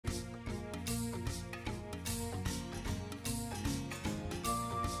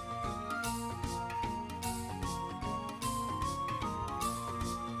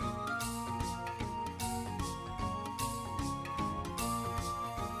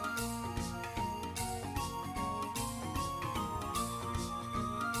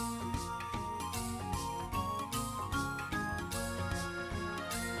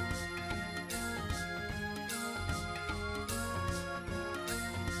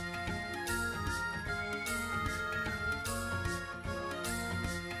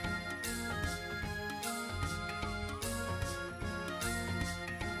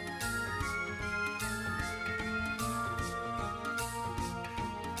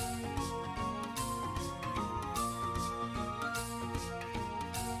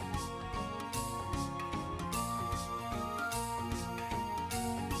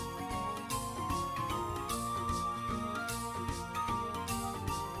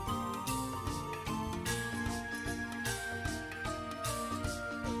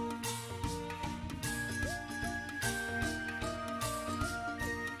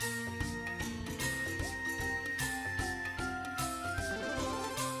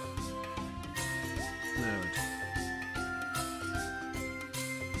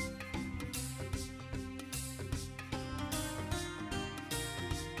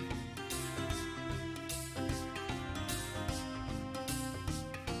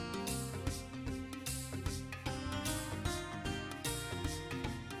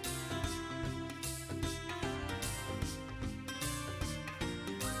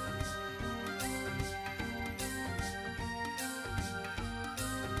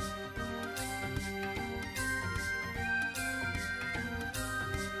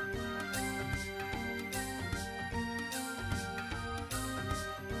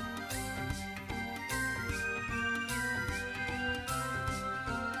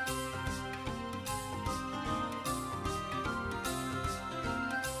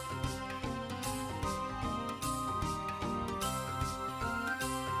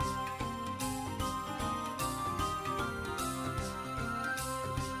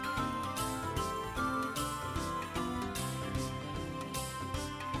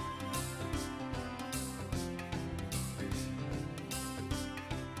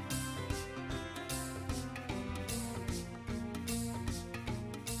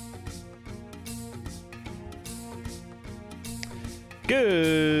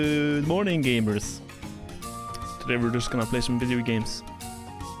Good morning, gamers. Today we're just gonna play some video games.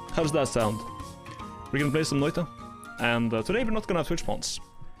 How does that sound? We're gonna play some Noita, and today we're not gonna have Twitch spawns.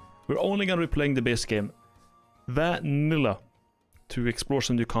 We're only gonna be playing the base game, vanilla, to explore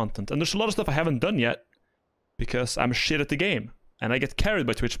some new content. And there's a lot of stuff I haven't done yet because I'm shit at the game, and I get carried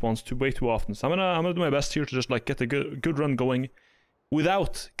by Twitch spawns way too often. So I'm gonna do my best here to just like get a good run going,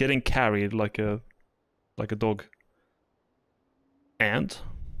 without getting carried like a dog. And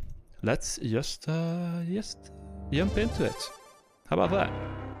let's just jump into it. How about that?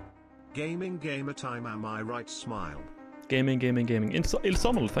 Gaming gamer time, am I right? Smile. Gaming.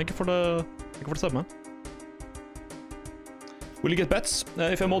 Ilsamal, thank you for the sub, man. Will you get bets?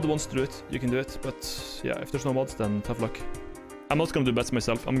 If a mod wants to do it, you can do it. But yeah, if there's no mods, then tough luck. I'm not gonna do bets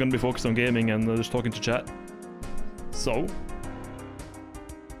myself. I'm gonna be focused on gaming and just talking to chat. So.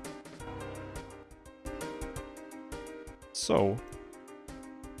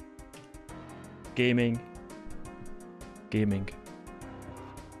 Gaming.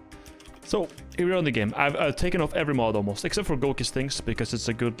 So, here we are on the game. I've taken off every mod almost, except for Goki's Things, because it's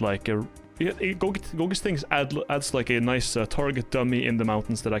a good, like, Goki's Things adds like a nice target dummy in the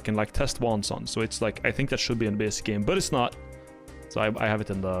mountains that I can, like, test wands on. So it's like, I think that should be in the base game, but it's not. So I have it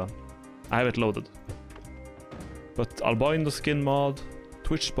in the... I have it loaded. But albino skin mod,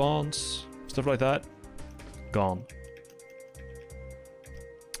 Twitch spawns, stuff like that, gone.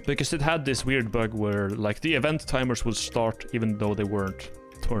 Because it had this weird bug where, like, the event timers would start even though they weren't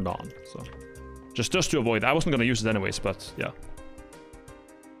turned on. So, just to avoid that. I wasn't gonna use it anyways, but yeah.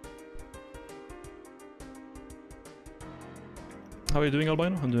 How are you doing,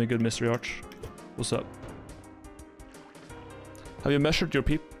 Albino? I'm doing a good, Mystery Arch. What's up? Have you measured your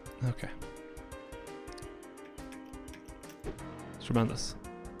peep? Okay. It's tremendous.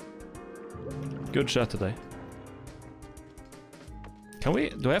 Good chat today. Can we?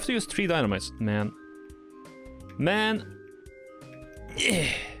 Do I have to use 3 dynamites? Man. Yeah.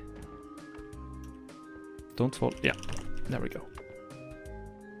 Don't fall. Yeah. There we go.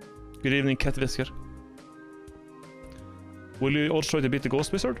 Good evening, Cat Whisker. Will you also try to beat the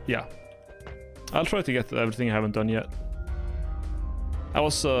Ghost Wizard? Yeah. I'll try to get everything I haven't done yet. I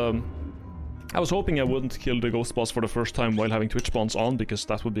was hoping I wouldn't kill the Ghost boss for the first time while having Twitch spawns on, because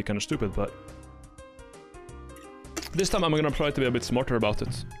that would be kind of stupid, but... This time I'm gonna try to be a bit smarter about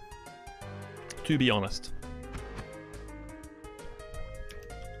it. To be honest.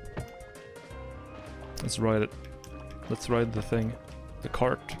 Let's ride it. Let's ride the thing. The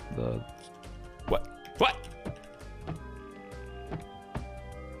cart. The... What? What?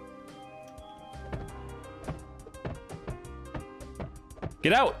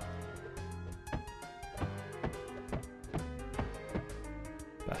 Get out!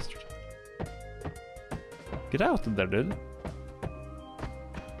 Bastard. Get out of there, dude.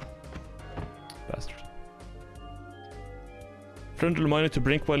 Bastard. Friendly reminder to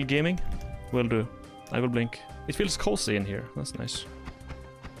blink while gaming. Will do. I will blink. It feels cozy in here. That's nice.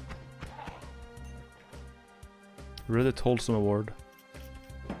 Reddit wholesome award.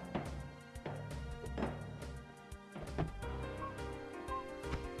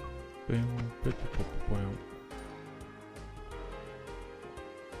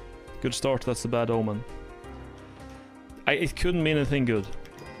 Good start, that's a bad omen. It couldn't mean anything good.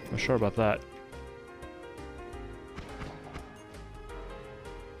 I'm sure about that.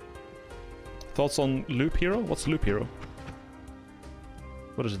 Thoughts on Loop Hero? What's Loop Hero?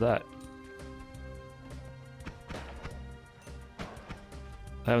 What is that?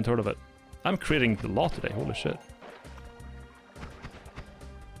 I haven't heard of it. I'm creating a lot today, holy shit.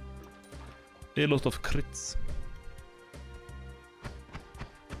 A lot of crits.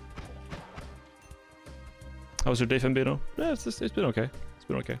 How's your day, Fembino? Yeah, it's been okay. It's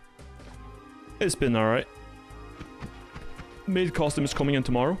been okay. It's been alright. Maid costume is coming in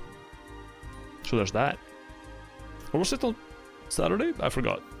tomorrow. So there's that. Or was it on Saturday? I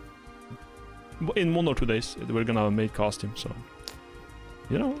forgot. In 1 or 2 days, we're gonna have a maid costume, so...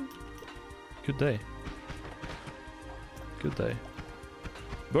 You know, good day. Good day.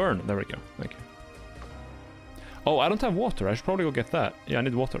 Burn, there we go, thank you. Oh, I don't have water, I should probably go get that. Yeah, I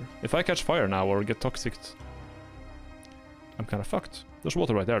need water. If I catch fire now or get toxic, I'm kind of fucked. There's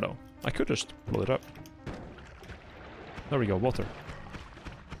water right there though. I could just blow it up. There we go, water.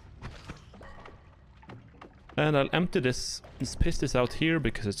 And I'll empty this, piss this out here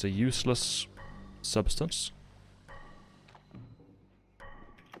because it's a useless substance.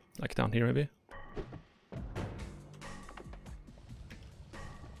 Like down here maybe.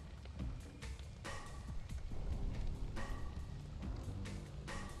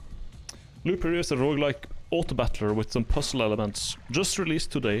 Loop Hero is a roguelike auto battler with some puzzle elements. Just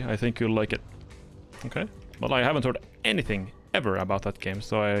released today. I think you'll like it. Okay? But I haven't heard anything ever about that game,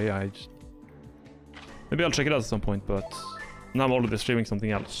 so I just... Maybe I'll check it out at some point, but now I'm already streaming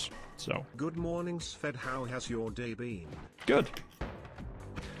something else, so... Good morning, Sved. How has your day been? Good.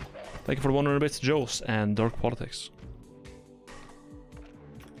 Thank you for the 100 bits, Joes and Dark Politics.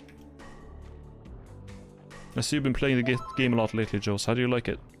 I see you've been playing the game a lot lately, Joes. How do you like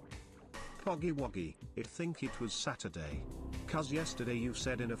it? Poggy woggy, I think it was Saturday. 'Cause yesterday you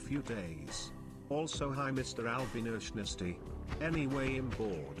said in a few days. Also hi Mr. Albinoshnesty. Anyway I'm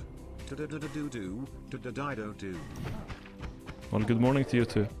bored. Do-do-do-do-do, do-do-do-do. Well, good morning to you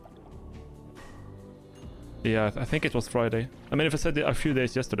too. Yeah, I think it was Friday. I mean, if I said a few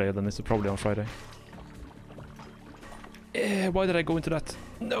days yesterday, then it's probably on Friday. Why did I go into that?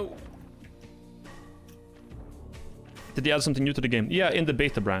 No! Did they add something new to the game? Yeah, in the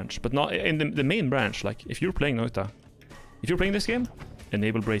beta branch, but not in the main branch. Like, if you're playing Noita, if you're playing this game,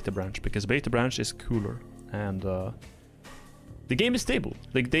 enable beta branch, because beta branch is cooler, and the game is stable.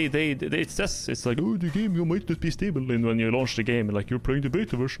 Like, it says, it's like, oh, the game might not be stable, and when you launch the game, like, you're playing the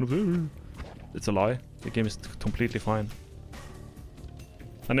beta version of it. It's a lie. The game is completely fine.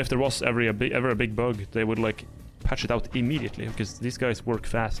 And if there was ever a big bug, they would, like, patch it out immediately, because these guys work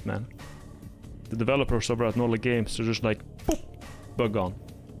fast, man. The developers over at Nola Games are just like, boop, bug gone.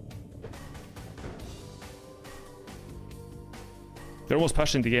 They're almost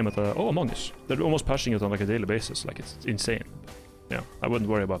patching the game at the... Oh, Among Us. They're almost patching it on like a daily basis. Like, it's insane. Yeah, I wouldn't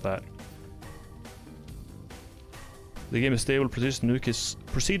worry about that. The game is stable, proceeds to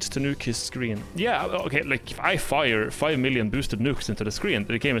nuke his screen. Yeah, okay, like, if I fire 5 million boosted nukes into the screen,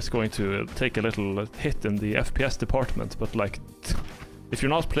 the game is going to take a little hit in the FPS department, but like... If you're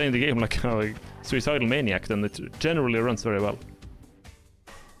not playing the game like a suicidal maniac, then it generally runs very well.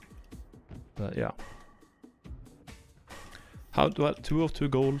 But yeah. How do I... 202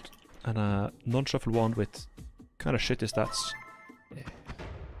 gold and a non-shuffle wand with kind of shitty stats. Yeah.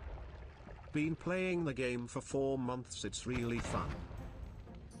 Been playing the game for 4 months, it's really fun.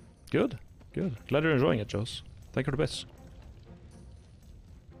 Good, good. Glad you're enjoying it, Joes. Thank you for the bits.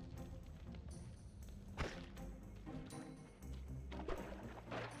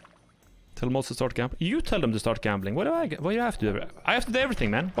 Tell mods to start gambling. You tell them to start gambling. Why do I have to do it? I have to do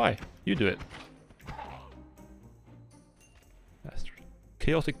everything, man. Why? You do it. Bastard.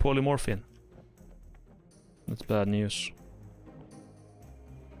 Chaotic polymorphine. That's bad news.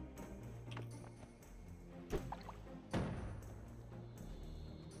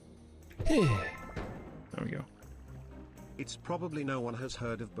 There we go. It's probably no one has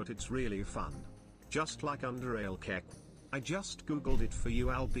heard of, but it's really fun. Just like Underrail Kek. I just googled it for you,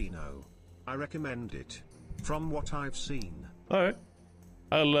 Albino. I recommend it. From what I've seen. Alright.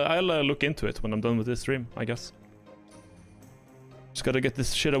 I'll look into it when I'm done with this stream, I guess. Just gotta get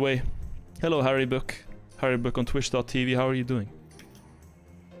this shit away. Hello, Harry Book. Harry Book on twitch.tv, how are you doing?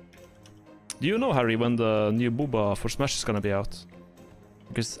 Do you know, Harry, when the new Booba for Smash is gonna be out?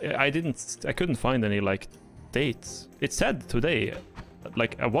 Because I couldn't find any, like, dates. It said today,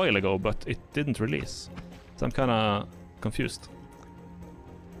 like, a while ago, but it didn't release. So I'm kinda confused.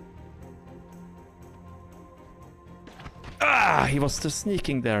 Ah, he was just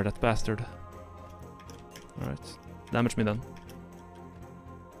sneaking there, that bastard. Alright, damage me then.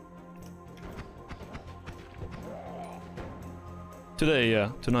 Today,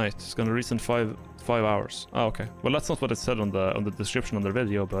 yeah, tonight. It's gonna release in 5 hours. Oh, okay. Well, that's not what it said on the description on the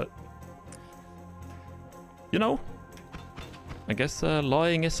video, but you know, I guess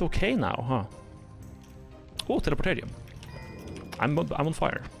lying is okay now, huh? Oh, teleportarium. I'm on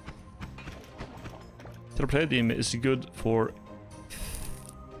fire. Teleportarium is good for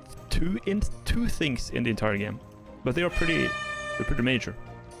two things in the entire game, but they are pretty major.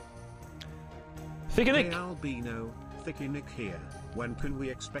 Thicky Nick. Hey Albino, Thicky Nick here. When can we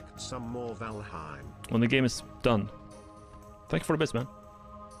expect some more Valheim? When the game is done. Thank you for the bits, man.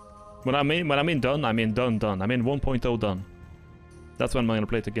 When I mean done, I mean done. I mean 1.0 done. That's when I'm gonna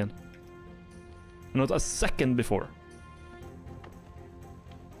play it again. Not a second before.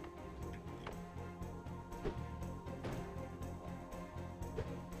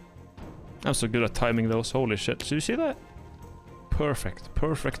 I'm so good at timing those, holy shit. Did you see that? Perfect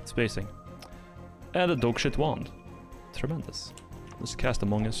spacing. And a dog shit wand. Tremendous. Let's cast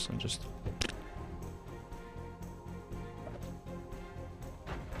Among Us and just...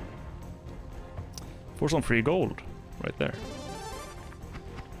 For some free gold. Right there.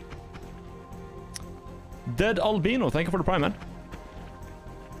 Dead Albino, thank you for the prime, man.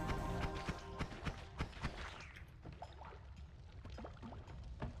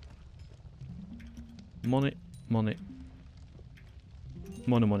 Money, money.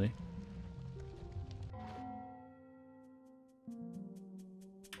 Money, money.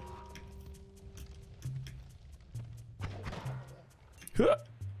 Huh.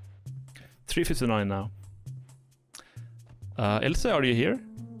 359 now. Ilse, are you here?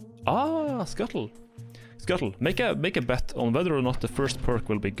 Ah, Scuttle. Scuttle, make a bet on whether or not the first perk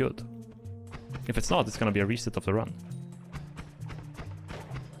will be good. If it's not, it's gonna be a reset of the run.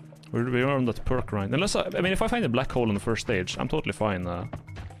 We're on that perk grind. Unless I mean, if I find a black hole in the first stage, I'm totally fine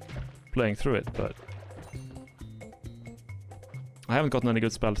playing through it, but I haven't gotten any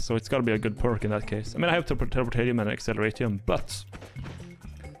good spells, so it's gotta be a good perk in that case. I mean, I have Teleportarium and Acceleratium, but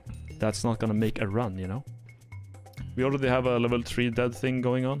that's not gonna make a run, you know? We already have a level 3 dead thing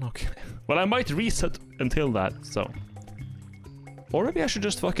going on. Okay. Well, I might reset until that, so. Or maybe I should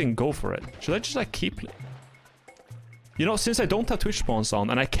just fucking go for it. Should I just like keep... You know, since I don't have Twitch spawns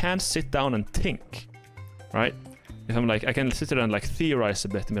on and I can't sit down and think, right? If I'm like, I can sit there and like theorize a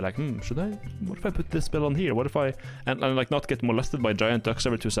bit and be like, should I? What if I put this spell on here? What if I... And like not get molested by giant ducks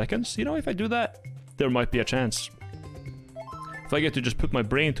every 2 seconds? You know, if I do that, there might be a chance. If I get to just put my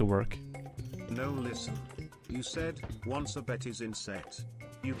brain to work. No, listen. You said, once a bet is in set,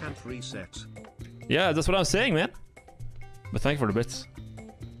 you can't reset. Yeah, that's what I'm saying, man. But thank you for the bits.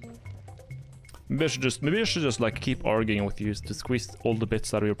 Maybe I should just like keep arguing with you to squeeze all the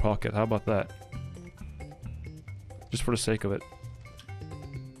bits out of your pocket. How about that? Just for the sake of it.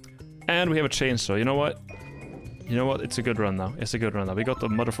 And we have a chainsaw. You know what? You know what? It's a good run now. It's a good run now. We got the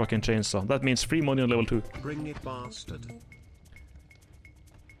motherfucking chainsaw. That means free money on level 2. Bring it, bastard.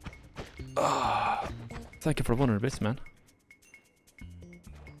 Ah, thank you for 100 bits, man.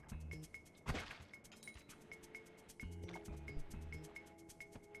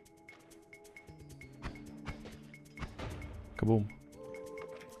 Kaboom.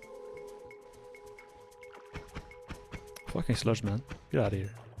 Fucking sludge, man. Get out of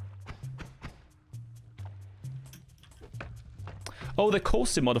here. Oh, the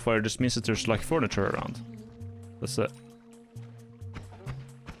cozy modifier just means that there's like furniture around. That's it.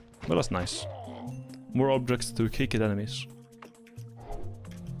 Well, that's nice. More objects to kick at enemies.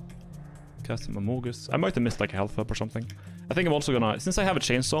 Casting Amogus. I might have missed like a health up or something. I think I'm also gonna, since I have a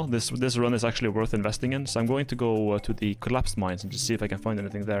chainsaw, this run is actually worth investing in, so I'm going to go to the collapsed mines and just see if I can find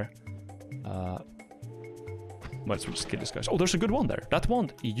anything there. Might as well just kill this guy. Oh, there's a good one there. That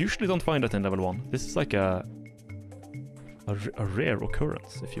one, you usually don't find that in level 1. This is like a rare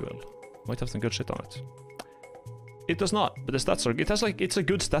occurrence, if you will. Might have some good shit on it. It does not, but the stats are... It has like... It's a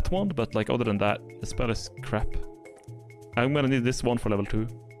good stat one, but like other than that, the spell is crap. I'm gonna need this one for level 2.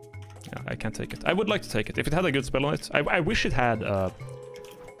 Yeah, I can't take it. I would like to take it. If it had a good spell on it, I wish it had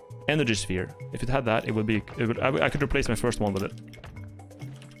Energy Sphere. If it had that, it would be... I could replace my first one with it.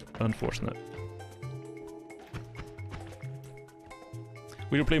 Unfortunate.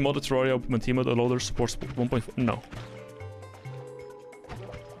 Will you play modded Terraria when team mode loader supports 1.4? No.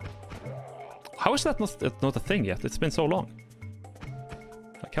 How is that not a thing yet? It's been so long.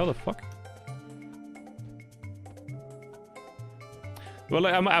 Like, how the fuck? Well,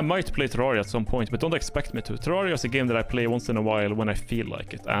 I might play Terraria at some point, but don't expect me to. Terraria is a game that I play once in a while when I feel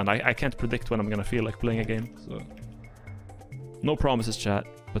like it, and I can't predict when I'm gonna feel like playing a game, so... No promises, chat,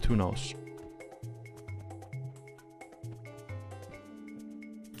 but who knows?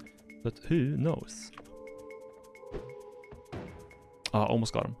 But who knows? Ah,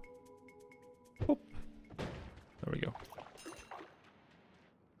 almost got him. Oop. There we go.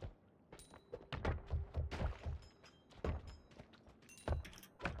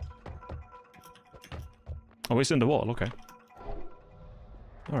 Oh, he's in the wall, okay.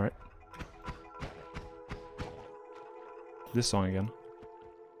 Alright. This song again.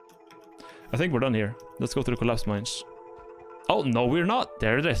 I think we're done here. Let's go to the collapsed mines. Oh, no, we're not.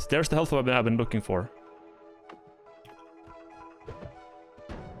 There it is. There's the health I've been looking for.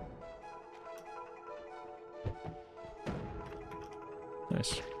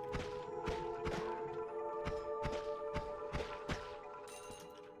 Nice.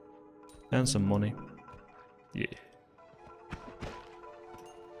 And some money. Yeah.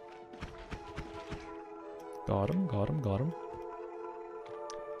 Got him, got him, got him.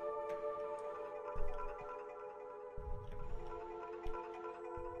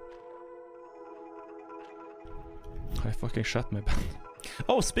 I fucking shut my pants.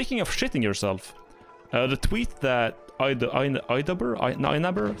 Oh, speaking of shitting yourself, the tweet that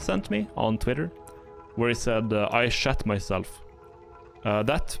Inaber sent me on Twitter, where he said, I shat myself.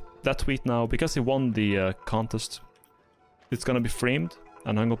 That tweet now, because he won the contest, it's gonna be framed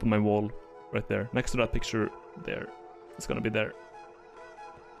and hung up on my wall right there. Next to that picture there. It's gonna be there.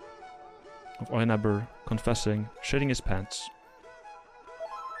 of Oinaber confessing, shitting his pants.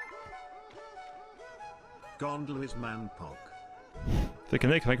 Gondle is man pog. Thank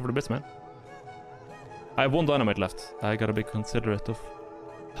you for the bits, man. I have 1 dynamite left. I gotta be considerate of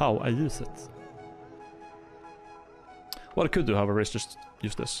how I use it. What I could do, however, is just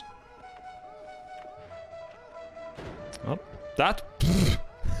use this. Well, that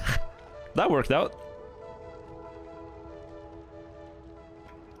worked out.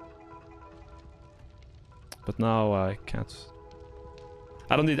 But now I can't.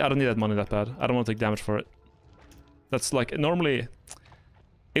 I don't need that money that bad. I don't want to take damage for it. That's like normally.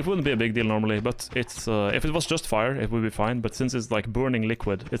 It wouldn't be a big deal normally, but it's if it was just fire, it would be fine. But since it's like burning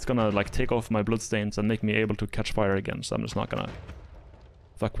liquid, it's gonna like take off my bloodstains and make me able to catch fire again. So I'm just not gonna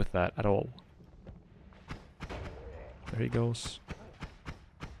fuck with that at all. There he goes.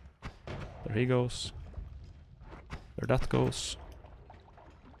 There he goes. There that goes.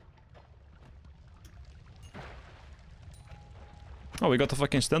 Oh, we got the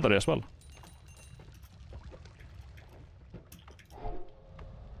fucking standard as well.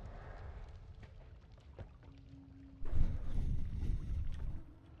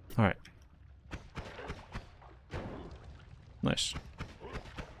 Alright. Nice.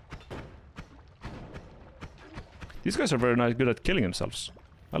 These guys are very nice, good at killing themselves.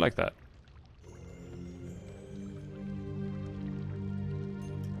 I like that.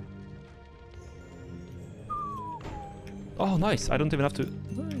 Oh, nice. I don't even have to...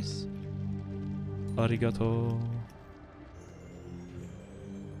 Nice. Arigato.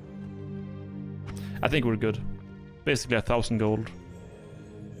 I think we're good. Basically 1,000 gold.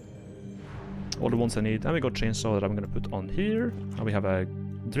 All the ones I need. And we got chainsaw that I'm gonna put on here. And we have a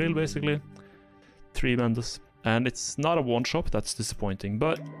drill basically. 3 Mendes. And it's not a one-shot, that's disappointing,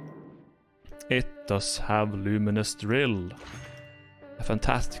 but it does have Luminous Drill. A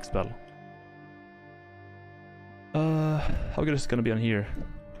fantastic spell. How good is it gonna be on here?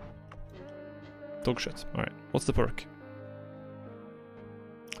 Dog shit. Alright, what's the perk?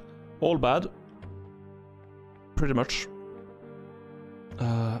 All bad. Pretty much.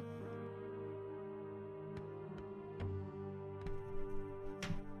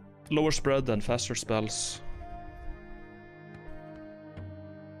 Lower spread and faster spells.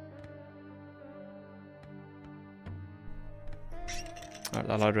 Alright,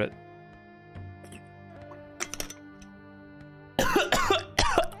 I'll hydrate.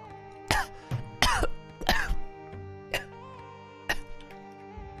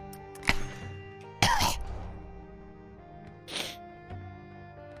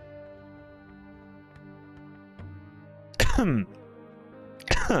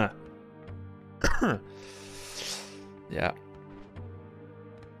 Yeah.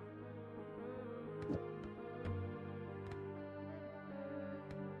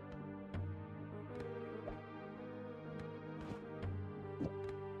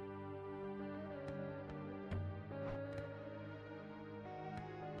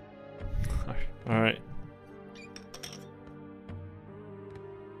 All right.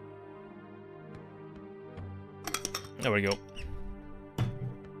 There we go.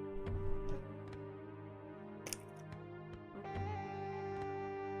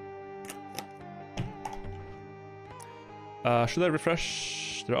 Should I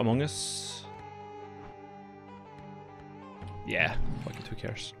refresh the Among Us? Yeah, fuck it, who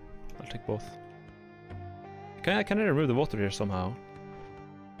cares? I'll take both. Can I remove the water here somehow?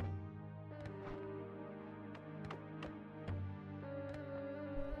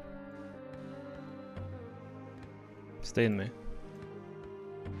 Stay in me.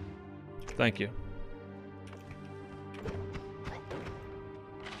 Thank you.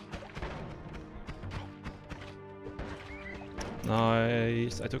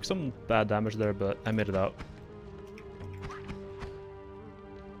 Nice. I took some bad damage there, but I made it out.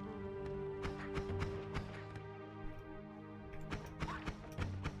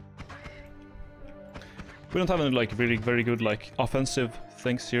 We don't have any like really very good like offensive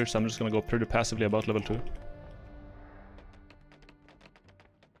things here, so I'm just gonna go pretty passively about level 2.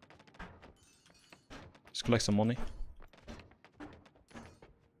 Just collect some money.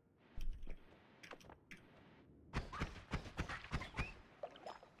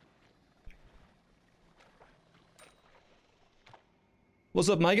 What's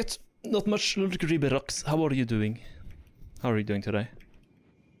up, maggot? Not much, Rocks. How are you doing? How are you doing today?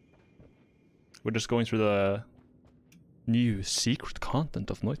 We're just going through the new secret content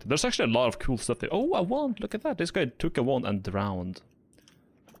of Noita. There's actually a lot of cool stuff there. Oh, a wand! Look at that. This guy took a wand and drowned.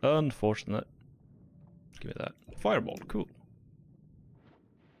 Unfortunate. Give me that. Fireball. Cool.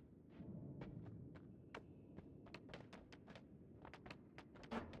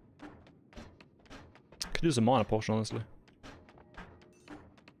 Could use a mana potion, honestly.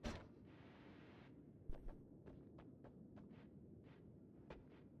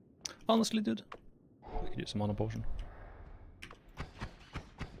 Honestly, dude. We could use a mana potion.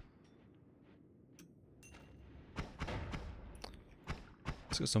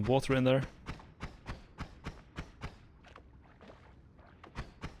 Let's get some water in there.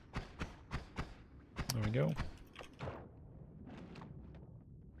 There we go.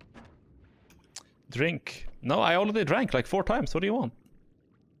 Drink. No, I already drank like 4 times. What do you want?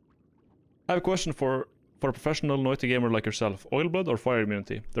 I have a question for a professional noita gamer like yourself. Oil blood or fire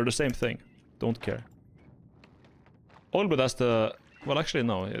immunity? They're the same thing. Don't care. Oil blood has the... Well, actually,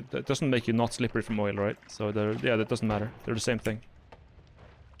 no. It doesn't make you not slippery from oil, right? So, yeah, that doesn't matter. They're the same thing.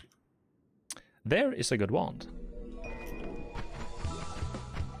 There is a good wand.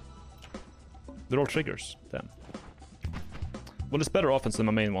 They're all triggers, then. Well, it's better offense than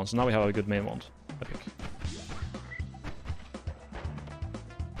my main one, so now we have a good main wand. Epic.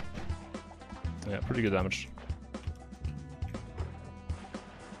 Yeah, pretty good damage.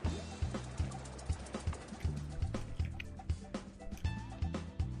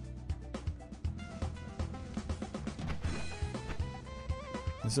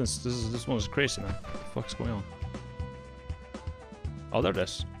 This one is crazy, man. What the fuck's going on? Oh, there it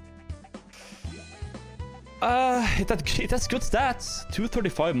is. It has good stats.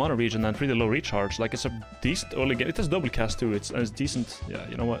 235 mana regen and pretty low recharge. Like, it's a decent early game. It has double cast too. It's decent. Yeah,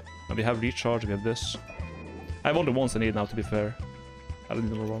 you know what? And we have recharge. We have this. I have all the ones I need now, to be fair. I don't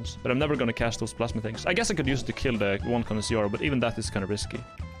need more ones. But I'm never gonna cast those plasma things. I guess I could use it to kill the one connoisseur, but even that is kind of risky.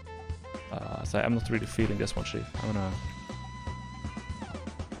 So I'm not really feeling this one, Chief. I'm gonna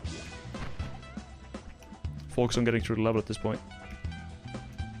focus on getting through the level at this point.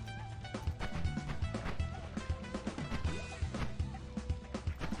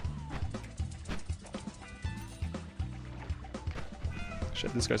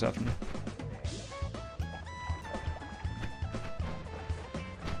 Shit, this guy's after me.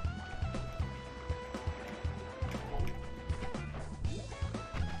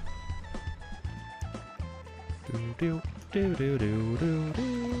 Do do do do do do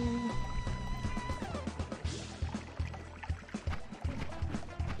do.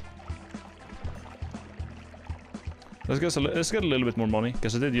 Let's get a little bit more money,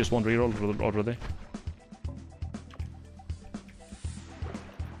 because I did use one reroll already.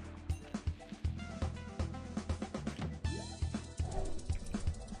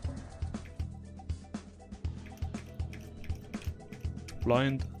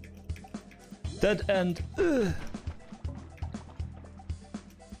 Blind. Dead end. Ugh.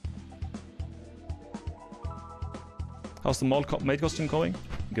 How's the maid costume going?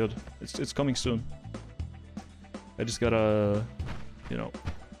 Good. It's coming soon. I just gotta, you know.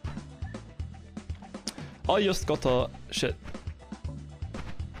 I just gotta shit.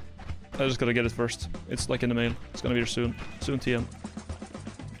 I just gotta get it first. It's like in the mail. It's gonna be here soon. Soon TM.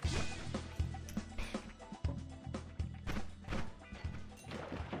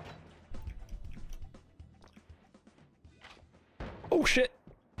 Oh shit!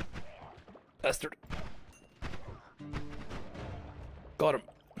 Bastard. Got him.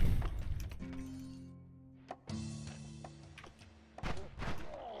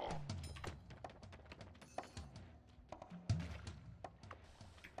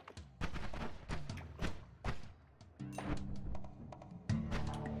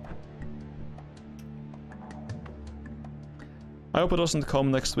 I hope it doesn't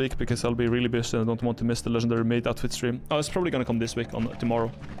come next week, because I'll be really busy and I don't want to miss the legendary maid outfit stream. Oh, it's probably gonna come this week, on tomorrow.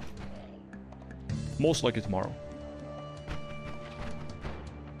 Most likely tomorrow.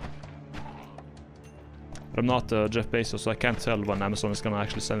 But I'm not Jeff Bezos, so I can't tell when Amazon is gonna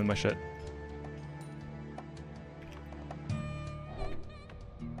actually send me my shit.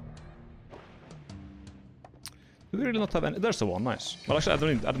 Do we really not have any? There's the one, nice. Well, actually, I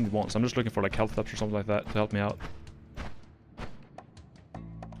don't need one, so I'm just looking for like health ups or something like that to help me out.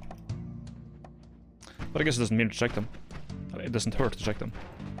 But I guess it doesn't mean to check them. I mean, it doesn't hurt to check them.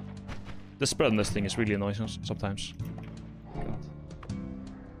 The spread on this thing is really annoying sometimes. God.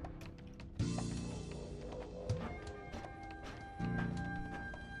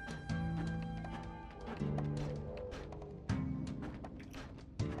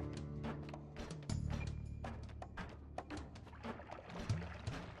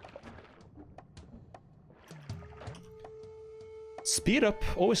 Speed up,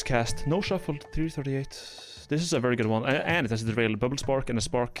 always cast, no shuffle, 338. This is a very good one, and it has the rail bubble spark and a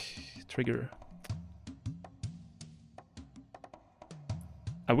spark trigger.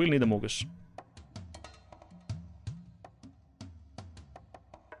 I will need a Mogus.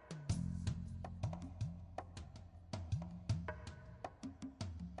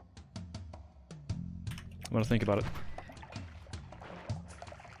 I'm gonna think about it.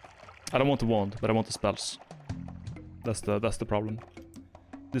 I don't want the wand, but I want the spells. That's the problem.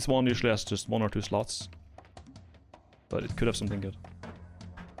 This wand usually has just 1 or 2 slots. But it could have something good.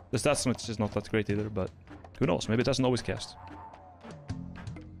 The stats on it is not that great either, but who knows, maybe it doesn't always cast.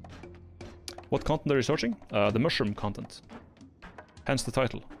 What content are you searching? The mushroom content. Hence the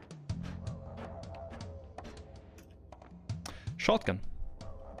title. Shotgun.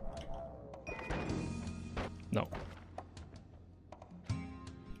 No.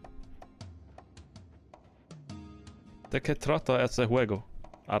 ¿De qué trata ese juego?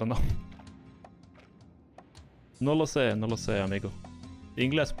 I don't know. No lo sé, amigo.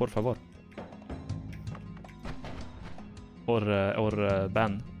 Inglés, por favor. Or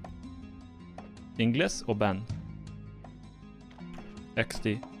ban. Inglés o ban?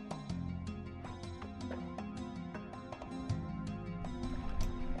 XD.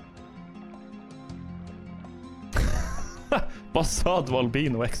 Passado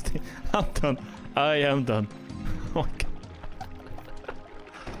albino XD. I'm done. I am done. Oh my god.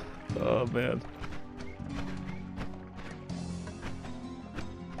 Oh man.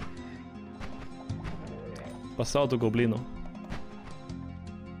 Passado goblino.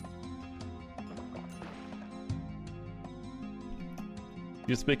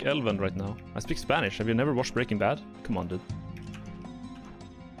 You speak Elven right now. I speak Spanish. Have you never watched Breaking Bad? Come on, dude.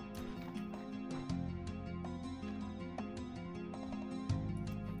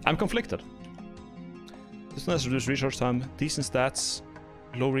 I'm conflicted. This one has reduced recharge time, decent stats,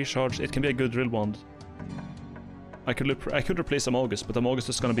 low recharge. It can be a good drill wand. I could replace Amogus, but Amogus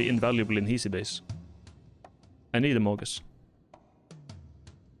is going to be invaluable in Easy base. I need Amogus.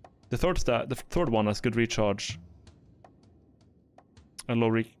 The third one has good recharge and low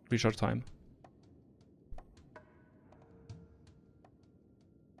recharge time.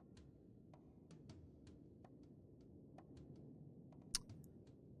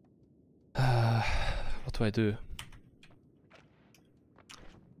 What do I do?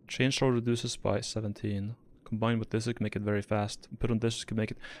 Chainsaw reduces by 17. Combine with this, it can make it very fast. Put on this, can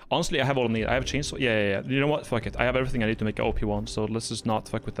make it... Honestly, I have all I need. I have chainsaw. Yeah. You know what? Fuck it. I have everything I need to make an OP one, so let's just not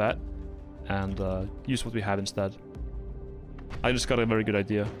fuck with that. And use what we have instead. I just got a very good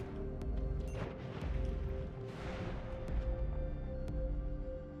idea.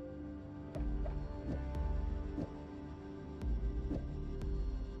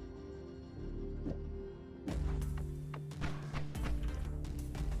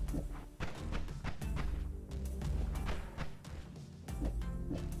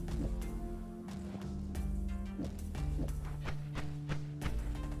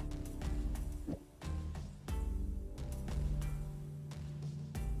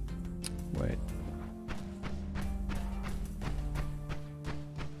 Wait.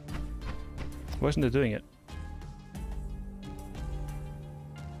 Why isn't it doing it?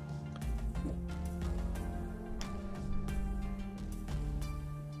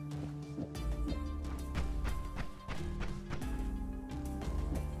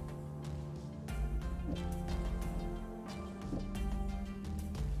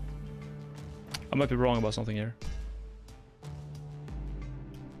 I might be wrong about something here.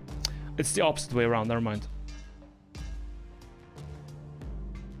 It's the opposite way around, never mind.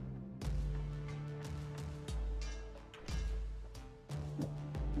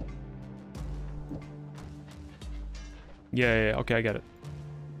 Yeah, okay, I get it.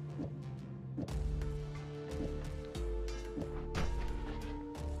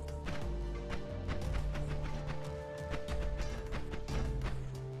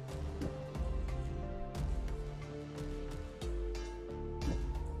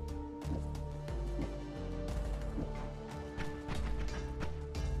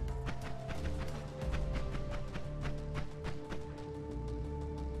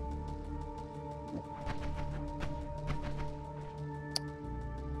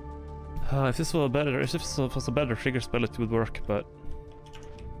 If this was a better trigger spell, it would work, but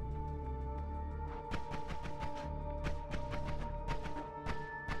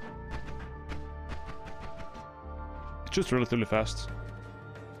it's just relatively fast.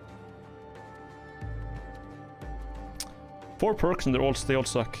 4 perks and they all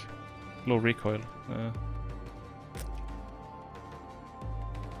suck. Low recoil.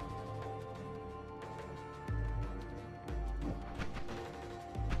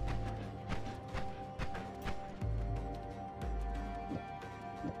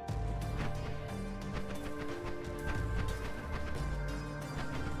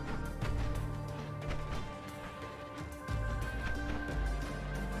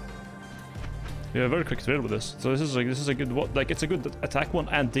 Yeah, very quick drill with this. So this is a good like it's a good attack one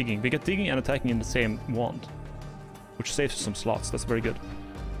and digging. We get digging and attacking in the same wand, which saves some slots. That's very good.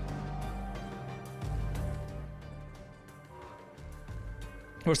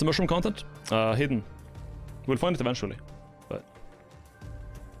 Where's the mushroom content? Hidden. We'll find it eventually,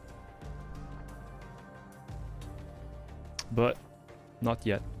 but not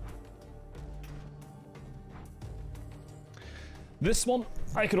yet. This one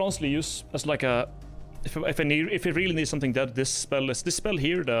I could honestly use as like a if I really need something dead. This spell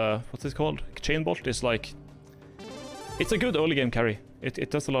here, the what's it called? Chain bolt is like it's a good early game carry. It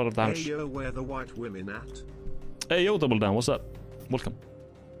does a lot of damage. Hey yo, where the white women at? Hey yo, double down. What's up? Welcome.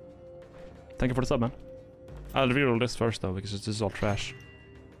 Thank you for the sub, man. I'll reroll this first though because this is all trash.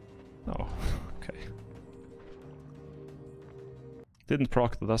 Oh, okay. Didn't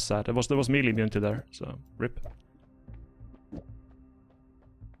proc though, that's sad. There was melee immunity there, so rip.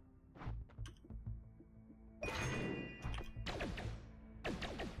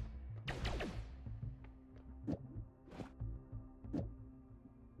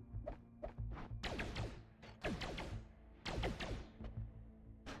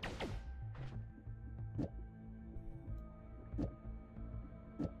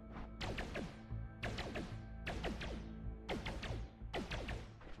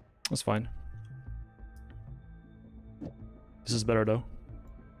 That's fine. This is better though.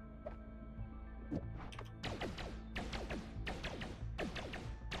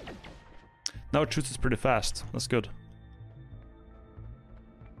 Now it shoots pretty fast. That's good.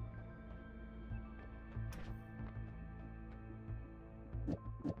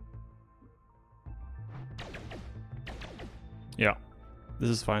 Yeah, this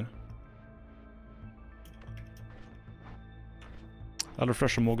is fine. I'll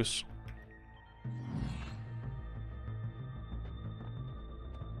refresh the Mogus.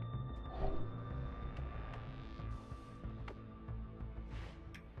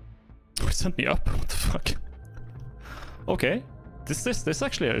 It sent me up. What the fuck? Okay, this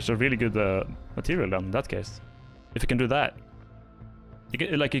actually is a really good material then, in that case. If you can do that, you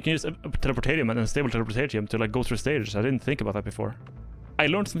can use teleportarium and stable teleportarium to like go through stages. I didn't think about that before. I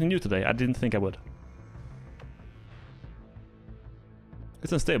learned something new today. I didn't think I would.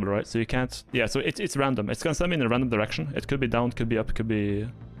 It's unstable, right? So you can't... Yeah, so it's random. It's gonna send me in a random direction. It could be down, could be up, could be...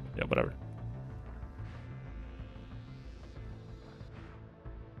 Yeah, whatever.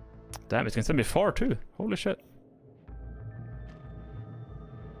 Damn, it can send me far too. Holy shit.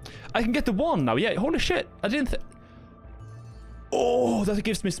 I can get the wand now. Yeah, holy shit. I didn't... Oh, that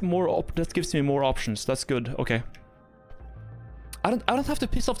gives me more options. That's good. Okay. I don't have to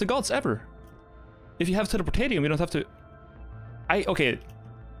piss off the gods ever. If you have teleportarium, you don't have to... Okay.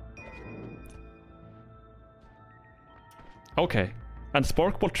 Okay. And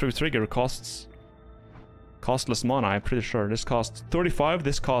Sparkbolt True Trigger costs... Costless mana, I'm pretty sure. This costs 35,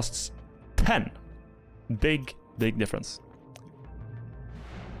 this costs 10. Big difference.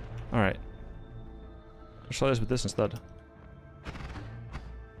 Alright. Let's try this with this instead.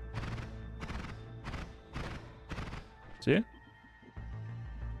 See?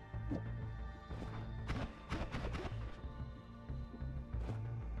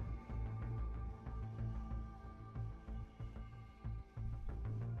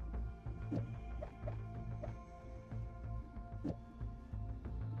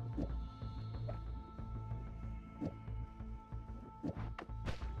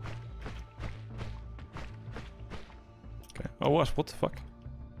 Okay. Oh, what the fuck?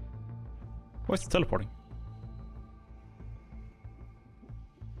 Why is it teleporting?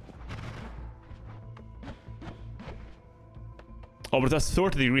 Oh, but that's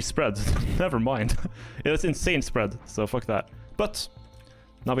 30-degree spread. Never mind. Yeah, that's insane spread, so fuck that. But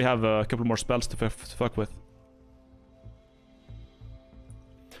now we have a couple more spells to fuck with.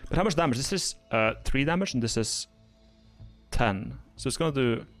 But how much damage? This is 3 damage and this is 10. So it's gonna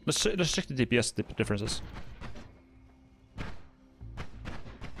do... Let's check the DPS differences.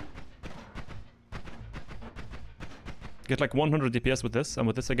 Get like 100 DPS with this, and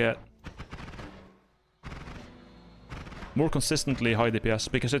with this I get... more consistently high DPS,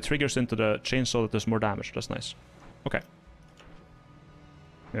 because it triggers into the chainsaw that does more damage. That's nice. Okay.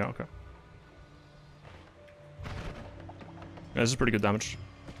 Yeah, okay. Yeah, this is pretty good damage.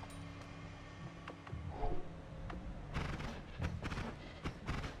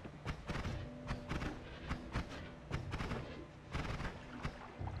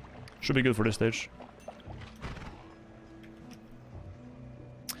 Should be good for this stage.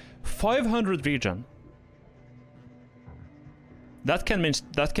 500 regen. That can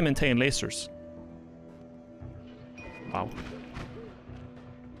maintain lasers. Wow.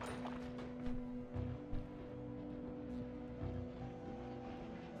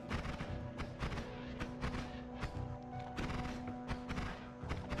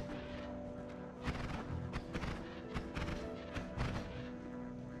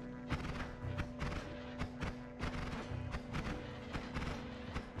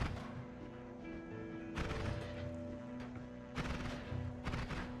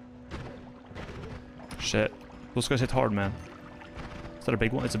 Shit. Those guys hit hard, man. Is that a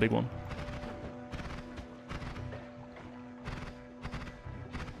big one? It's a big one.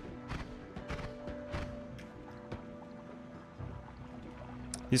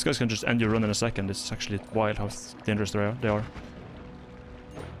 These guys can just end your run in a second. It's actually wild how dangerous they are.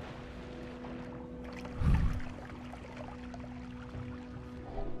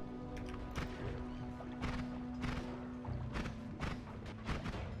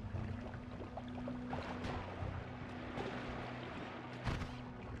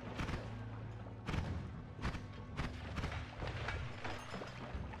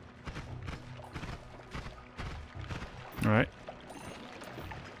 Alright.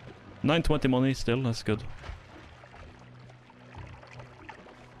 920 money still, that's good.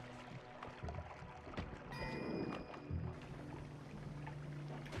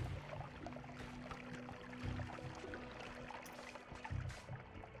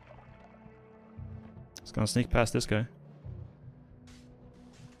 Just gonna sneak past this guy.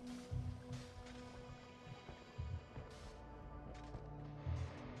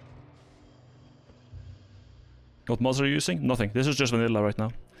 What mods are you using? Nothing. This is just vanilla right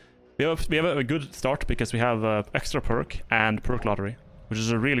now. We have a good start because we have extra perk and perk lottery, which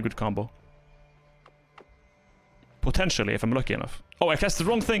is a really good combo. Potentially, if I'm lucky enough. Oh, I cast the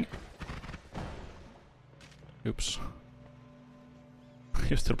wrong thing! Oops.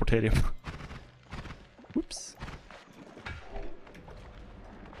 Used teleportarium. Whoops.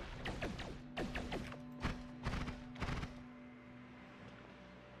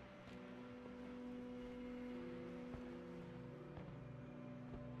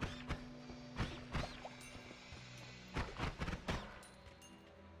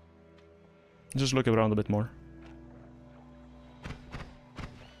 Just look around a bit more.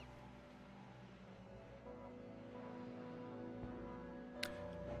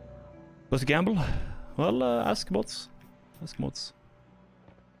 Let's gamble? Well, ask mods. Ask mods.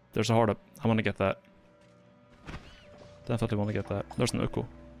 There's a hard up. I want to get that. Definitely want to get that. There's an Uko.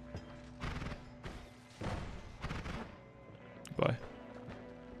 Goodbye.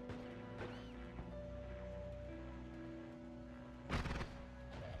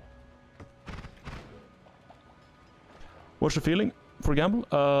 What's the feeling for gamble?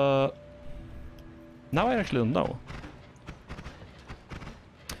 Now I actually don't know.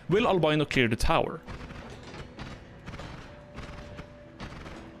 Will Albino clear the tower?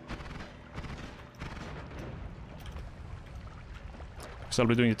 Because I'll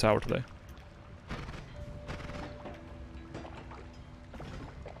be doing the tower today.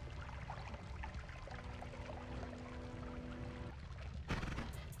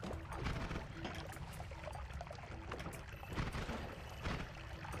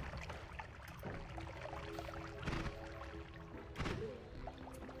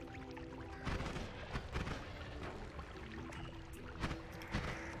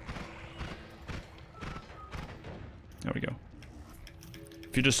 There we go.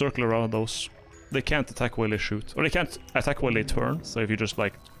 If you just circle around those, they can't attack while they shoot. Or they can't attack while they turn, so if you just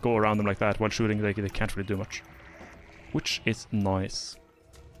like go around them like that while shooting, they can't really do much. Which is nice.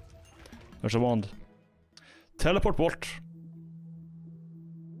 There's a wand. Teleport what?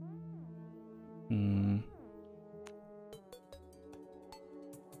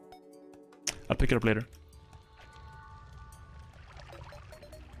 I'll pick it up later.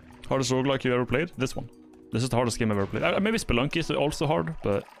 Hardest roguelike you've ever played? This one. This is the hardest game I've ever played. Maybe Spelunky is also hard,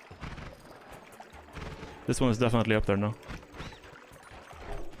 but this one is definitely up there now.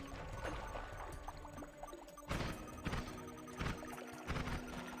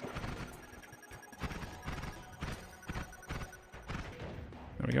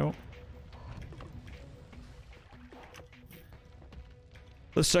 There we go.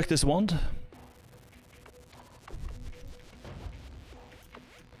 Let's check this wand.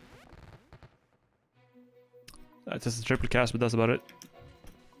 It's just a triple cast, but that's about it.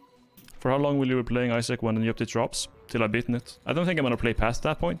 For how long will you be playing Isaac when the new update drops? Till I've beaten it. I don't think I'm gonna play past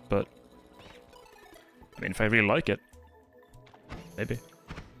that point, but I mean, if I really like it, maybe.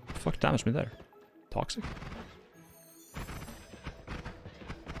 What the fuck damaged me there? Toxic?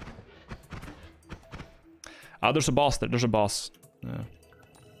 Ah, there's a boss there. There's a boss. Yeah.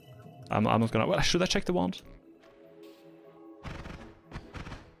 I'm not gonna... Well, should I check the wand?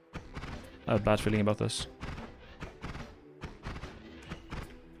 I have a bad feeling about this.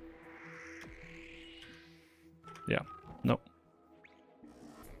 Yeah, no.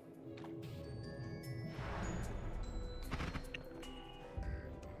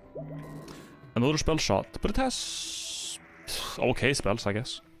 Another spell shot, but it has okay spells, I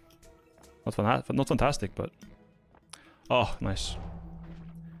guess. Not fantastic, but oh, nice.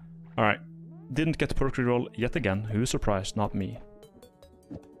 All right, didn't get perk reroll yet again. Who's surprised? Not me.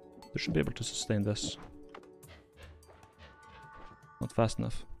 They should be able to sustain this. Not fast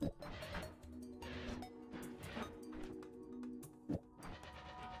enough.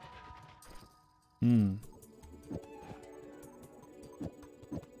 Hmm.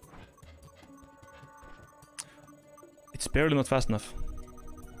 It's barely not fast enough.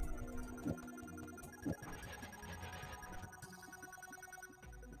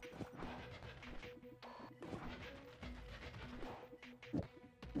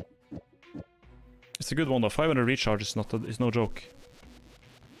 It's a good one though. 500 recharge is no joke.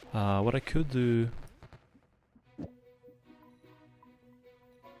 What I could do.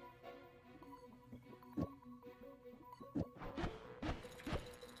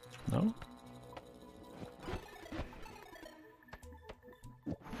 No?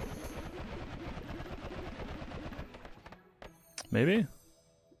 Maybe?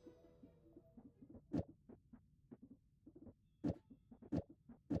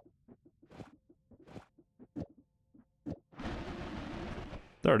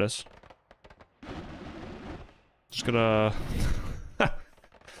 There it is. Just gotta...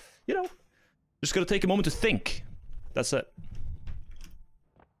 you know, just gotta take a moment to think. That's it.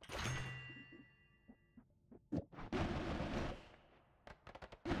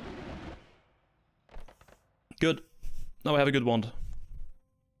 Good. Now I have a good wand.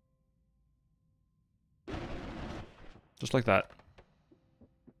 Just like that.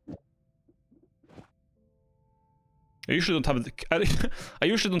 I usually don't have I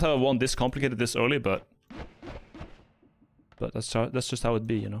usually don't have a wand this complicated this early, but that's just how it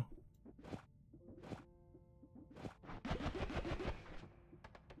be, you know.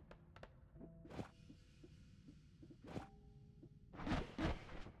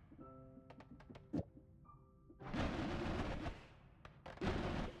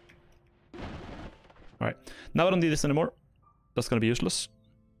 Alright, now I don't need this anymore. That's gonna be useless.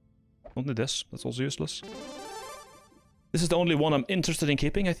 Don't need this, that's also useless. This is the only one I'm interested in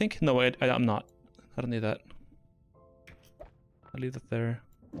keeping, I think. No, I'm not. I don't need that. I'll leave that there.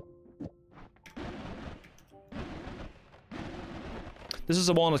 This is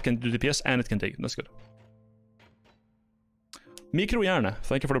a one that can do DPS and it can dig. That's good. Mikro Yarna,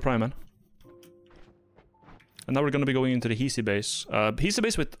 thank you for the prime, man. And now we're gonna be going into the Hisi base. Hisi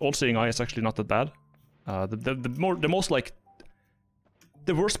base with all-seeing eye is actually not that bad.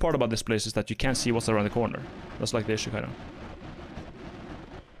 The worst part about this place is that you can't see what's around the corner. That's like the issue, kind of.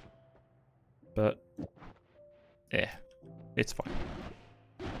 But yeah, it's fine.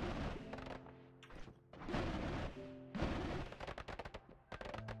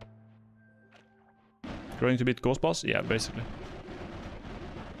 Going to beat Ghost Boss? Yeah, basically.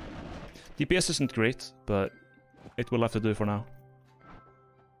 DPS isn't great, but it will have to do for now.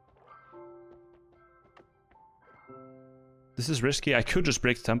 This is risky. I could just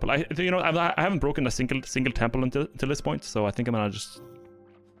break the temple. You know, I haven't broken a single temple until this point, so I think I'm gonna just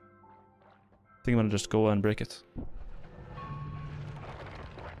go and break it.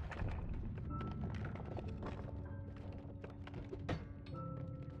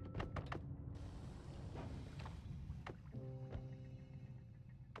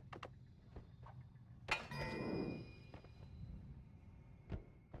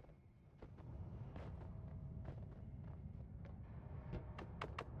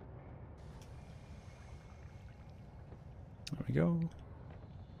 There we go.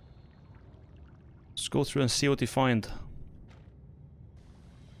 Let's go through and see what you find.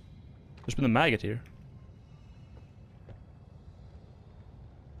 There's been a maggot here.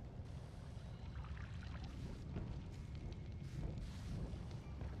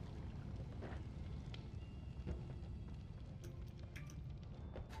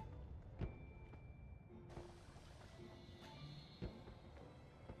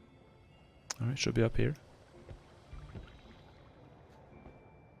 Alright, should be up here.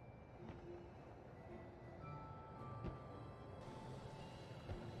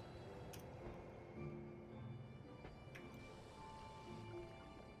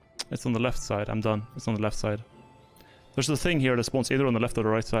 It's on the left side. I'm done. It's on the left side. There's a thing here that spawns either on the left or the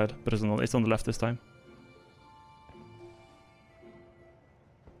right side, but it's on the left this time.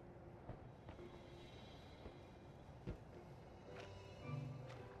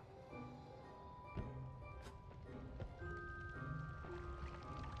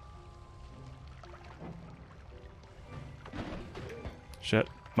 Shit.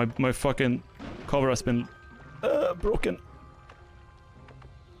 My fucking cover has been broken.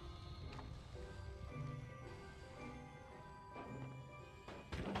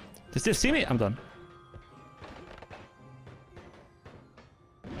 Does this see me? I'm done.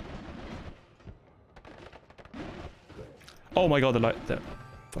 Oh my god, the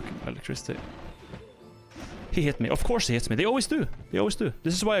fucking electricity. He hit me. Of course he hits me. They always do. They always do.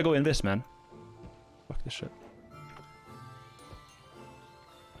 This is why I go in this, man. Fuck this shit.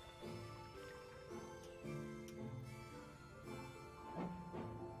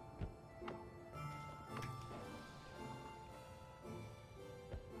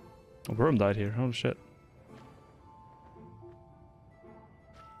 A worm died here. Holy shit.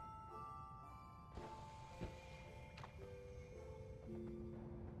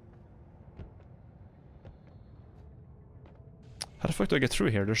 How the fuck do I get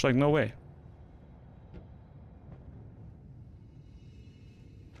through here? There's like no way.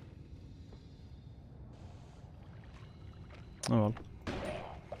 Oh well.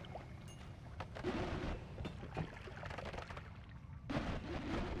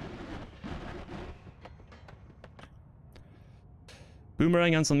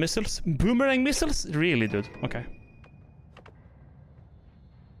 Boomerang and some missiles? Boomerang missiles? Really, dude? Okay.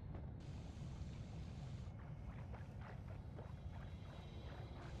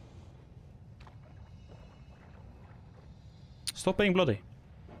 Stop being bloody.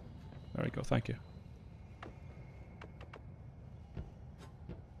 There we go, thank you.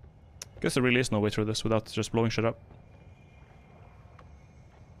 Guess there really is no way through this without just blowing shit up.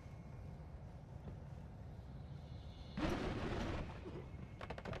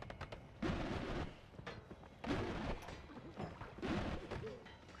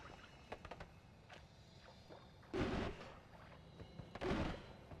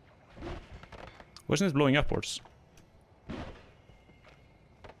 Why isn't it blowing upwards?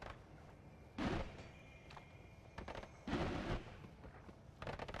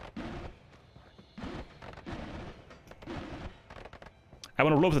 I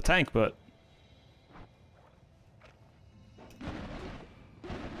want to blow up the tank, but...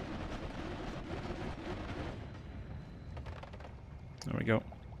 There we go.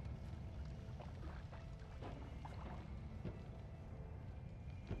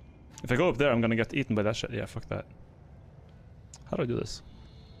 If I go up there, I'm gonna get eaten by that shit. Yeah, fuck that. How do I do this?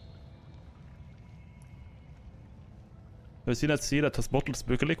 Have you seen that sea that has bottled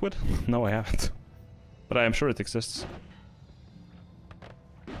spooky liquid? No, I haven't. But I am sure it exists.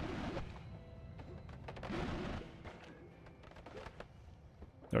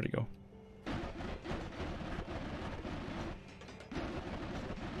 There we go.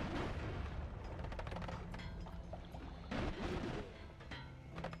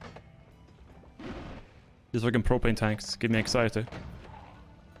 These fucking propane tanks give me anxiety.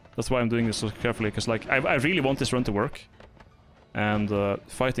 That's why I'm doing this so carefully, because like I really want this run to work. And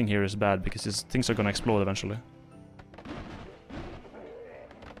fighting here is bad because things are gonna explode eventually.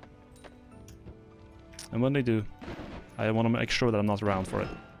 And when they do, I want to make sure that I'm not around for it.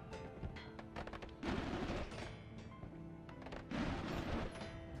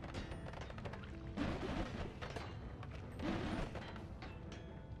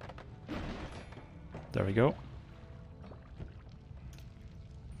 There we go.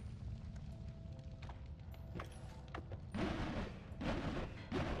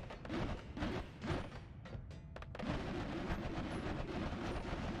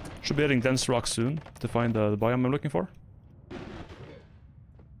 Should be hitting dense rock soon to find the biome I'm looking for.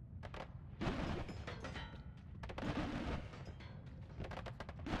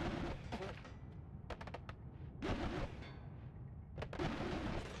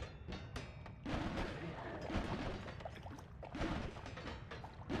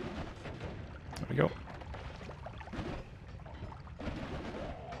 There we go.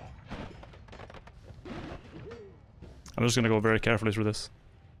 I'm just gonna go very carefully through this.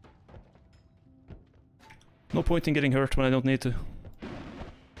 No point in getting hurt when I don't need to.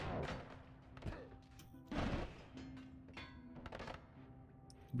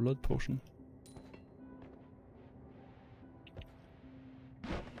 Blood potion.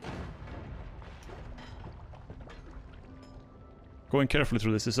 Going carefully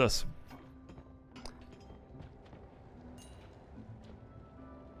through this is us.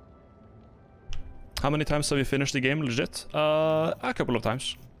 How many times have you finished the game legit? A couple of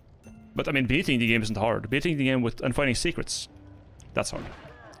times. But I mean, beating the game isn't hard. Beating the game and finding secrets, that's hard.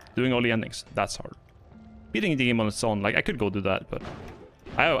 Doing all the endings, that's hard. Beating the game on its own, like, I could go do that, but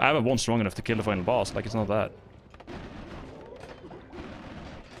I have one strong enough to kill the final boss, like, it's not that.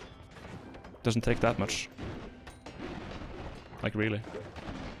 Doesn't take that much. Like, really.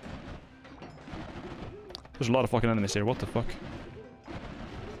 There's a lot of fucking enemies here, what the fuck?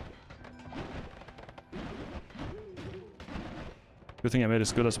 Good thing I made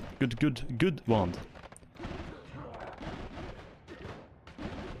as good as good wand.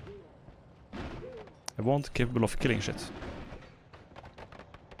 A wand capable of killing shit.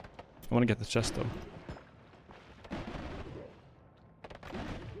 I want to get the chest though.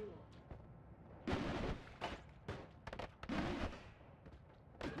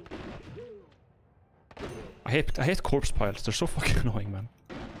 I hate corpse piles. They're so fucking annoying, man.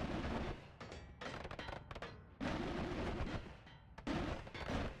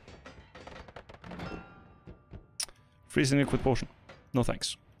 Freezing liquid potion. No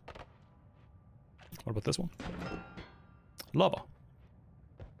thanks. What about this one? Lava.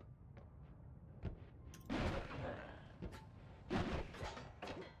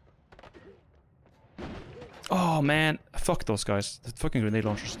 Oh man, fuck those guys. The fucking grenade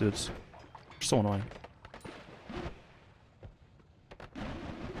launchers, dudes. They're so annoying.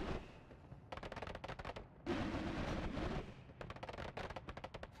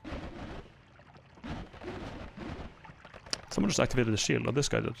 Someone just activated the shield. Oh, this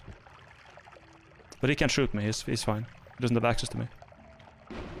guy did. But he can't shoot me. He's fine. He doesn't have access to me.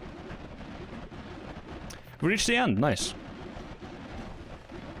 We reached the end. Nice.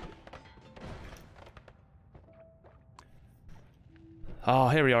 Oh,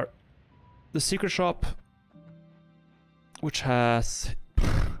 here we are. The secret shop. Which has...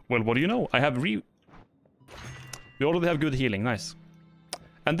 Well, what do you know? I have We already have good healing. Nice.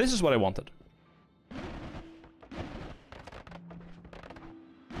 And this is what I wanted.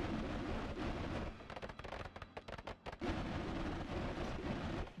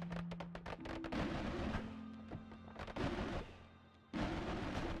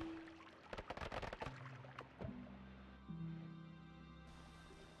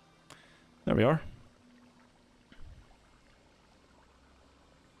 There we are.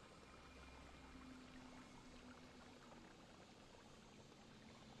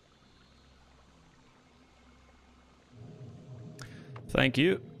 Thank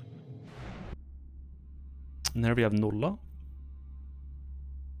you. And there we have Nolla.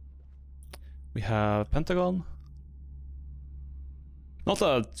 We have Pentagon. Not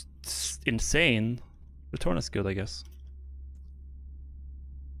that insane. Return is good, I guess.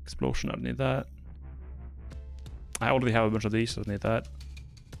 Explosion, I don't need that. I already have a bunch of these, so I don't need that.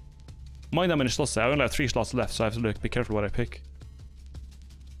 Mind how many slots I have. I only have 3 slots left, so I have to be careful what I pick.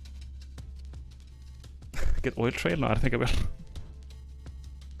 Get oil trail? No, I don't think I will.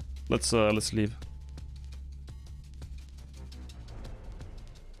 Let's leave.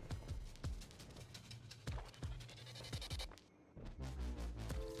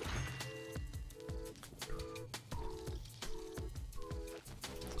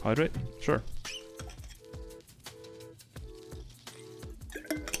 Hydrate? Sure.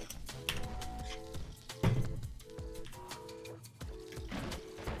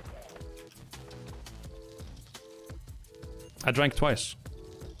 I drank twice.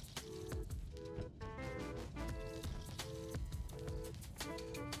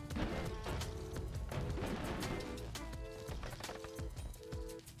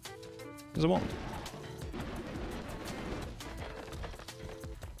 There's a wand.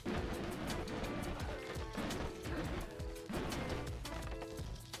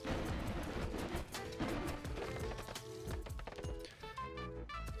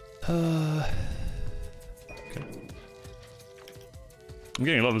 Okay. I'm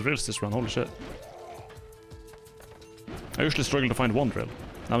getting a lot of drills this run, holy shit. I usually struggle to find one drill.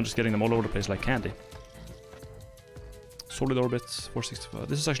 Now I'm just getting them all over the place like candy. Solid orbits, 465.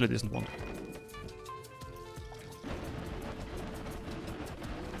 This is actually a decent one.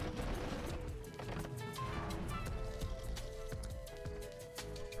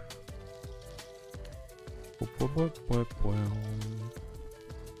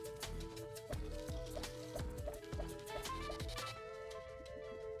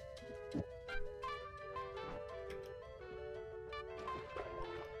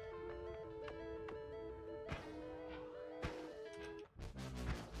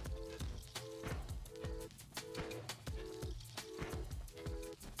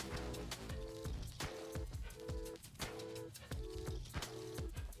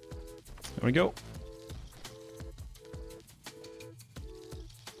 There we go.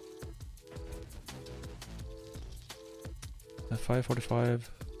 At 545.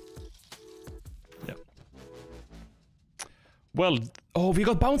 Yeah. Well, oh, we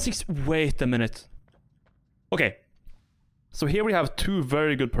got bouncing. Wait a minute. Okay. So here we have 2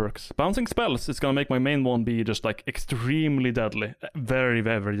 very good perks. Bouncing spells is gonna make my main one be just like extremely deadly. Very,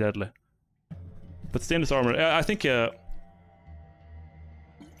 very, very deadly. But stainless armor, I think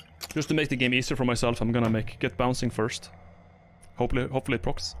just to make the game easier for myself, I'm gonna get bouncing first. Hopefully it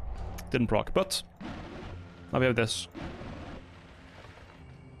procs. Didn't proc, but now we have this.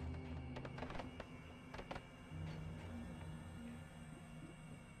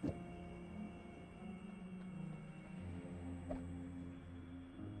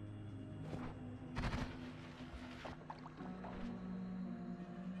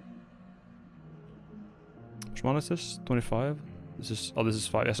 Which one is this? 25? This is... Oh, this is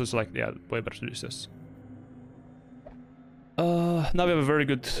 5. Yeah, so it's like, yeah, way better to use this. Now we have a very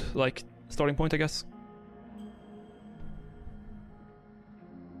good, like, starting point, I guess.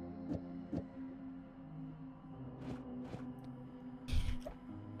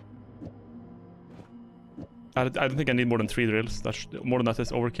 I don't think I need more than 3 drills. More than that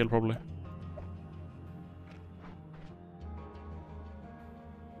is overkill, probably.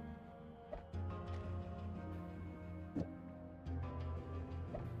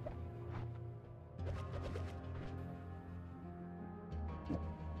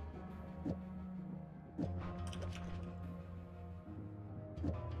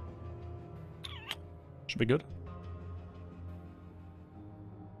 Should be good.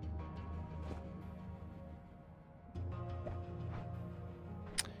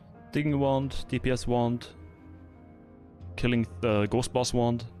 Digging wand, DPS wand, killing the ghost boss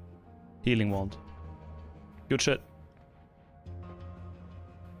wand, healing wand. Good shit.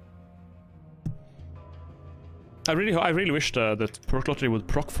 I really wish that perk lottery would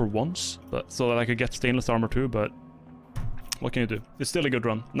proc for once, but so that I could get stainless armor too. But what can you do? It's still a good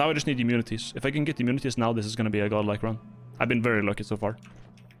run. Now I just need immunities. If I can get immunities now, this is gonna be a godlike run. I've been very lucky so far.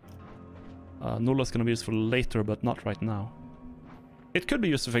 Nulla's gonna be useful later, but not right now. It could be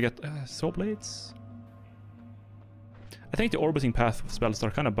used if I get soul blades. I think the orbiting path spells are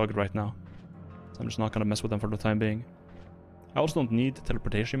kind of bugged right now, so I'm just not gonna mess with them for the time being. I also don't need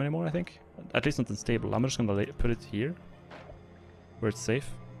teleportation anymore, I think. At least not unstable. I'm just gonna put it here, where it's safe.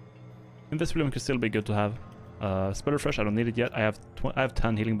 Invisible could still be good to have. Spell refresh, I don't need it yet. I have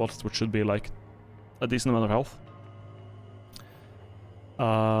 10 healing bottles, which should be like a decent amount of health.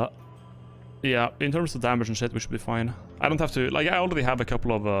 Yeah, in terms of damage and shit, we should be fine. I don't have to, like, I already have a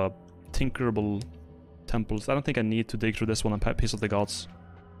couple of tinkerable temples. I don't think I need to dig through this one and piece of the gods.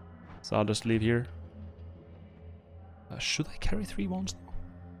 So I'll just leave here. Should I carry 3 wands now?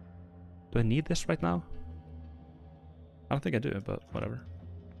 Do I need this right now? I don't think I do, but whatever.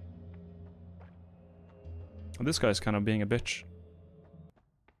 Oh, this guy's kind of being a bitch.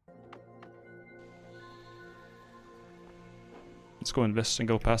 Let's go invest and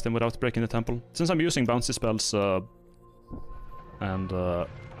go past him without breaking the temple. Since I'm using bouncy spells, oh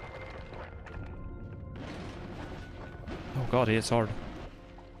god, he hits hard.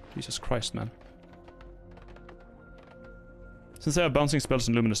 Jesus Christ, man. Since I have bouncing spells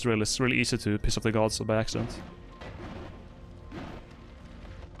in Luminous Drill, it's really easy to piss off the gods by accident.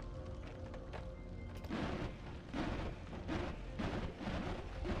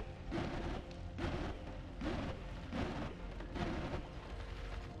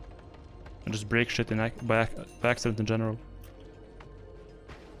 And just break shit by accident in general.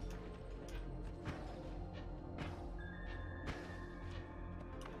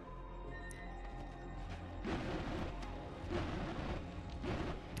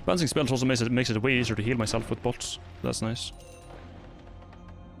 Bouncing spells also makes it way easier to heal myself with bolts. That's nice.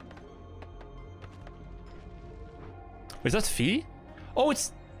 Wait, is that Fee? Oh,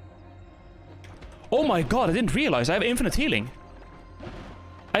 it's... Oh my god, I didn't realize I have infinite healing.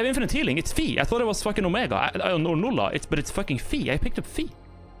 I have infinite healing, it's Fee. I thought it was fucking Omega. Or Nulla, but it's fucking Fee. I picked up Fee.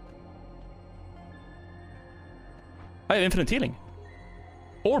 I have infinite healing.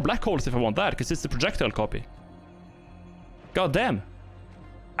 Or black holes if I want that, because it's the projectile copy. God damn.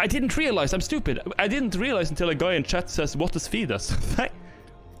 I didn't realize, I'm stupid. I didn't realize until a guy in chat says, what does Fee does?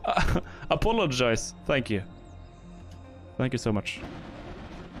 Apologize. Thank you. Thank you so much.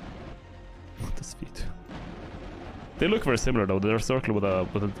 What does Fee do? They look very similar though. They're a circle with a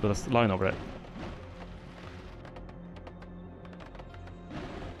line over it.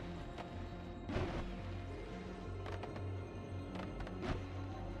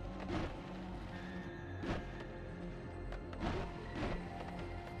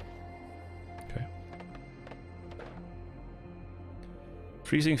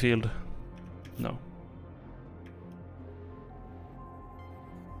 Freezing field. No.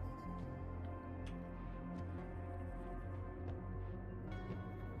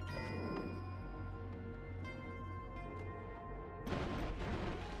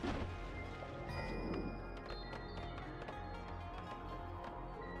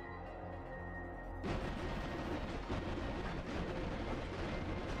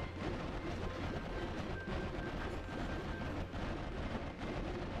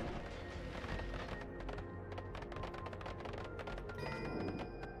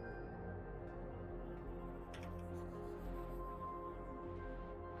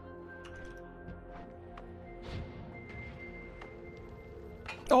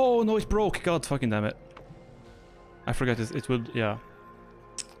 Oh no, it broke. God fucking damn it. I forgot it would, yeah.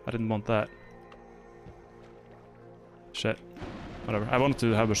 I didn't want that. Shit. Whatever. I wanted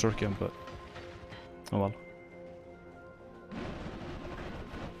to have Berserkium, but... Oh well.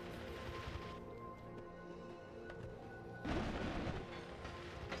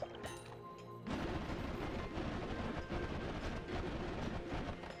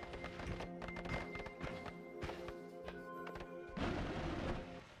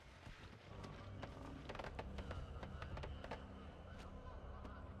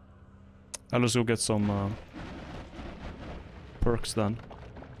 I'll just go get some perks then.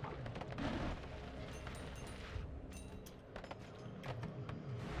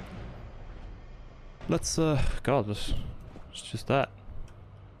 Let's God, it's just that.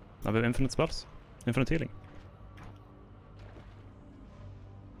 I have infinite spells, infinite healing.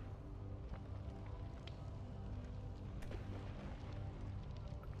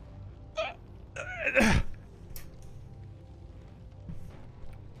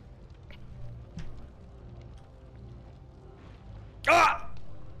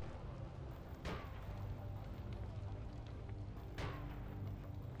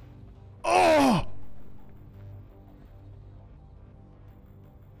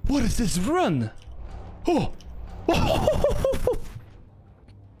 What is this run? Oh!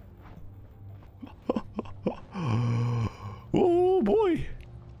 Oh boy!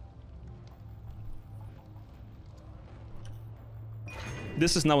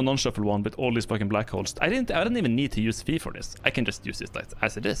 This is now a non-shuffle one with all these fucking black holes. I didn't even need to use V for this. I can just use this like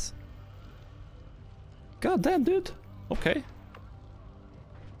as it is. God damn, dude. Okay.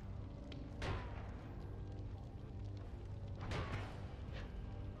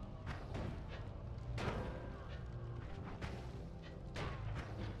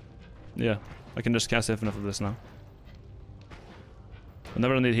 Yeah, I can just cast infinite of this now.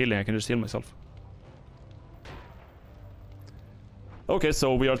 Whenever I need healing, I can just heal myself. Okay,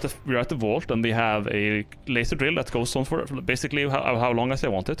 so we're at the vault, and we have a laser drill that goes on for basically how long as I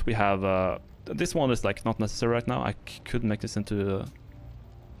want it. We have this one is like not necessary right now. I could make this into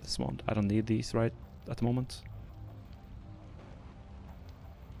this one. I don't need these right at the moment.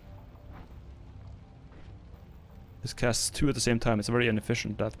 This casts 2 at the same time. It's very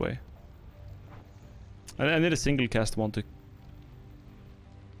inefficient that way. I need a single cast one to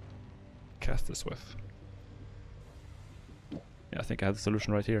cast this with. Yeah, I think I have the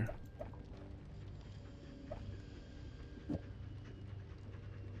solution right here.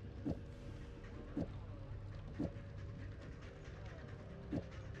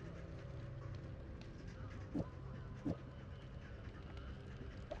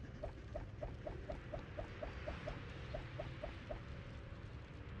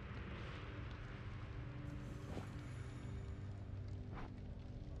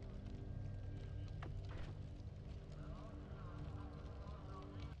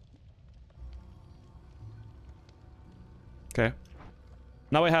 Okay.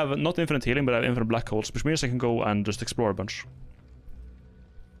 Now I have not infinite healing, but I have infinite black holes, which means I can go and just explore a bunch.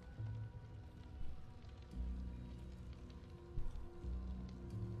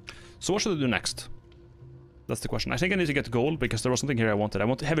 So what should I do next? That's the question. I think I need to get gold because there was something here I wanted. I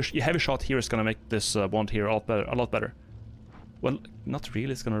want heavy shot here is gonna make this wand here a lot better. Well, not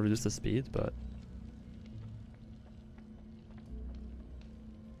really. It's gonna reduce the speed, but.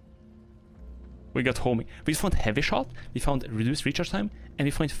 We got homing. We found heavy shot, we found reduced recharge time, and we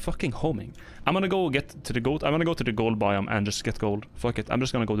find fucking homing. I'm gonna go get to the gold. I'm gonna go to the gold biome and just get gold. Fuck it. I'm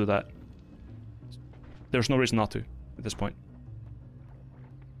just gonna go do that. There's no reason not to at this point.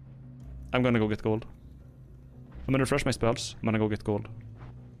 I'm gonna go get gold. I'm gonna refresh my spells. I'm gonna go get gold.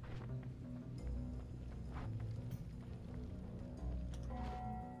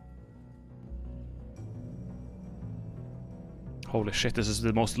 Holy shit, this is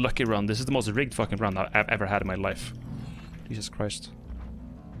the most lucky run. This is the most rigged fucking run I've ever had in my life. Jesus Christ.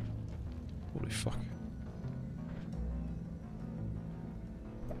 Holy fuck.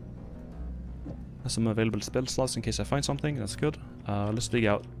 Has some available spell slots in case I find something. That's good. Let's dig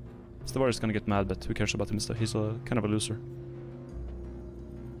out. Stavar is gonna get mad, but who cares about him? He's a kind of a loser.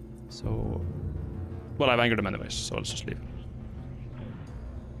 So... Well, I've angered him anyways, so let's just leave.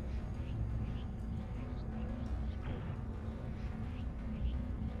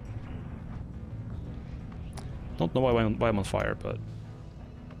 Don't know why I'm on fire, but...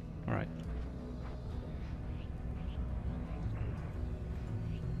 Alright.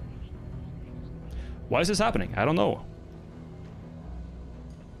 Why is this happening? I don't know.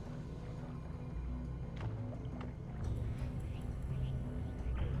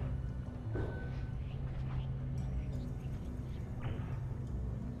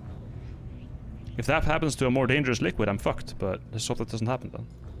 If that happens to a more dangerous liquid, I'm fucked, but let's hope that doesn't happen then.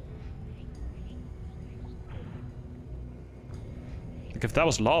 Like, if that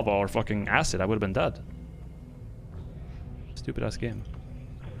was lava or fucking acid, I would have been dead. Stupid ass game.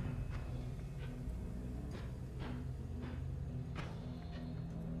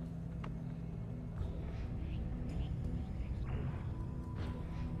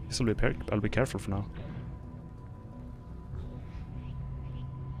 This will be perk. I'll be careful for now.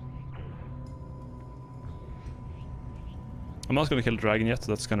 I'm not gonna kill the dragon yet,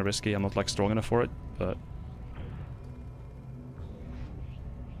 that's kinda risky. I'm not like strong enough for it, but...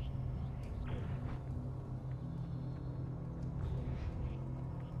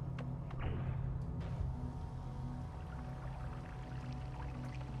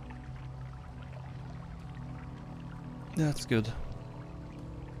 yeah, that's good.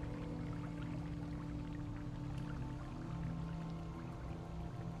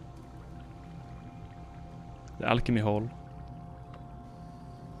 The alchemy hole.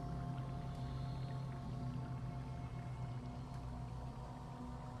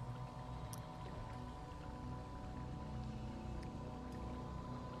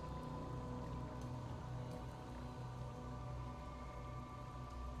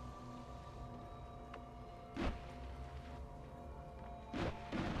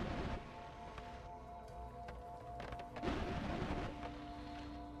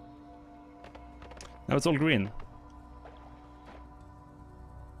 Now it's all green.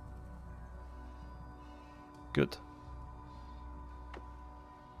 Good.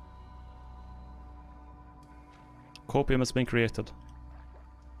 Copium has been created.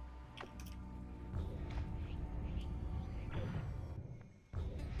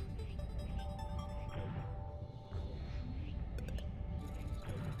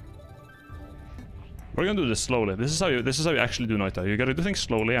 We're gonna do this slowly. This is how you actually do noita. You gotta do things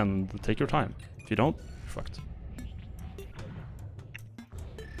slowly and take your time. If you don't, you're fucked.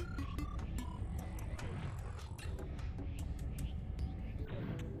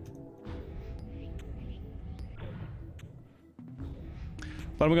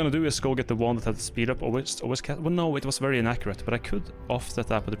 What I'm gonna do is go get the one that had speed up always cast. Well, no, it was very inaccurate, but I could offset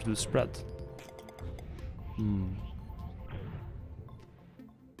that with reduced spread.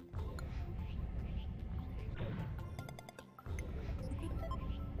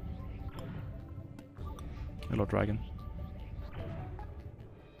 Hello, dragon.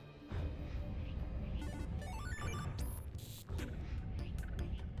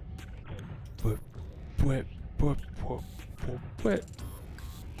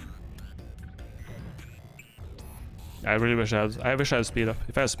 I really wish I had speed up.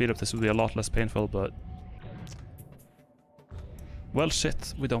 If I had speed up, this would be a lot less painful, but... well,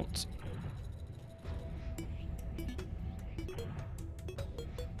 shit, we don't.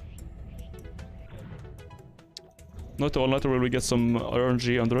 Noita all nighter, will we get some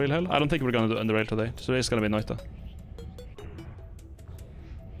RNG on the rail hell? I don't think we're gonna do on the rail today. Today's gonna be Noita.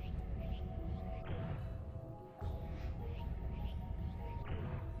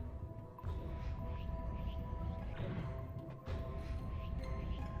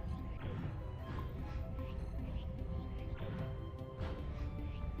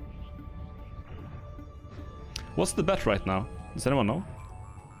 What's the bet right now? Does anyone know?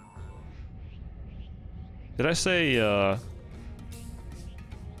 Did I say,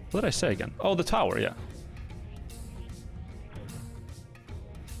 what did I say again? Oh, the tower, yeah.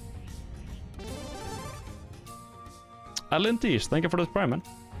 Alintis, thank you for the prime, man.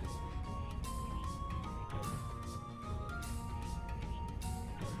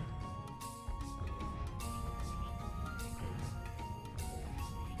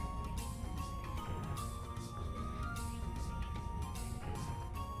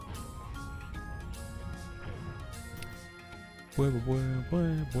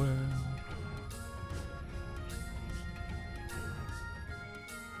 Well.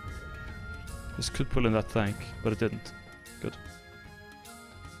 This could pull in that tank, but it didn't. Good.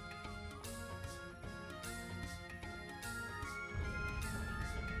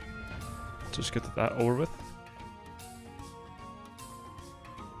 Just get that over with.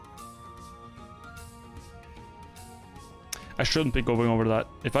 I shouldn't be going over that.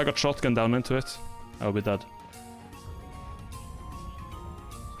 If I got shotgun down into it, I would be dead.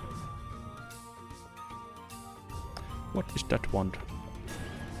 What is that wand?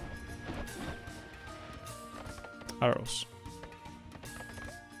 Arrows.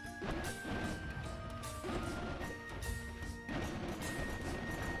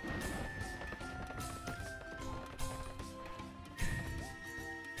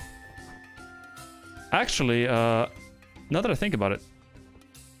 Actually, now that I think about it,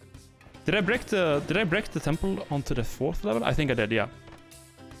 did I break the temple onto the 4th level? I think I did, yeah.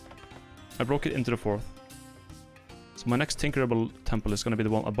 I broke it into the 4th. So my next tinkerable temple is gonna be the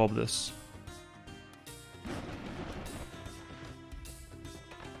one above this.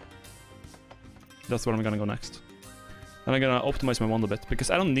 That's where I'm gonna go next. And I'm gonna optimize my wand a bit, because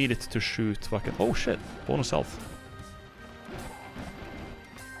I don't need it to shoot fucking... Oh shit, bonus health.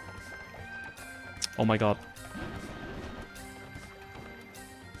 Oh my god.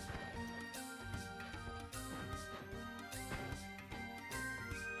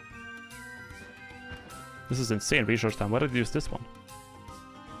 This is insane resource time. Why did I use this one?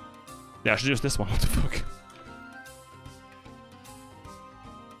 Yeah, I should use this one. What the fuck?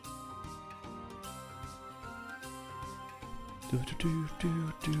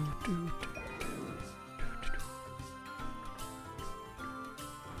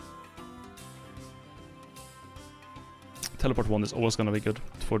 Teleport one is always gonna be good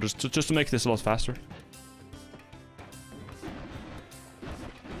for just to make this a lot faster.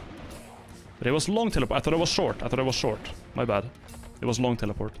 But it was long teleport. I thought it was short. I thought it was short. My bad. It was long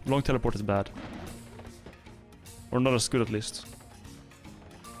teleport. Long teleport is bad. Or not as good at least.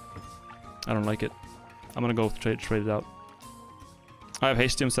 I don't like it. I'm gonna go trade it out. I have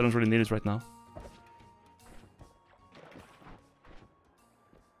hastium, so I don't really need it right now.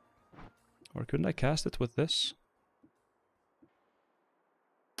 Or couldn't I cast it with this?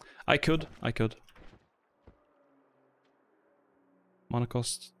 I could. Mana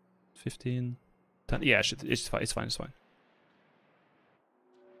cost 15, 10. Yeah, shit, it's fine.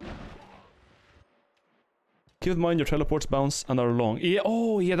 Keep in mind your teleports bounce and are long. Yeah,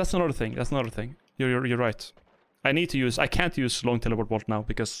 oh yeah, that's another thing. You're right. I can't use long teleport bolt now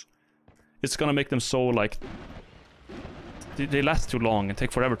because it's gonna make them so like they last too long and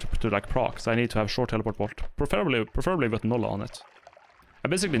take forever to like proc. So I need to have short teleport bolt, preferably with Nolla on it. I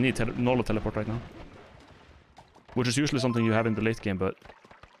basically need Nolla teleport right now, which is usually something you have in the late game, but.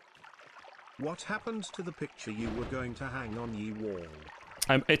 What happened to the picture you were going to hang on ye wall?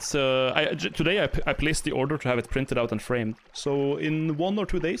 Today I placed the order to have it printed out and framed. So in 1 or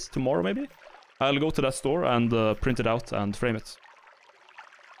 2 days, tomorrow maybe, I'll go to that store and print it out and frame it.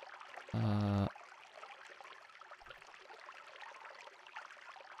 Yeah,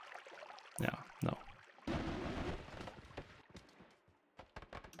 no.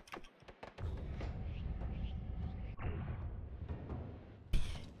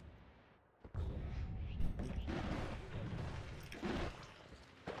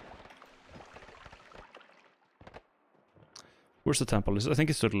 Where's the temple? I think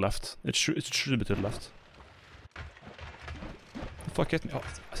it's to the left. It should be to the left. The fuck get me? Oh,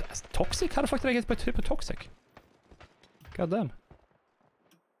 toxic? How the fuck did I get hit by toxic? God damn.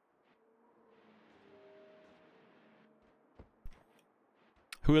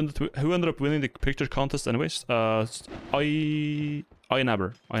 Who ended up winning the picture contest anyways? I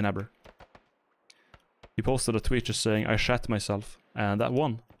Nabber. He posted a tweet just saying I shat myself, and that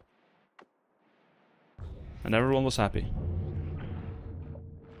won. And everyone was happy.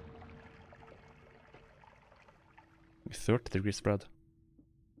 30-degree spread.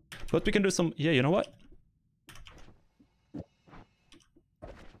 But we can do some... Yeah, you know what?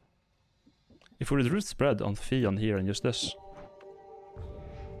 If we reduce spread on Fion here and use this,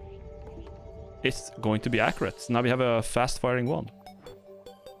 it's going to be accurate. Now we have a fast-firing wand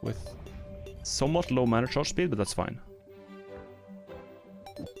with somewhat low mana charge speed, but that's fine.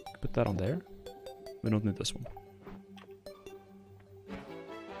 Put that on there. We don't need this one.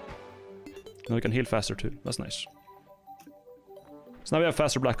 Now we can heal faster too. That's nice. So now we have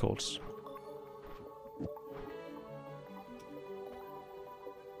faster black holes.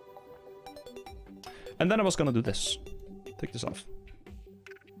 And then I was gonna do this. Take this off.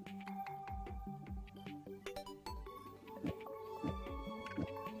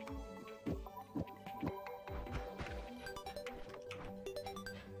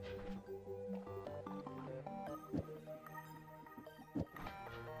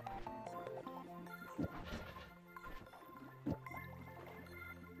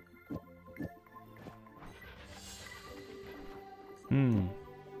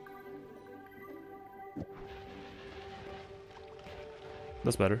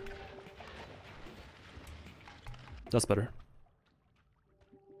 That's better. That's better.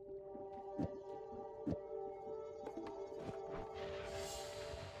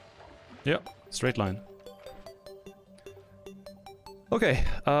 Yeah, straight line. Okay,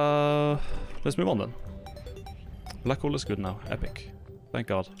 let's move on then. Black hole is good now. Epic. Thank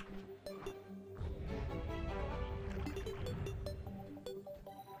God.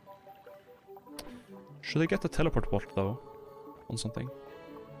 Should I get the teleport bolt though? On something?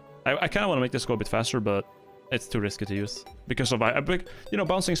 I kind of want to make this go a bit faster, but it's too risky to use. Because of, you know,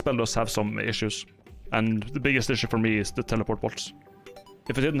 bouncing spell does have some issues. And the biggest issue for me is the teleport bolts.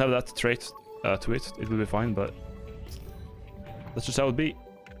 If it didn't have that trait to it, it would be fine, but that's just how it be.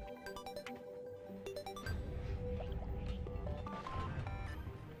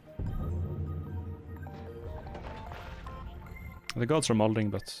 The gods are molding,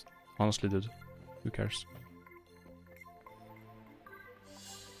 but honestly, dude, who cares?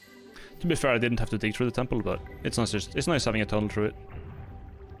 To be fair, I didn't have to dig through the temple, but it's nice having a tunnel through it.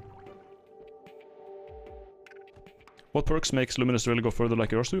 What perks makes Luminous Drill go further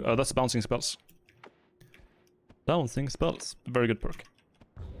like yours do? That's bouncing spells. Bouncing spells. Very good perk.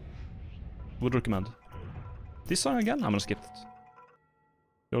 Would recommend. This song again? I'm gonna skip it.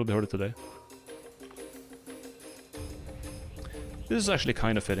 You already heard it today. This is actually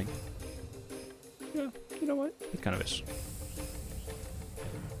kind of fitting. Yeah, you know what? It kind of is.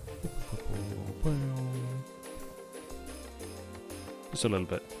 Just a little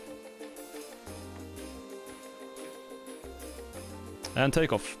bit. And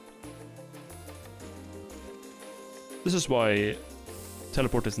take off. This is why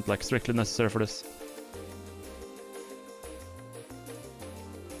teleport isn't like strictly necessary for this.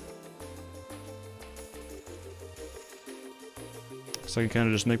 So I can kind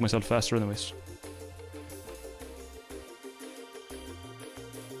of just make myself faster anyways.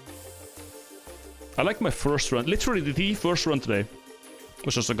 I like my first run, literally the first run today,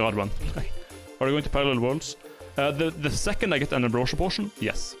 was just a god run. Are we going to parallel worlds? The second I get an ambrosia potion,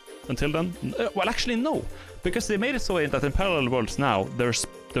 yes. Until then, well actually no, because they made it so that in parallel worlds now there's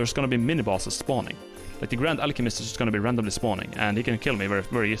gonna be mini bosses spawning. Like the Grand Alchemist is just gonna be randomly spawning, and he can kill me very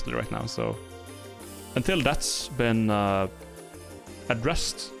very easily right now. So until that's been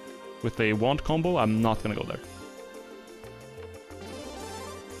addressed with a wand combo, I'm not gonna go there.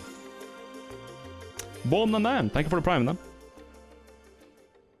 Bon man, thank you for the prime, man.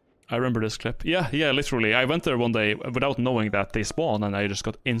 I remember this clip. Yeah, literally. I went there one day without knowing that they spawn, and I just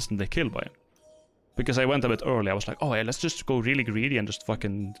got instantly killed by him. Because I went a bit early. I was like, oh, yeah, let's just go really greedy and just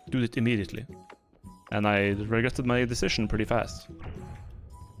fucking do it immediately. And I regretted my decision pretty fast.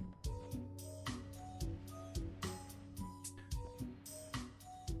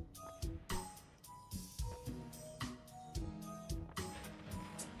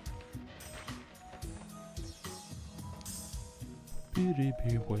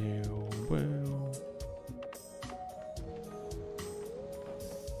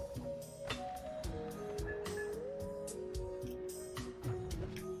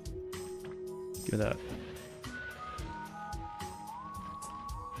 Give me that.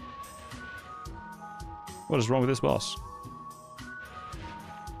 What is wrong with this boss?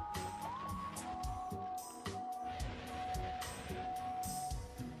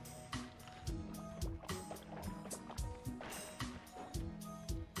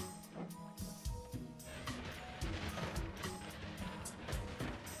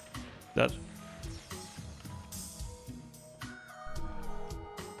 Dead.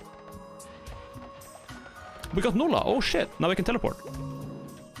 We got Nola. Oh shit, now we can teleport.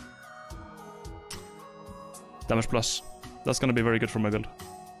 Damage plus. That's gonna be very good for my build.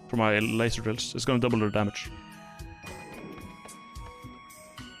 For my laser drills. It's gonna double their damage.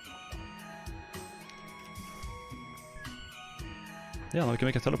 Yeah, now we can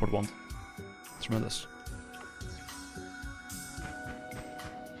make a teleport wand. Tremendous.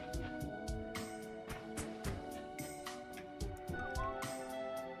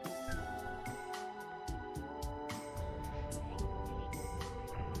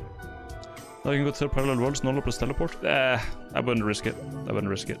 Now you can go to parallel worlds, Nola plus teleport. I wouldn't risk it. I wouldn't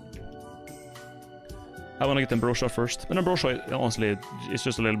risk it. I want to get Ambrosia first. And Ambrosia, honestly, it's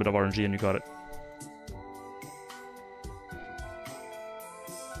just a little bit of RNG and you got it.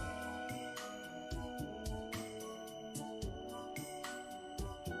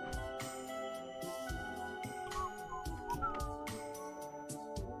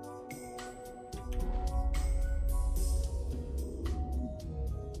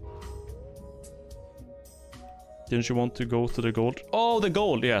 Didn't you want to go to the gold? Oh, the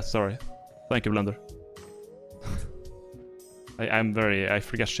gold! Yeah, sorry. Thank you, Blender. I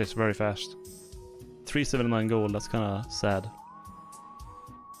forget shit very fast. 379 gold, that's kinda sad.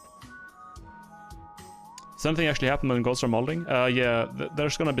 Something actually happened when gods are molding. Yeah,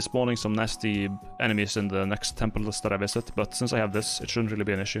 there's gonna be spawning some nasty enemies in the next temples that I visit, but since I have this, it shouldn't really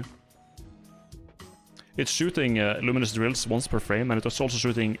be an issue. It's shooting luminous drills once per frame, and it's also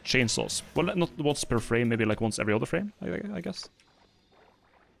shooting chainsaws. Well, not once per frame, maybe like once every other frame, I guess.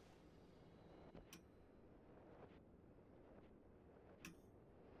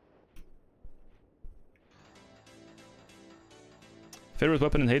 Favorite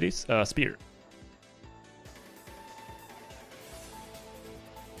weapon in Hades? Spear.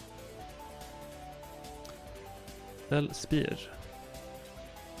 El Spear.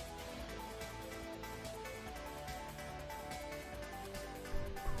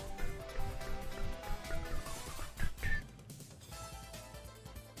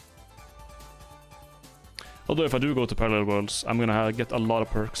 Although if I do go to Parallel Worlds, I'm gonna get a lot of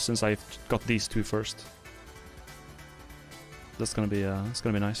perks since I got these two first. That's gonna be it's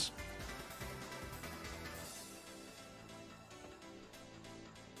gonna be nice.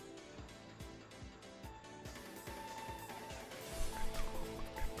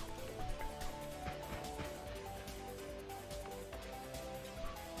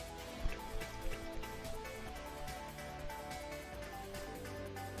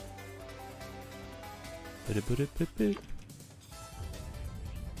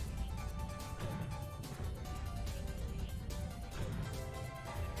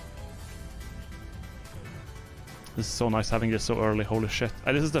 This is so nice having this so early. Holy shit!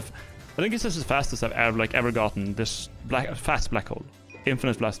 This is I think this is the fastest I've ever gotten. This fast black hole,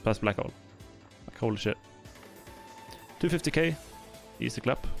 infinite fast black hole. Like holy shit. 250k, easy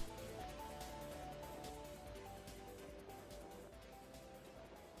clap.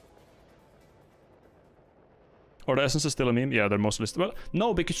 Are the essences still a meme? Yeah, they're mostly well,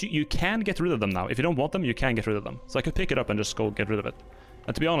 no, because you can get rid of them now. If you don't want them, you can get rid of them. So I could pick it up and just go get rid of it.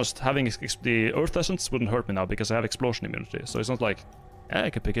 And to be honest, having the Earth Essence wouldn't hurt me now because I have explosion immunity. So it's not like, I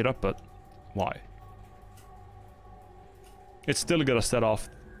could pick it up, but why? It's still gonna set off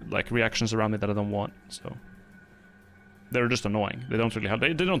like reactions around me that I don't want. So they're just annoying. They don't really help.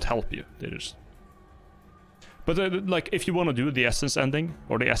 They don't help you. They just. But like, if you want to do the essence ending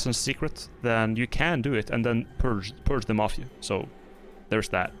or the essence secret, then you can do it and then purge them off you. So there's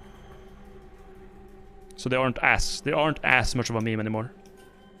that. So they aren't as much of a meme anymore.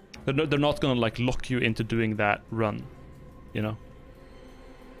 They're not gonna like lock you into doing that run, you know,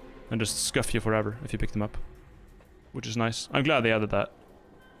 and just scuff you forever if you pick them up, which is nice. I'm glad they added that.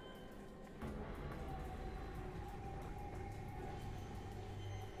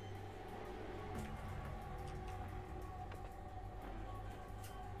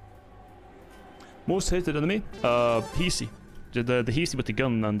 Most hated enemy? Heasy. The Heasy with the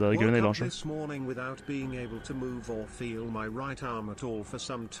gun and the grenade launcher. This morning without being able to move or feel my right arm at all for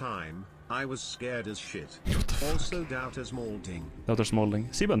some time. I was scared as shit. Also Doubter's Molding. Doubter's Molding.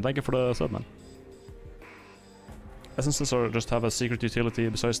 Seaben, thank you for the sub, man. Essences or just have a secret utility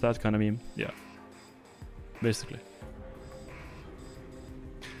besides that kind of meme. Yeah. Basically.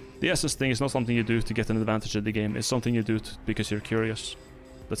 The essence thing is not something you do to get an advantage in the game. It's something you do because you're curious.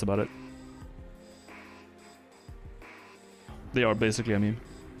 That's about it. They are basically a meme,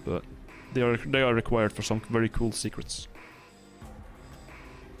 but they are required for some very cool secrets.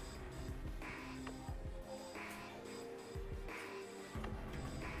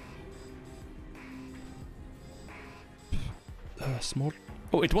 Small.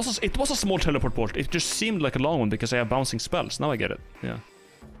 Oh, it was a small teleport bolt. It just seemed like a long one because I have bouncing spells. Now I get it. Yeah.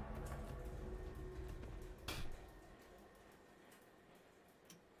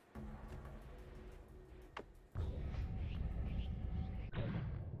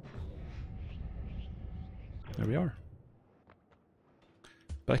 There we are.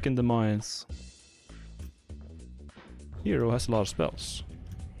 Back in the mines. Hero has a lot of spells.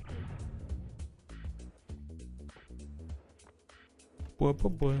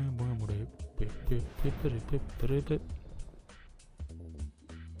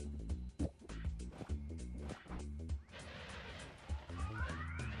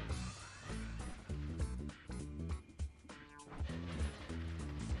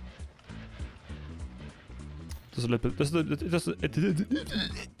 Does a little bit.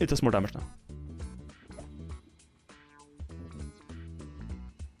 It does more damage now.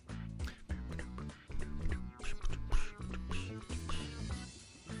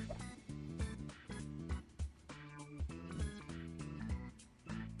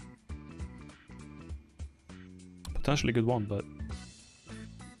 Potentially good one, but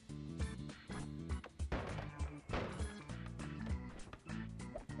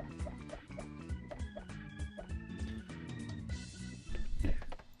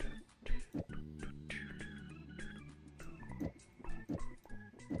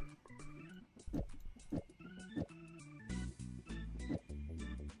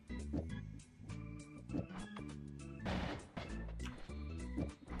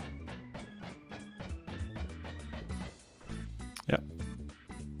yeah.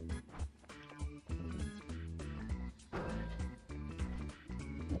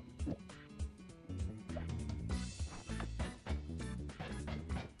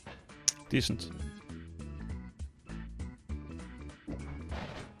 Decent.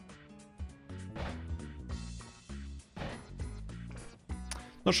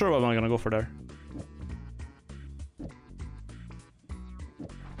 Not sure what I'm gonna go for there.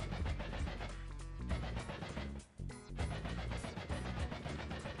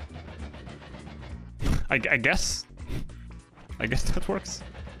 I guess. I guess that works.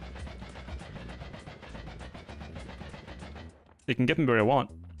 You can get me where I want.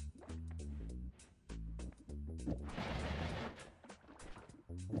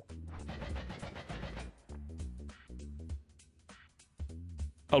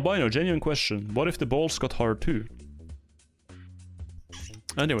 Albino, genuine question. What if the balls got hard too?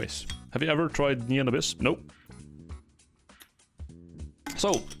 Anyways, have you ever tried Neon Abyss? Nope.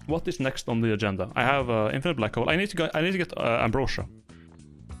 So, what is next on the agenda? I have Infinite Black Hole. I need to get Ambrosia.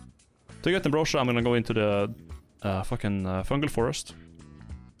 To get Ambrosia, I'm gonna go into the fucking fungal forest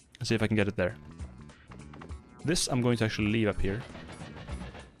and see if I can get it there. This I'm going to actually leave up here.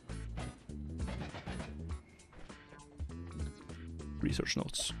 Research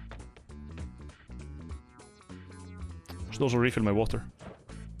notes. I should also refill my water.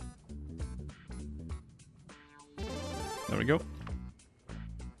 There we go.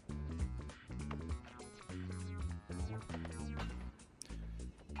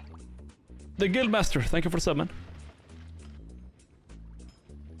 The Guildmaster, thank you for the sub, man.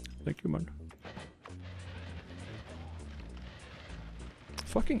 Thank you, man.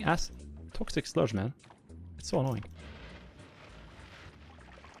 Fucking ass toxic sludge, man. It's so annoying.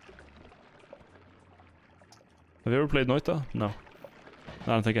 Have you ever played Noita? No. I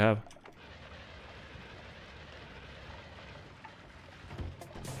don't think I have.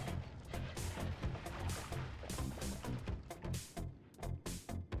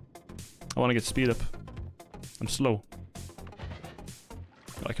 I want to get speed up. I'm slow.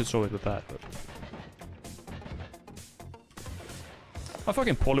 I could show it with that, but... I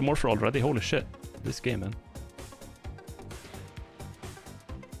fucking polymorpher already, holy shit. This game, man.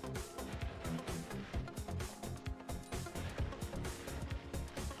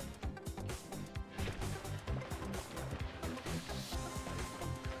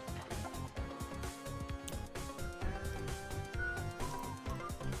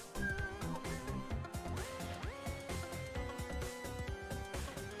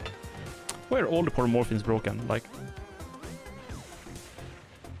 Where are all the polymorphins broken? Like...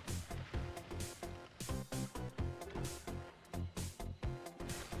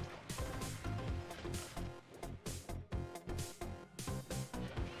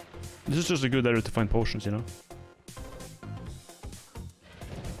 This is just a good area to find potions, you know?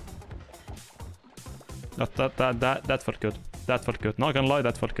 That felt good. That felt good. Not gonna lie,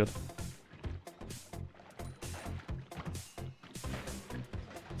 that felt good.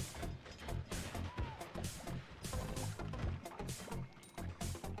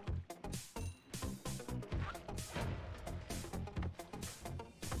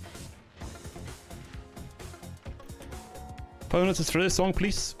 Opponents is for this song,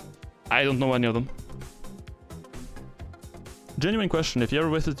 please. I don't know any of them. Genuine question, if you ever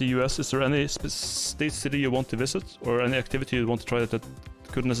visit the US, is there any state city you want to visit? Or any activity you want to try that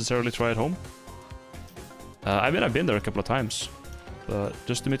couldn't necessarily try at home? I mean, I've been there a couple of times. But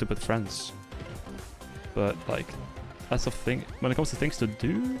just to meet up with friends. But like, that's a thing. When it comes to things to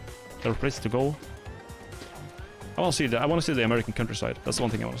do, or places to go, I want to see the American countryside. That's the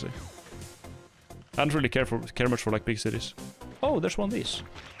one thing I want to see. I don't really care much for like big cities. Oh, there's one of these.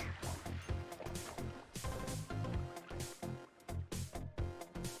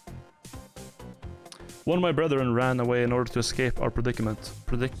 One of my brethren ran away in order to escape our predicament.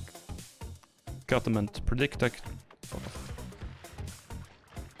 Fuck off.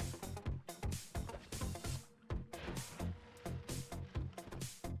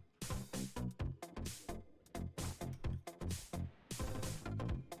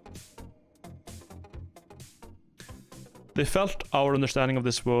 They felt our understanding of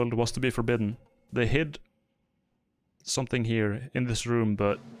this world was to be forbidden. They hid something here in this room,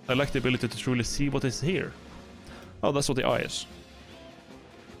 but I lack the ability to truly see what is here. Oh, that's what the eye is.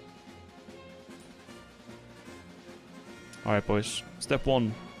 Alright, boys. Step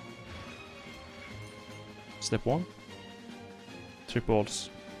 1. Step 1. Trip balls.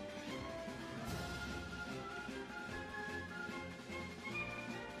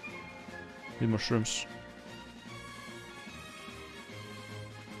 Need mushrooms.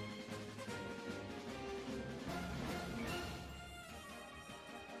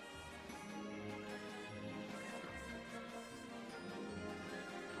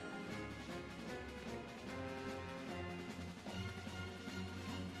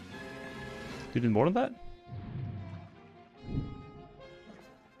 You did more than that?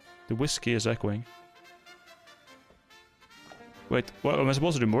 The whiskey is echoing. Wait, what, am I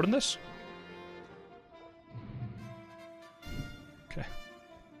supposed to do more than this? Okay.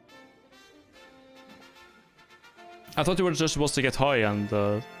 I thought you were just supposed to get high and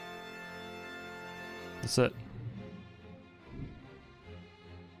that's it.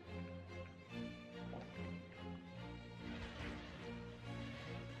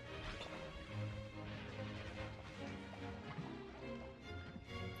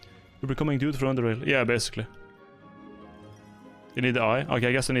 You're becoming dude for underrail. Yeah, basically. You need the eye? Okay,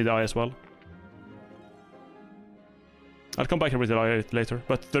 I guess I need the eye as well. I'll come back here with the eye later.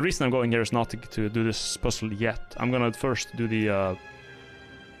 But the reason I'm going here is not to do this puzzle yet. I'm gonna first do the... I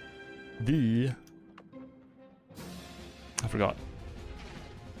forgot.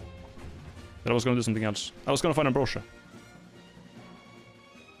 But I was gonna do something else. I was gonna find ambrosia.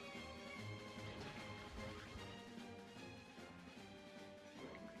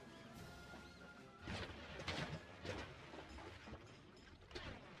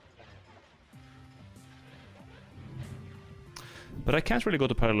 But I can't really go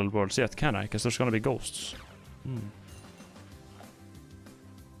to parallel worlds yet, can I? Because there's gonna be ghosts.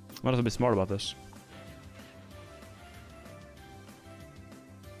 Might have to be smart about this.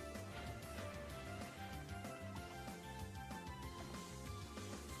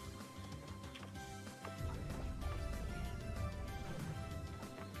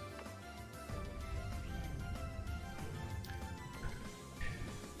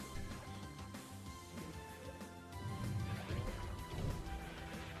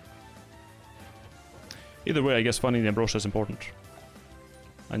 Either way, I guess finding the ambrosia is important.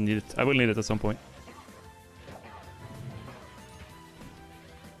 I need it. I will need it at some point.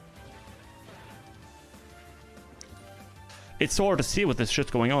 It's so hard to see with this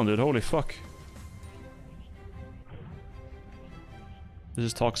shit going on, dude. Holy fuck. This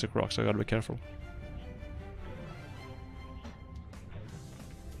is toxic rock, so I gotta be careful.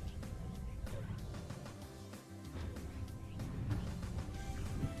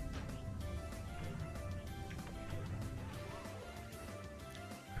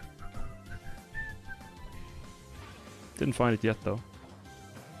 Didn't find it yet, though.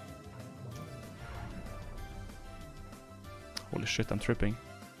 Holy shit, I'm tripping.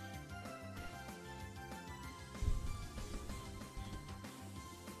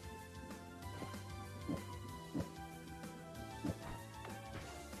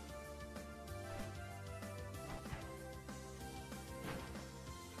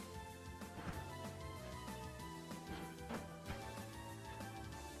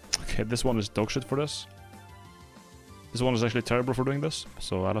 Okay, this one is dog shit for this. This one is actually terrible for doing this,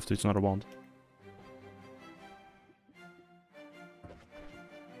 so I'll have to use another wand.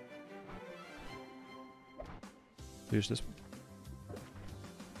 Use this one.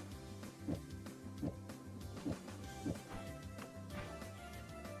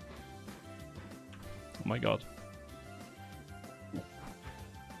 Oh my god.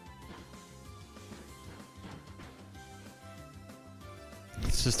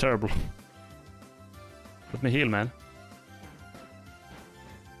 This is terrible. Let me heal, man.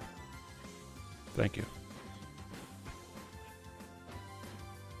 Thank you.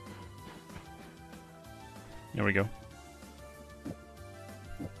 Here we go.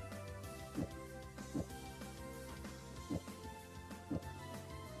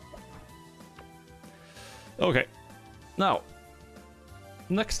 Okay. Now,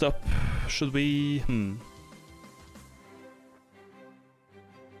 next up, should we...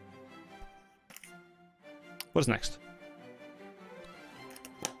 What's next?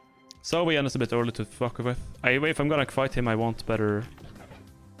 Zoe is a bit early to fuck with. If I'm gonna fight him, I want better...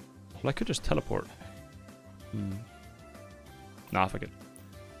 Well, I could just teleport. Nah, fuck it.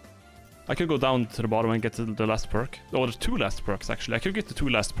 I could go down to the bottom and get to the last perk. Oh, there's 2 last perks, actually. I could get the 2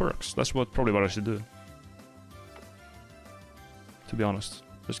 last perks. That's probably what I should do. To be honest.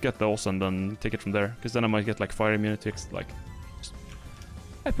 Just get those and then take it from there. Because then I might get, like, fire immunity, like...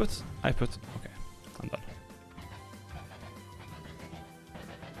 I put... Okay, I'm done.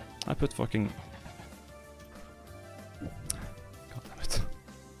 I put fucking... God damn it.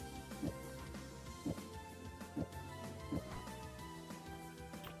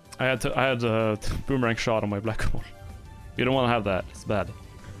 I had a boomerang shot on my black hole. You don't want to have that, it's bad.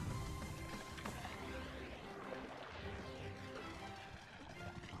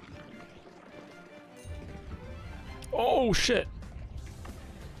 Oh shit!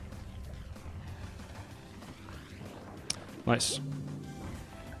 Nice.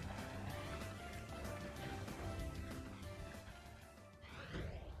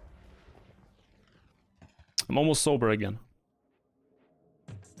 I'm almost sober again.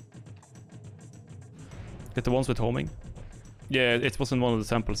 Get the ones with homing. Yeah, it was in one of the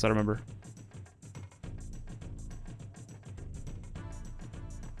temples, I remember.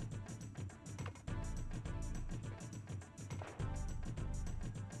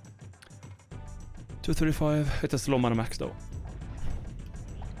 $235. It has low mana max though.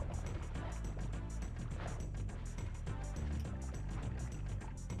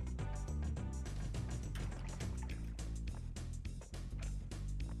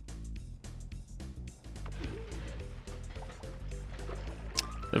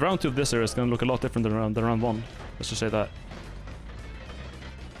 The round 2 of this area is gonna look a lot different than round 1. Let's just say that.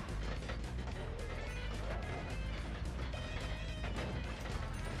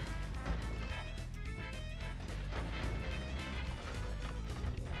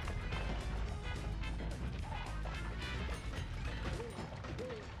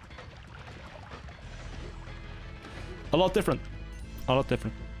 A lot different. A lot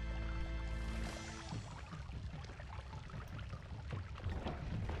different.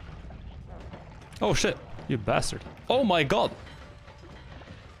 Oh shit, you bastard. Oh my god!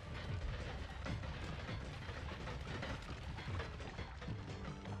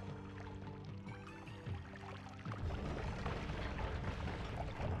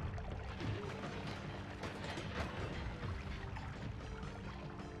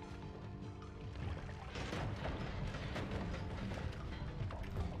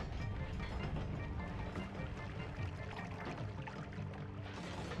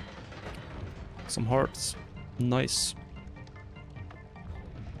 Some hearts. Nice.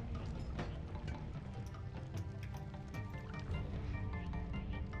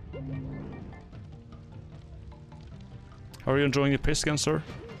 How are you enjoying your piss again, sir?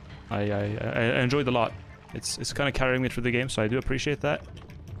 I enjoyed a lot. It's kind of carrying me through the game, so I do appreciate that.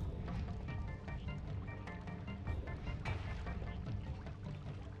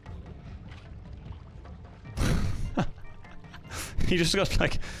 He just got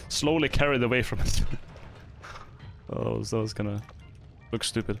like slowly carried away from it. Oh, that was gonna look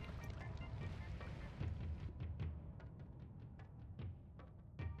stupid.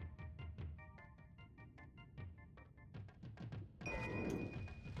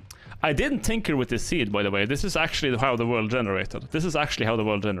 I didn't tinker with this seed, by the way. This is actually how the world generated. This is actually how the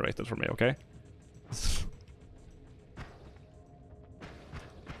world generated for me, okay?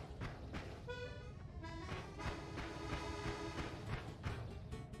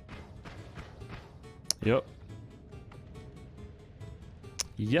 Yep.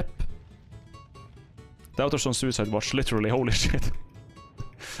 Yep. That was on Suicide Watch, literally, holy shit.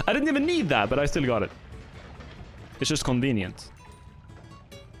 I didn't even need that, but I still got it. It's just convenient.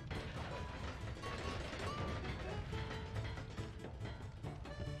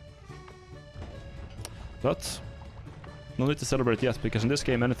 But no need to celebrate yet, because in this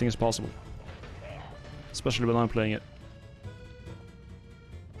game anything is possible. Especially when I'm playing it.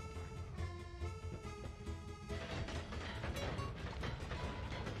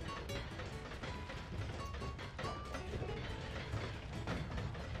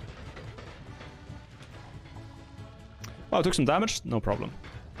 Oh, I took some damage? No problem.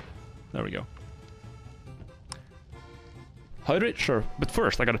 There we go. Hydrate? Sure. But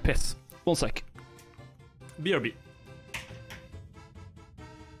first, I gotta piss. 1 sec. BRB.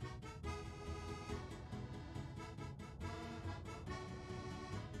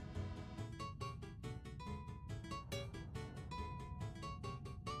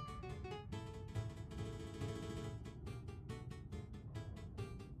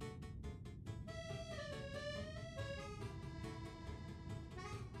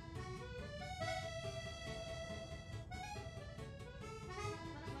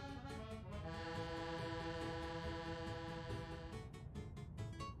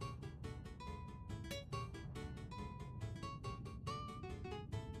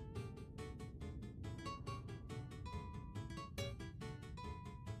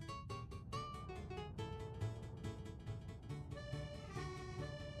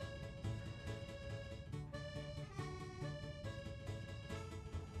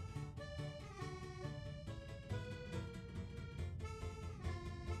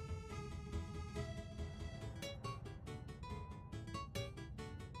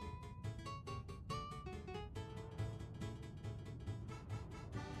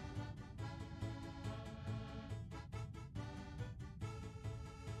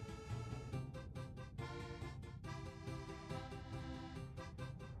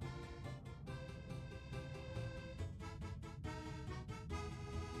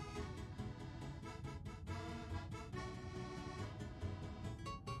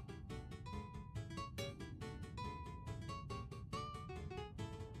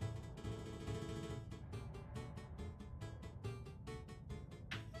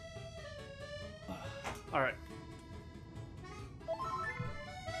 Alright.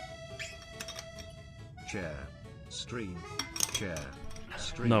 Chair. Stream. Chair.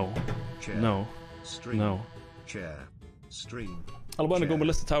 Stream. No. Chair. No. Stream. No. Chair. Stream. I'll want to go Chair.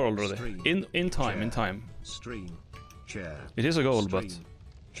 molest the tower already. Stream. In time, Chair. in time. Stream. Chair. It is a goal, Stream. but...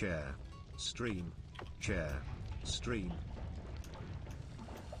 Chair. Stream. Chair. Stream.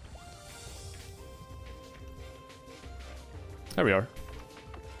 There we are.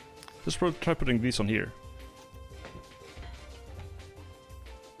 Just try putting these on here.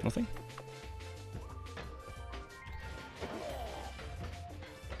 Nothing?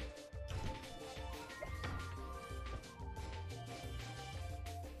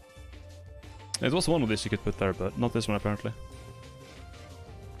 It was one of these you could put there, but not this one apparently.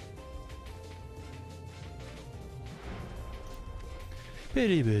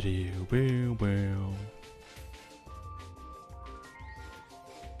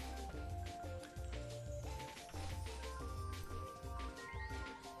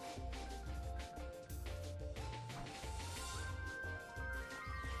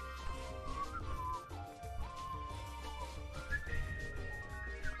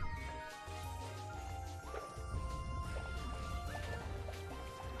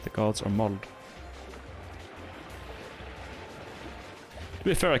 The gods are mulled. To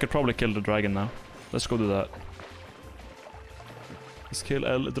be fair, I could probably kill the dragon now. Let's go do that. Let's kill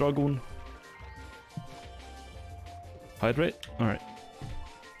El Dragon. Hydrate? Alright.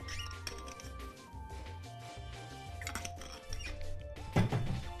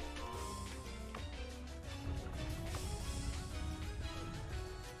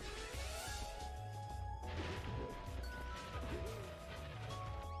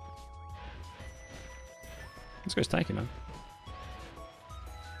 This guy's tanky, man.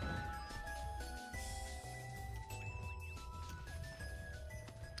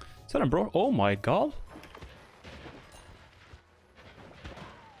 Is that a bro? Oh my god!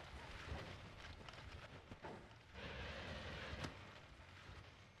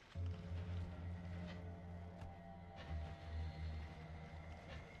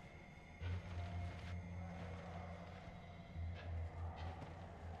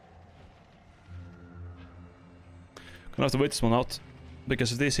 Gonna have to wait this one out,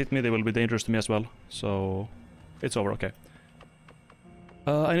 because if these hit me, they will be dangerous to me as well. So it's over. Okay.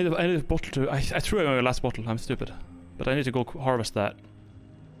 I need a bottle to. I threw away my last bottle. I'm stupid, but I need to go harvest that.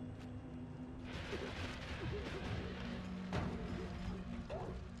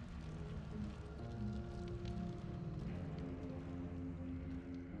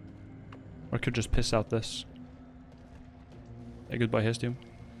 Or I could just piss out this. Hey, goodbye, Hestium.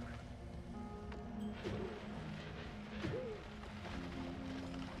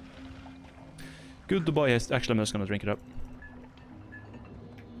 Goodbye, Hestium. Actually, I'm just gonna drink it up.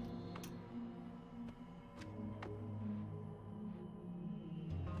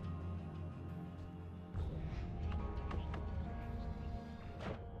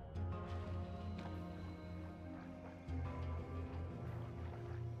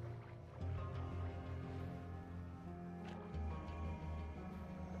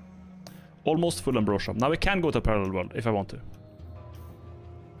 Almost full ambrosia. Now we can go to a parallel world if I want to.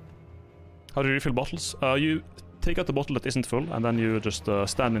 How do you refill bottles? You take out the bottle that isn't full and then you just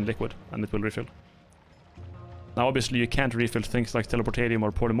stand in liquid and it will refill. Now obviously you can't refill things like teleportarium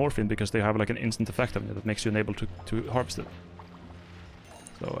or polymorphine because they have like an instant effect on you that makes you unable to harvest it.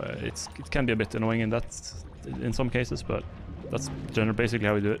 So it can be a bit annoying in some cases, but that's basically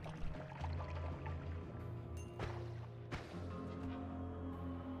how we do it.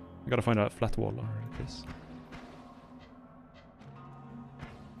 I gotta find a flat wall or this.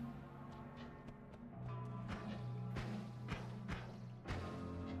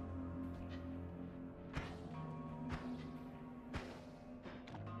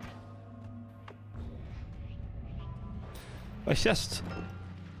 A chest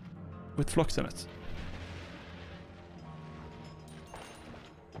with flux in it.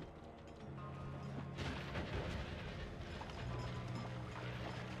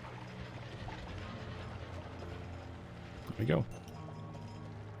 There we go.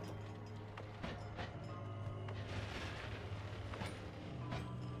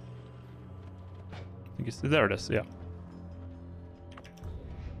 I think there it is, yeah.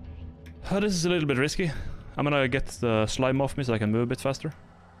 This is a little bit risky. I'm gonna get the slime off me so I can move a bit faster.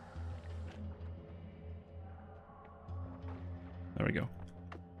 There we go.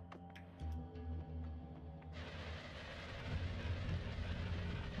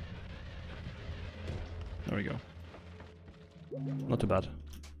 There we go. Not too bad.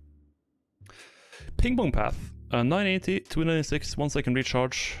 Ping pong path. 980, 296, 1 second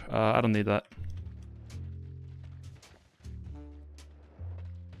recharge. I don't need that.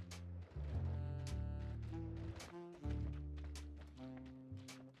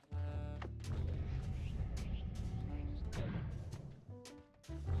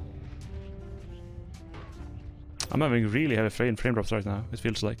 I'm having really heavy frame drops right now, it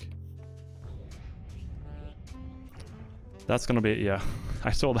feels like. That's gonna be, yeah,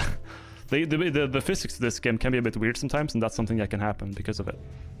 I saw that. The physics of this game can be a bit weird sometimes, and that's something that can happen because of it.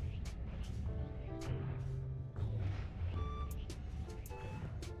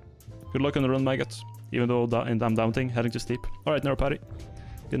 Good luck on the run, maggot. Even though I'm doubting, heading to sleep. Alright, Neuropathy.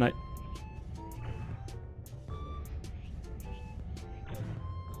 Good night.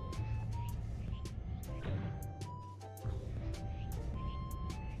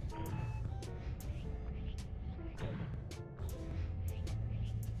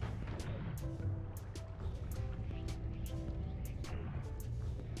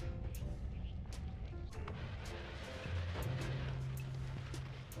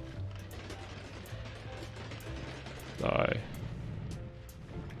 Die.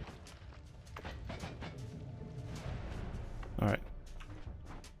 Alright.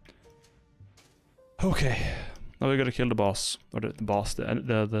 Okay. Now we gotta kill the boss. Or the boss, the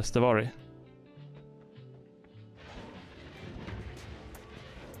Stevari.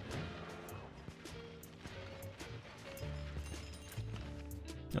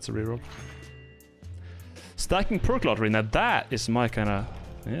 That's a reroll. Stacking perk lottery. Now that is my kinda...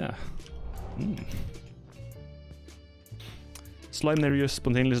 yeah. Slime near you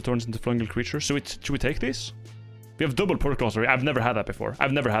spontaneously turns into fungal creatures. Should we take these? We have double perk lottery. I've never had that before.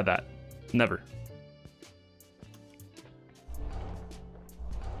 I've never had that. Never.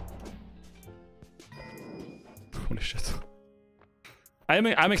 Holy shit.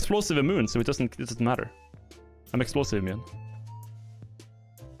 I'm explosive immune, so it doesn't matter. I'm explosive immune.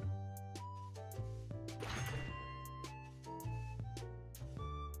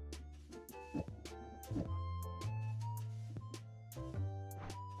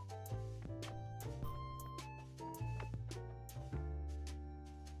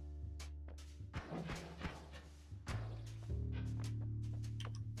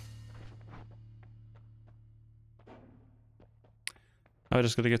 I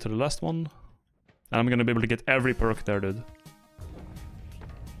just gotta get to the last one. And I'm gonna be able to get every perk there, dude.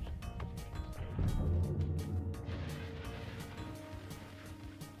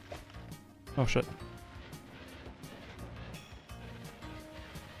 Oh shit.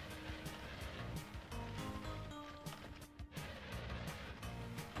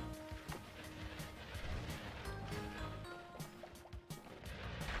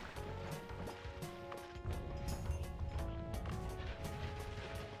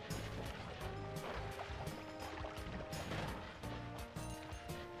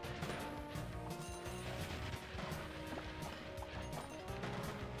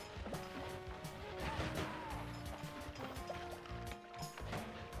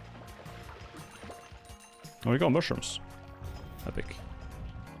 Oh, we got mushrooms. Epic.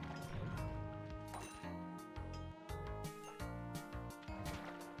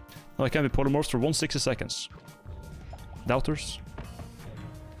 Oh, I can be polymorphs for 160 seconds. Doubters.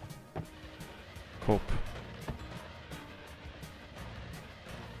 Hope.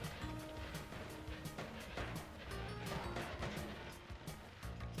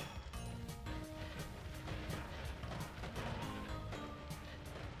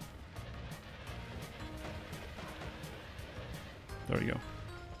 There we go.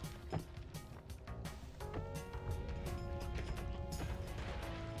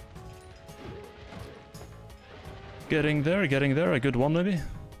 Getting there, a good one maybe.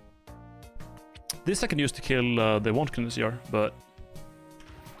 This I can use to kill the awakens here, but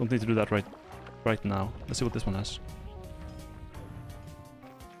don't need to do that right now. Let's see what this one has.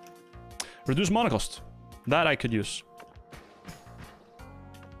 Reduce mana cost. That I could use.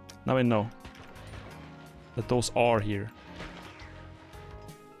 Now I know that those are here.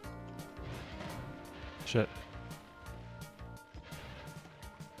 Shit.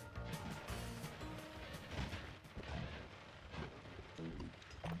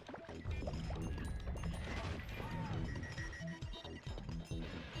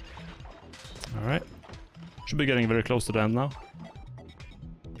 Alright. Should be getting very close to the end now.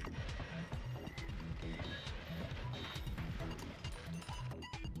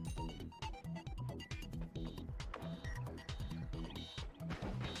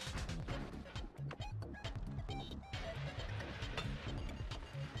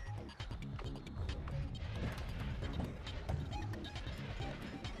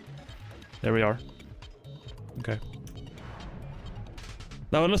 There we are. Okay.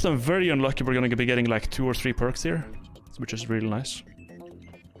 Now, unless I'm very unlucky, we're gonna be getting like 2 or 3 perks here, which is really nice.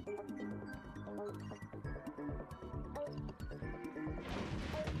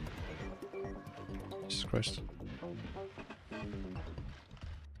 Jesus Christ.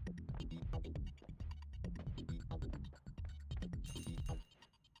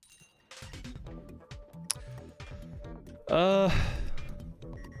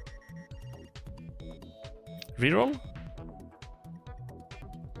 Reroll?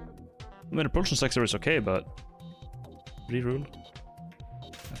 I mean, the propulsion sector is okay, but... Reroll?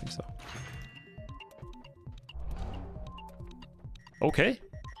 I think so. Okay.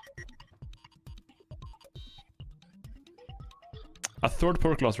 A third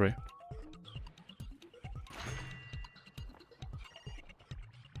perk lottery.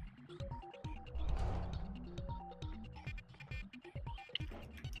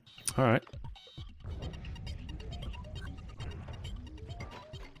 Alright.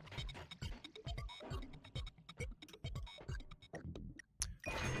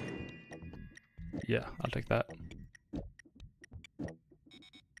 Yeah, I'll take that.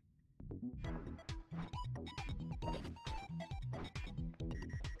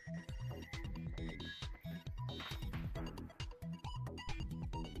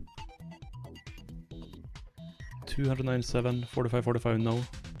 $297, 45, no.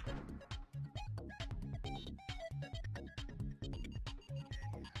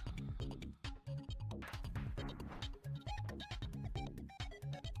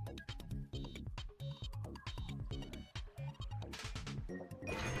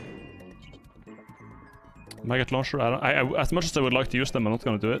 Maggot launcher, I as much as I would like to use them, I'm not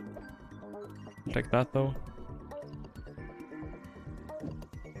gonna do it. I'll take that though.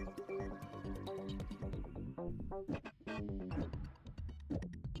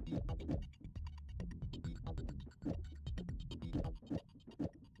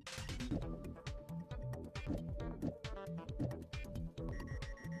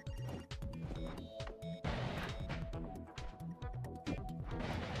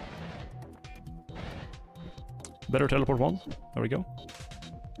 Better teleport one. There we go.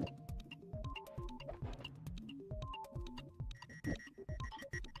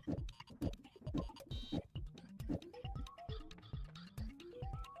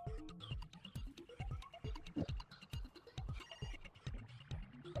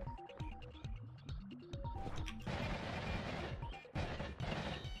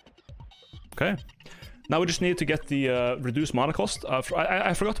 Okay. Now we just need to get the reduced mana cost.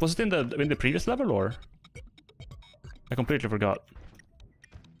 I forgot. Was it in the previous level or? I completely forgot.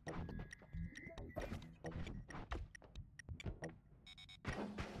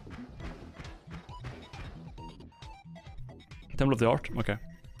 Temple of the Art, okay.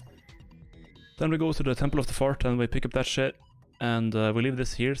 Then we go to the Temple of the Fart and we pick up that shit. And we leave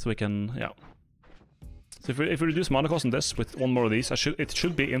this here so we can, yeah. So if we reduce mana cost on this with one more of these, it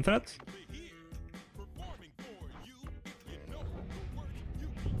should be infinite.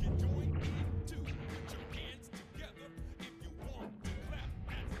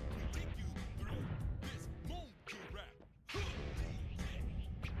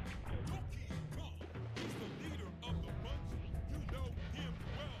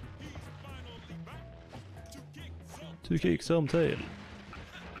 To kick some tail.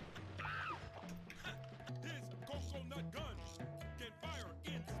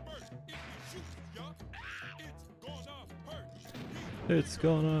 It's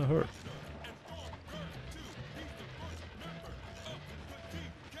gonna hurt.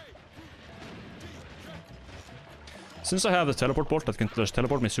 Since I have the teleport bolt that can just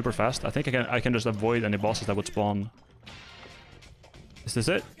teleport me super fast, I think I can just avoid any bosses that would spawn. Is this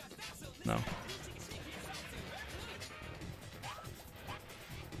it? No.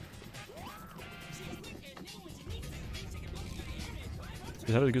 Does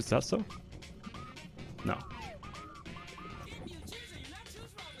it have a good stats though? No.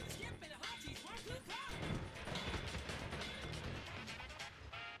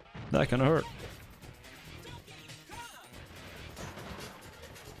 That kinda hurt.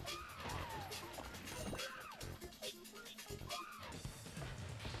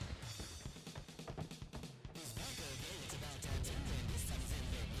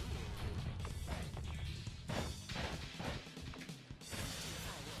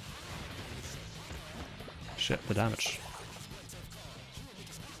 Shit, the damage.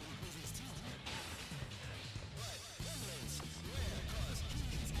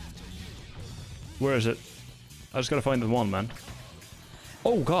 Where is it? I just gotta find the one, man.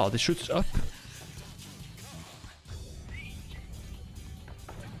 Oh god, it shoots up.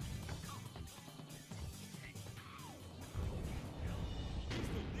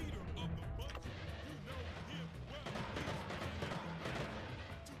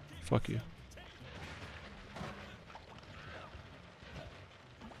 Fuck you.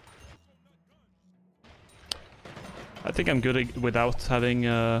 I think I'm good without having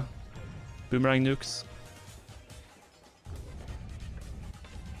boomerang nukes.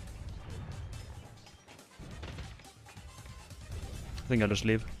 I think I'll just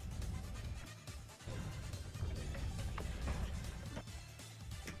leave.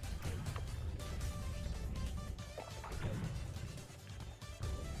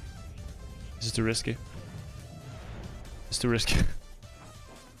 too risky. It's too risky.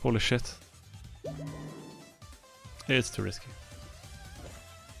 Holy shit. It's too risky.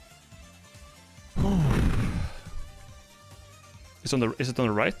 Is it on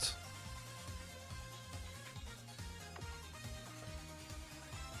the right?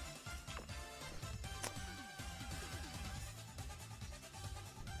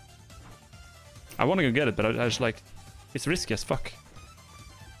 I want to go get it, but I just like... It's risky as fuck.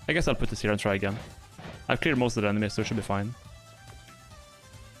 I guess I'll put this here and try again. I've cleared most of the enemies, so it should be fine.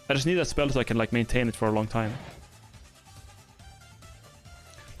 I just need that spell so I can like maintain it for a long time.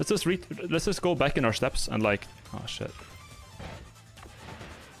 Let's just go back in our steps and like... Oh shit.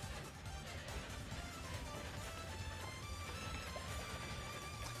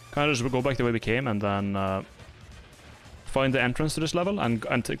 Kind of just go back the way we came and then find the entrance to this level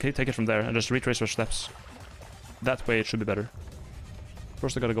and take it from there and just retrace our steps. That way it should be better.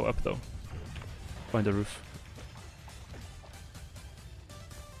 First I gotta go up though. Find the roof.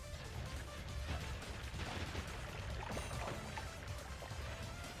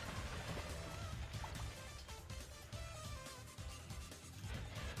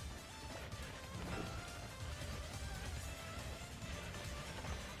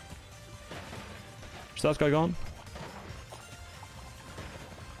 Is that guy gone?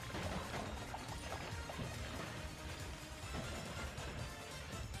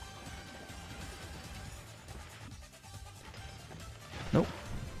 Nope.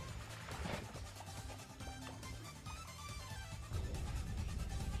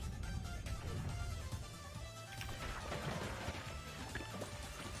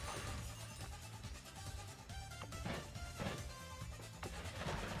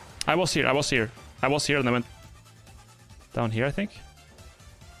 I was here and I went down here, I think.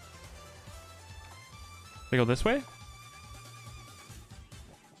 We go this way?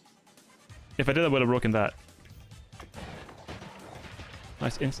 If I did, I would have broken that.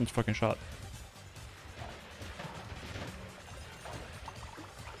 Nice instant fucking shot.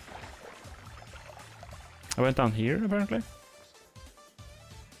 I went down here, apparently.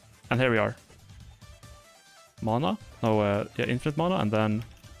 And here we are. Mana? No, yeah, infinite mana, and then...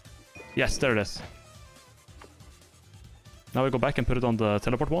 Yes, there it is. Now we go back and put it on the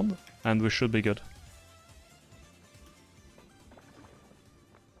teleport wand, and we should be good.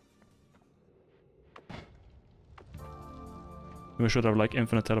 We should have like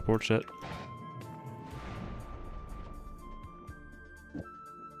infinite teleport shit.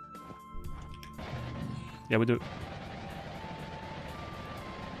 Yeah, we do.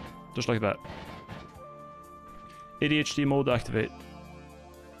 Just like that. ADHD mode activate.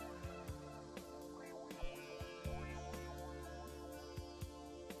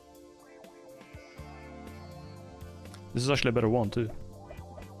 This is actually a better one too.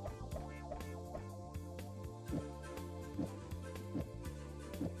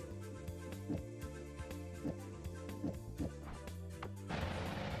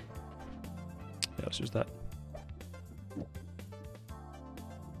 Yeah, let's use that.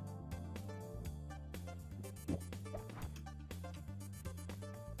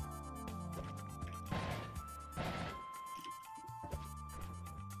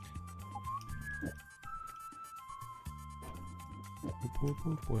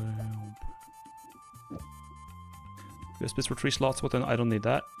 We have space for 3 slots, but then I don't need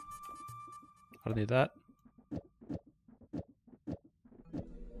that. I don't need that.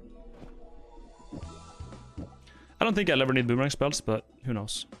 I don't think I'll ever need boomerang spells, but who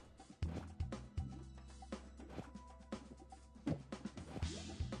knows.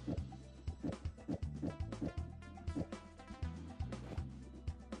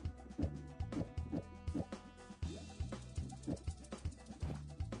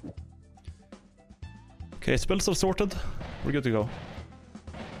 Okay, spells are sorted. We're good to go.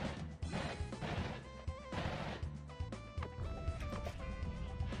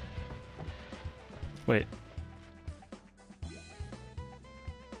 Wait.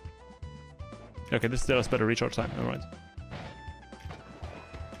 Okay, this still has better recharge time. Alright.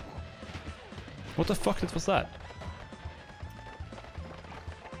 What the fuck was that?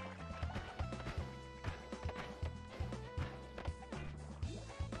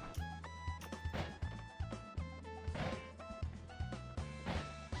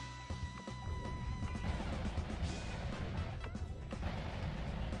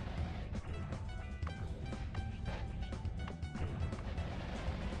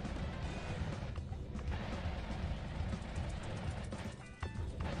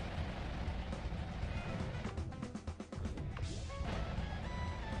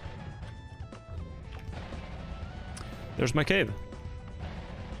 There's my cave.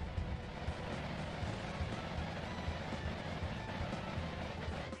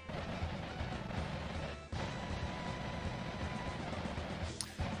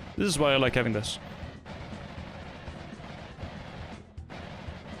 This is why I like having this.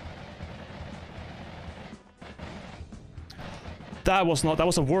 That was not... That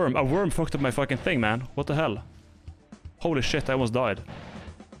was a worm. A worm fucked up my fucking thing, man. What the hell? Holy shit, I almost died.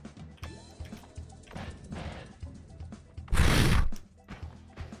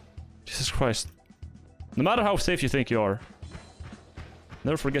 Jesus Christ. No matter how safe you think you are,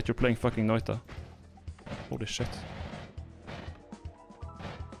 never forget you're playing fucking Noita. Holy shit.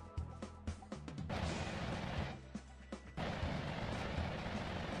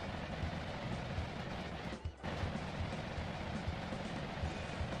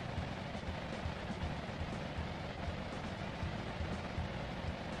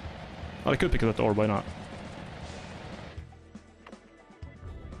 I could pick up that ore, why not?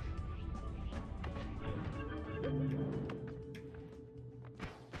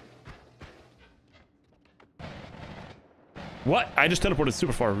 What? I just teleported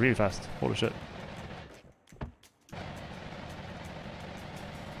super far, really fast. Holy shit.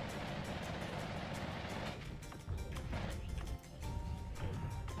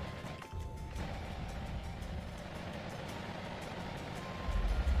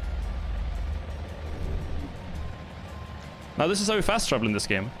 Now this is how you fast travel in this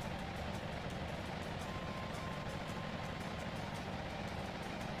game.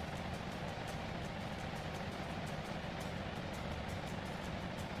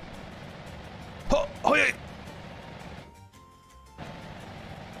 Oh, oh yeah.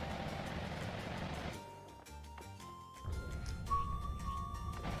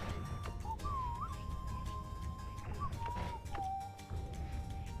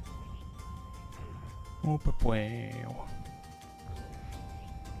 Oh, wow.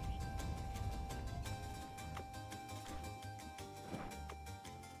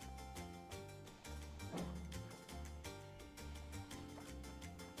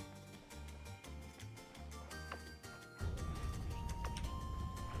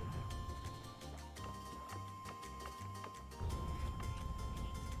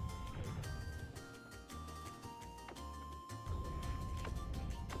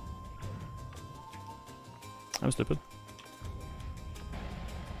 I'm stupid.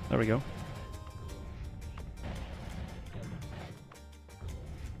 There we go.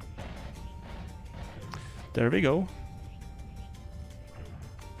 There we go.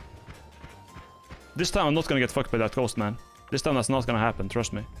 This time I'm not gonna get fucked by that ghost, man. This time that's not gonna happen,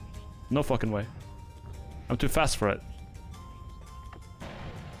 trust me. No fucking way. I'm too fast for it.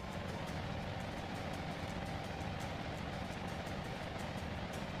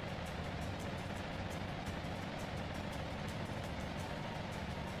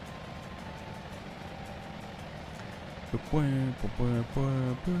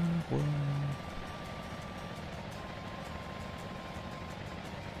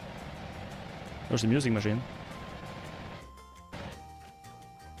 There's the music machine.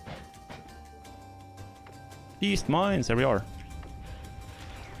 East Mines, there we are.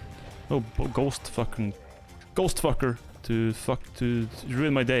 Oh, ghost fucker to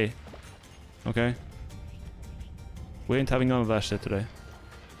ruin my day. Okay. We ain't having none of that shit today.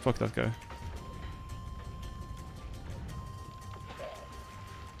 Fuck that guy.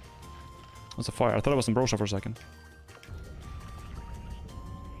 That's a fire. I thought it was ambrosia for a second.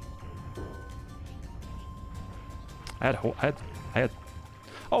 I had...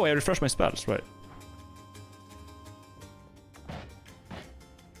 Oh, I refreshed my spells, right.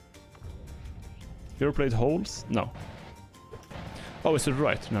 You ever played holes? No. Oh, is it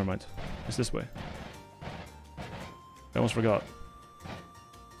right? Never mind. It's this way. I almost forgot.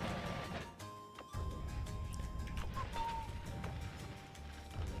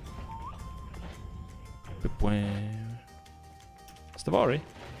 Stavari.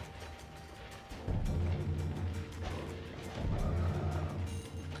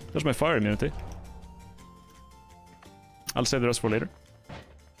 There's my fire immunity. I'll save the rest for later.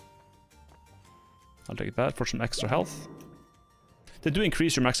 I'll take that for some extra health. They do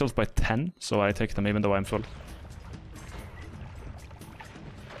increase your max health by 10, so I take them even though I'm full.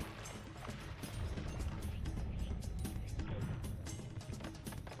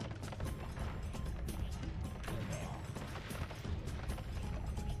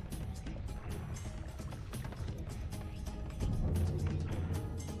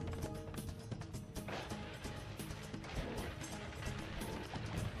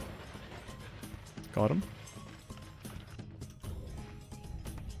 Got him.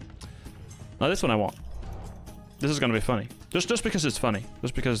 Now this one I want. This is gonna be funny. Just because it's funny.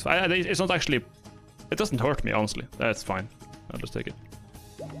 Just because it's not actually... It doesn't hurt me, honestly. That's fine. I'll just take it.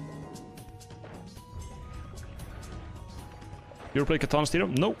 You ever play Katana Stereo?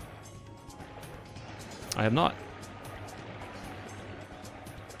 No. I have not.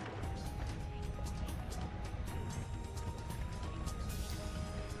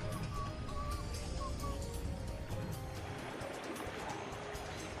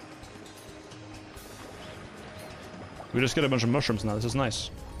 We just get a bunch of mushrooms now. This is nice.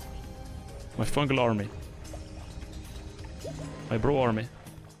 My fungal army. My bro army.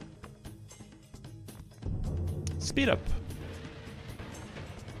 Speed up.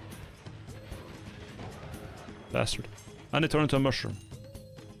 Bastard. And it turned into a mushroom.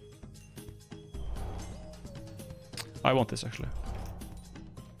 I want this actually.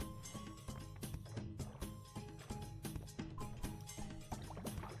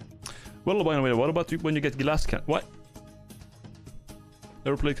 Well, by the way, what about you when you get glass can? What?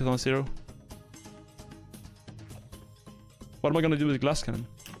 Never played Catan Zero. What am I gonna do with glass cannon?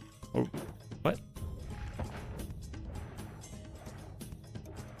 Or what?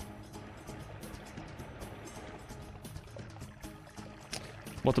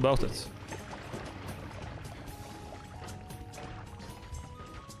 What about it?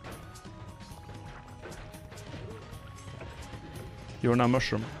 You're now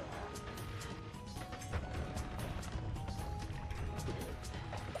mushroom.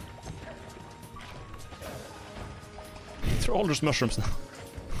 They're all just mushrooms now.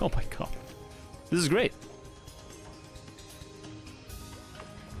 Oh my god. This is great.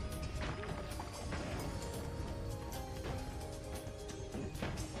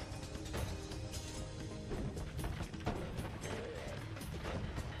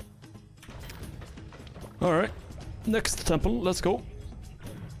 Alright. Next temple, let's go.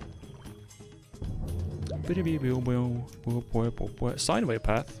 Sine wave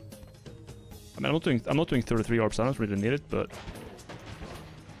path. I mean, I'm not doing 33 orbs. I don't really need it, but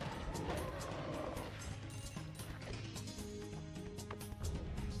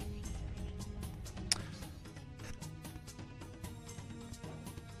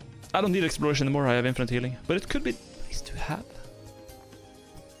I don't need exploration anymore. I have infinite healing, but it could be nice to have.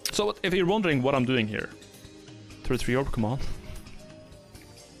 So, if you're wondering what I'm doing here, 33 orb, come on.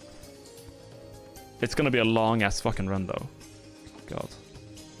 It's gonna be a long ass fucking run, though. God.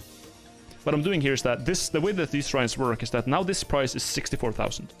 What I'm doing here is that the way that these shrines work is that now this price is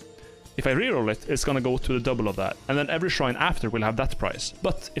 64,000. If I reroll it, it's gonna go to the double of that, and then every shrine after will have that price.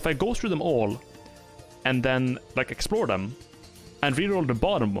 But if I go through them all, and then like explore them, and reroll the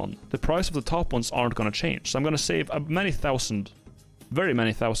bottom one, the price of the top ones aren't gonna change. So I'm gonna save very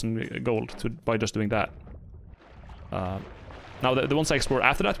many thousand gold by just doing that. Now the ones I explore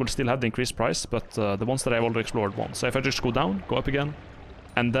after that will still have the increased price, but the ones that I've already explored won't. So if I just go down, go up again,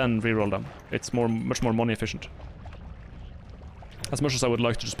 and then reroll them, it's much more money efficient. As much as I would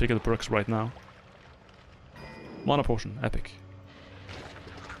like to just pick up the perks right now. Mana potion, epic.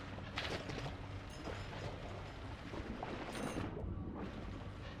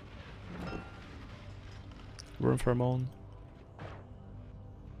 Worm pheromone.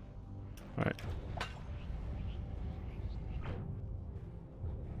 Alright.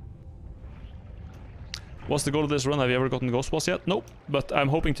 What's the goal of this run? Have you ever gotten Ghost Boss yet? Nope, but I'm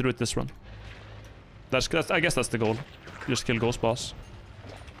hoping to do it this run. I guess that's the goal. Just kill Ghost Boss.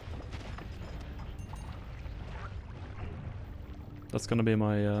 That's gonna be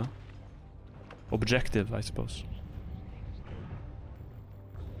my objective, I suppose.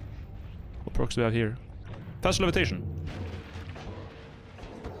 What perks do we have here? Fast levitation.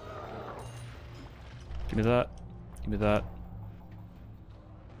 Give me that. Give me that.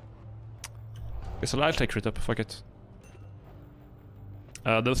 Guess I'll take crit up, fuck it.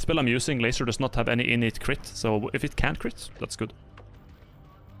 The spell I'm using, Laser, does not have any innate crit, so if it can't crit, that's good.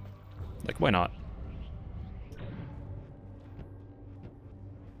 Like, why not?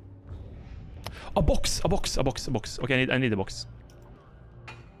 A box! A box! A box! A box! Okay, I need a box.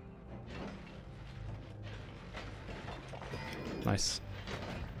 Nice.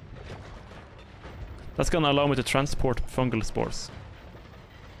 That's gonna allow me to transport fungal spores.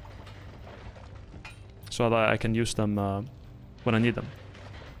 So that I can use them when I need them.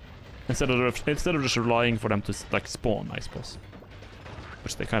 Instead of just relying for them to like spawn, I suppose.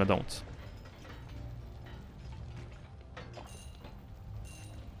 Which they kind of don't.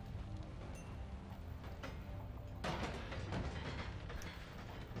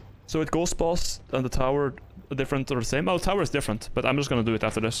 So it Ghost Boss and the tower different or the same? Oh, the tower is different, but I'm just gonna do it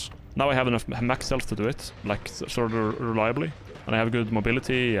after this. Now I have enough max health to do it, like sort of reliably. And I have good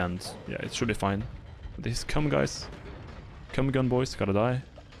mobility and yeah, it should be fine. These come guys. Come gun boys, gotta die.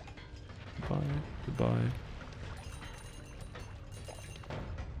 Goodbye, goodbye.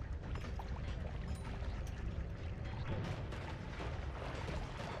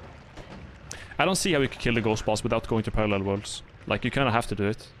 I don't see how you could kill the ghost boss without going to parallel worlds. Like, you kind of have to do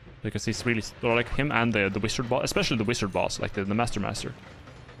it. Because he's really... Or like him and the wizard boss. Especially the wizard boss, like the master.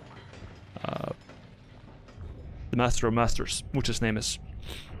 The master of masters, which his name is.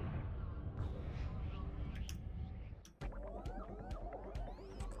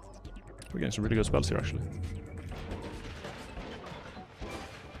 We're getting some really good spells here, actually.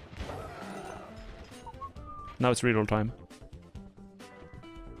 Now it's reroll time.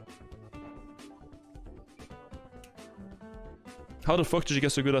 How the fuck did you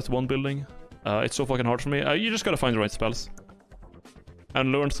get so good at one building? It's so fucking hard for me. You just gotta find the right spells.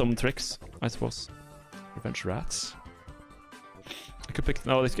 And learn some tricks, I suppose. Revenge rats. I could pick...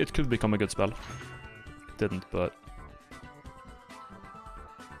 No, it could become a good spell. It didn't, but...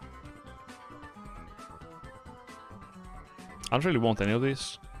 I don't really want any of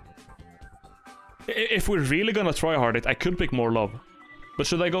these. If we're really gonna try hard it, I could pick more love. But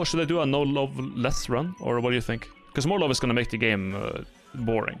should I do a no love less run? Or what do you think? Because more love is gonna make the game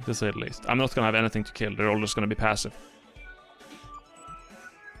boring, to say the least. I'm not gonna have anything to kill, they're all just gonna be passive.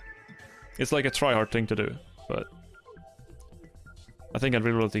 It's like a try hard thing to do, but... I think I'll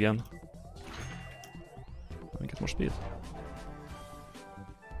reroll it again. Let me get more speed.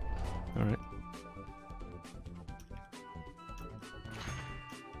 Alright.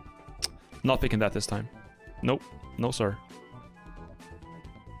 Not picking that this time. Nope. No, sir.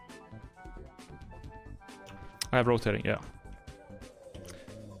 I have rotating, yeah.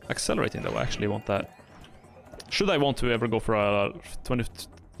 Accelerating, though, I actually want that. Should I want to ever go for a 20,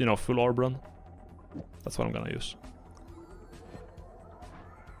 you know, full orb run? That's what I'm gonna use.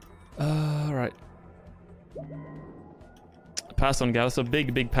 Right. Pass on gamble. That's a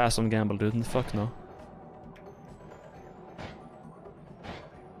big pass on gamble, dude. Fuck no.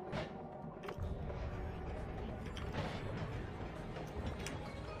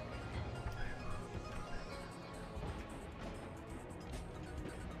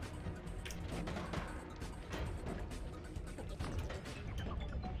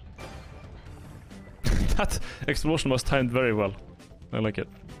 That explosion was timed very well. I like it.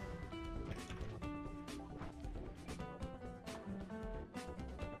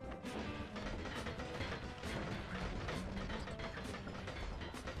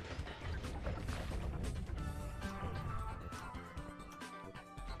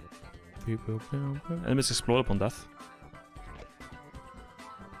 Enemies explode upon death.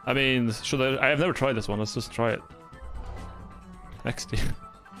 I mean, should I have never tried this one, let's just try it. XD.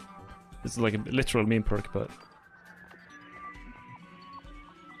 It's like a literal meme perk, but...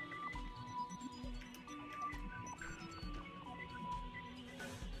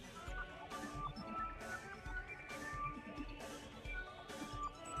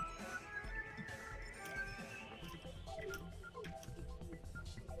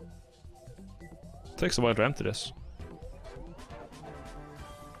 Takes a while to empty this.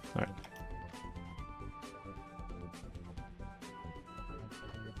 Alright.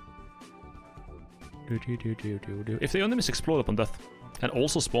 If the enemies explode upon death and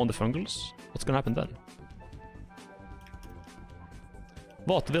also spawn the fungals, what's gonna happen then?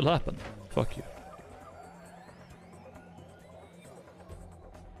 What will happen? Fuck you.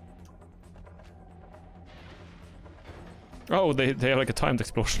 Oh, they have like a timed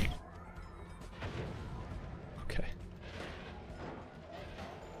explosion. Okay.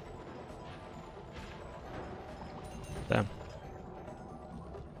 Damn.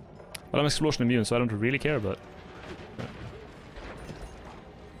 Well, I'm explosion immune, so I don't really care, but...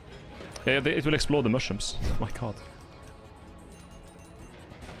 Yeah, it will explode the mushrooms. Oh my god.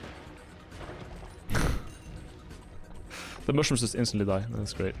 The mushrooms just instantly die.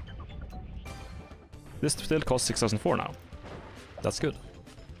 That's great. This still costs 6,004 now. That's good.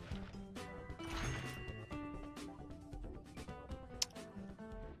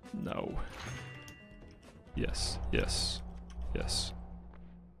 No. Yes, yes, yes.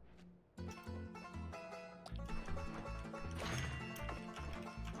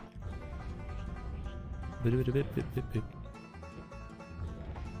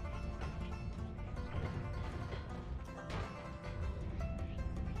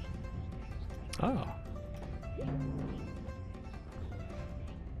 Ah.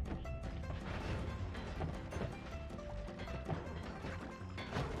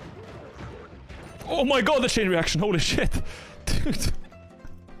 Oh my god, the chain reaction, holy shit! Dude.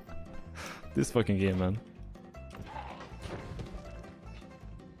 This fucking game, man.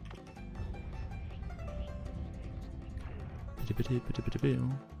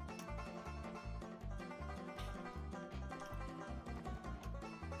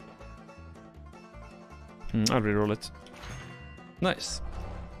 I'll reroll it. Nice.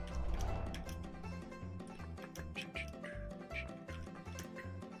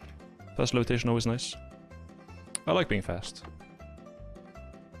 Fast levitation always nice. I like being fast.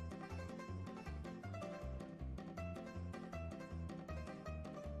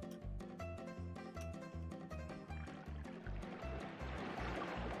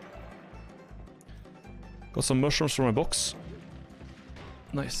 Got some mushrooms from my box.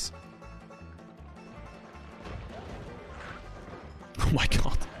 Nice. Oh my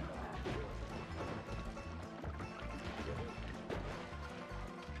god.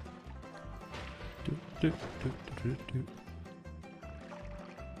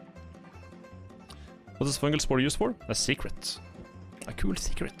 What is fungal spore used for? A secret. A cool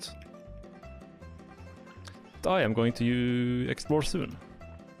secret. I am going to explore soon.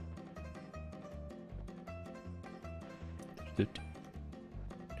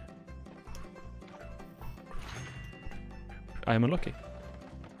 I am unlucky.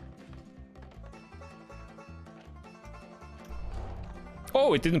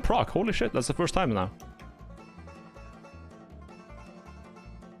 Oh, it didn't proc. Holy shit, that's the first time now.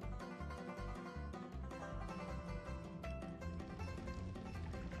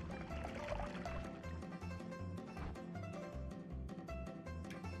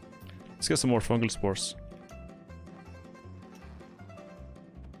 Let's get some more fungal spores.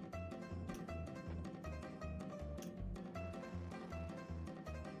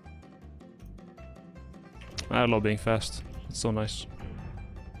 I love being fast. It's so nice.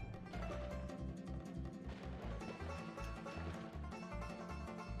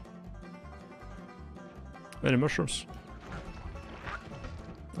 Many mushrooms.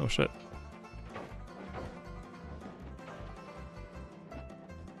 Oh shit.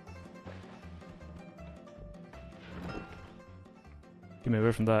 Get me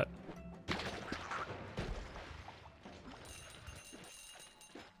away from that.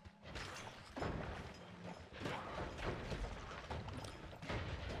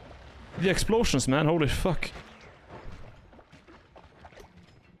 The explosions, man, holy fuck.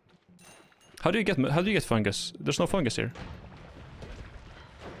 How do you get fungus? There's no fungus here.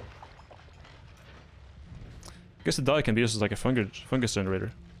 I guess the dye can be used as like a fungus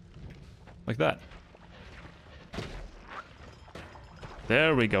generator. Like that.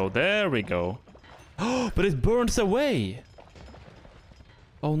 There we go, there we go. Oh, but it burns away!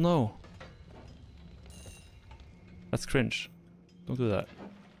 Oh no. That's cringe. Don't do that.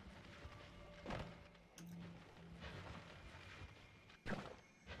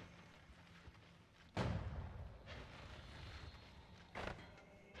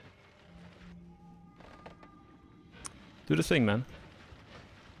 Do the thing, man.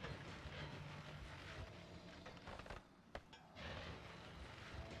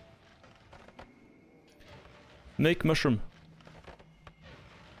 Make mushroom.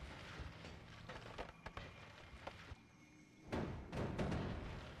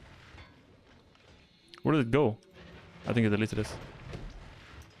 Where did it go? I think I deleted it.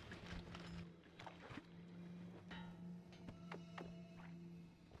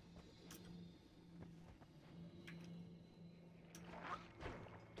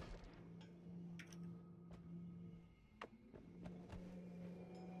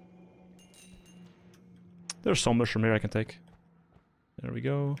 There's some mushroom here I can take. There we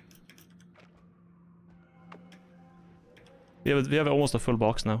go. We have almost a full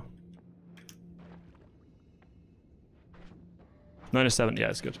box now. 97, yeah,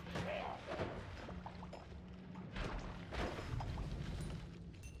 it's good.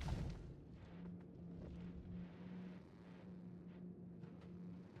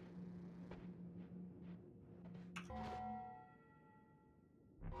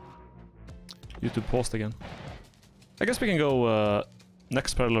 YouTube paused again. I guess we can go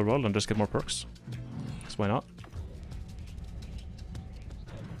next parallel world and just get more perks. So why not?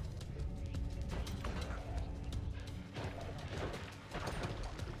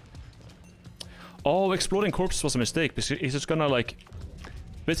 Oh, exploding corpses was a mistake because it's just gonna like...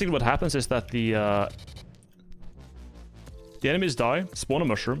 Basically what happens is that the enemies die, spawn a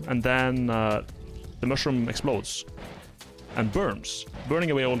mushroom, and then the mushroom explodes and burns,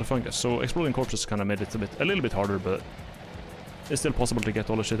 burning away all the fungus. So exploding corpses kind of made it a little bit harder, but it's still possible to get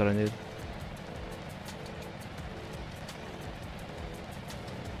all the shit that I need.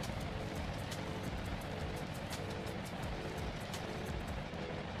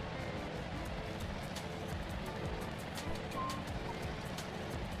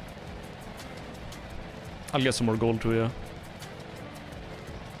 I'll get some more gold too, yeah.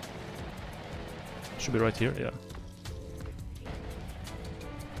 Should be right here, yeah.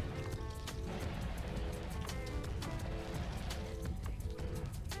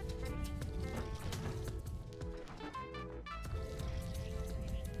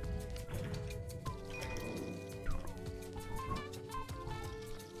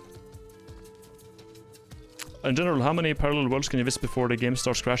 in general, how many parallel worlds can you visit before the game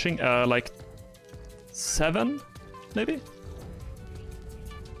starts crashing? Like 7, maybe?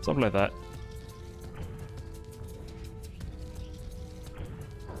 Something like that.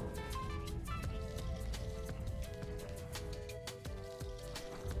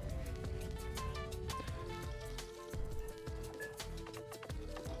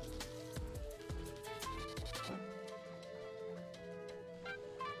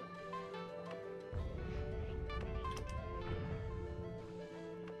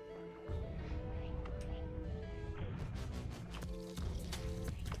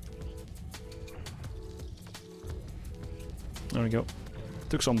 There we go.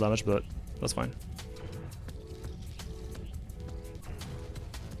 Took some damage, but that's fine.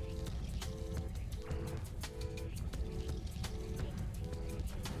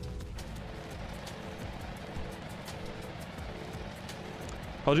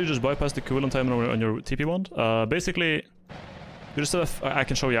 How do you just bypass the cooldown time on your TP wand? Basically, you just have, I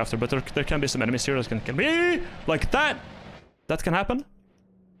can show you after, but there can be some enemies here that can kill me! Like that! That can happen?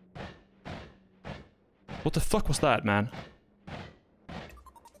 What the fuck was that, man?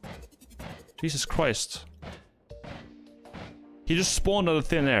 Jesus Christ. He just spawned out of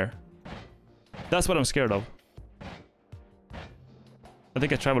thin air. That's what I'm scared of. I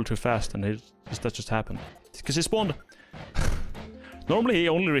think I traveled too fast and that just happened. Because he spawned... Normally he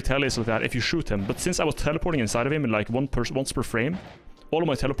only retaliates like that if you shoot him, but since I was teleporting inside of him in like once per frame, all of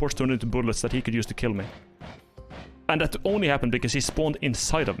my teleports turned into bullets that he could use to kill me. And that only happened because he spawned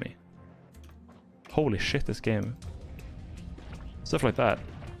inside of me. Holy shit, this game. Stuff like that.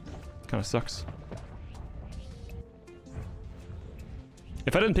 Kinda sucks.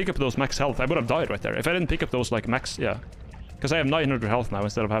 If I didn't pick up those max health, I would have died right there. If I didn't pick up those like max, yeah. Because I have 900 health now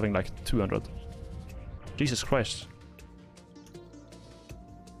instead of having like 200. Jesus Christ.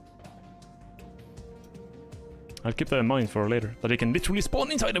 I'll keep that in mind for later. That he can literally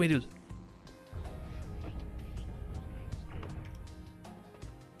spawn inside of me, dude.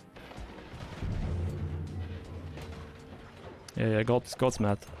 Yeah, God's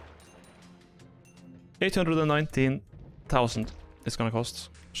mad. 819,000 it's gonna cost.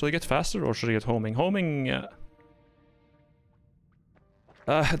 Should I get faster or should I get homing? Homing...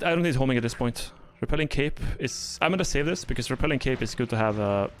 I don't need homing at this point. Repelling cape is... I'm gonna save this because repelling cape is good to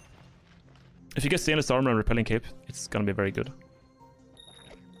have... If you get stainless armor and repelling cape, it's gonna be very good.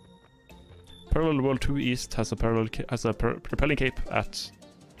 Parallel World 2 East has a repelling cape at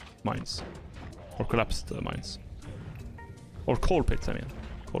mines. Or collapsed mines. Or coal pits, I mean.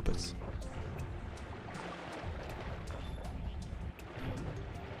 Coal pits.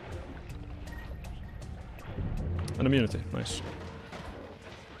 An immunity, nice.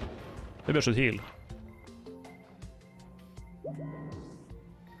 Maybe I should heal.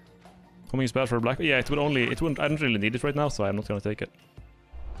 Homing is bad for a black... Yeah, it wouldn't... I don't really need it right now, so I'm not gonna take it.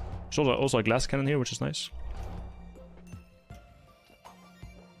 There's also a glass cannon here, which is nice.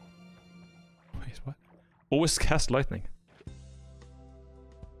 Wait, what? Always cast lightning.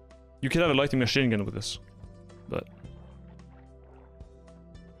 You could have a lightning machine gun with this, but...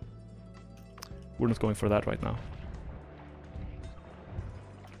 We're not going for that right now.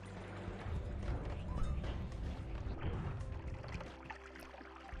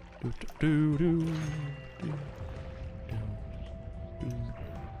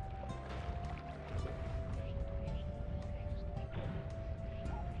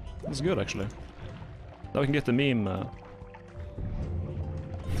 That's good, actually. Now we can get the meme.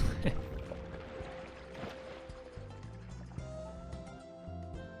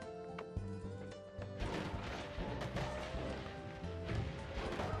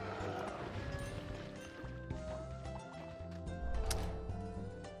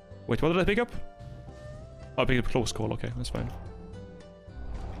 Wait, what did I pick up? Oh, I picked up close call, okay, that's fine.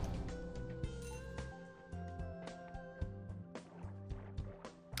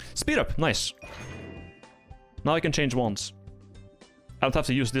 Speed up, nice. Now I can change wands. I don't have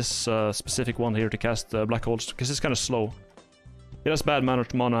to use this specific one here to cast black holes, because it's kind of slow. It has bad mana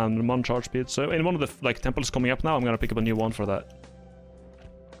and mon charge speed, so in one of the like temples coming up now, I'm gonna pick up a new one for that.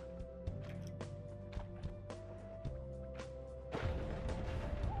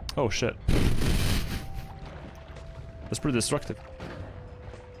 Oh shit. That's pretty destructive.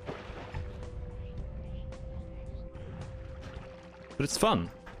 But it's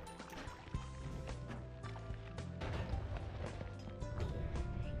fun.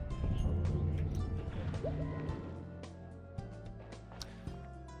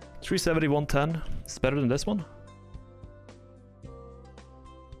 $370, $110. It's better than this one.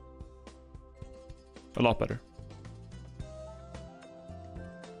 A lot better.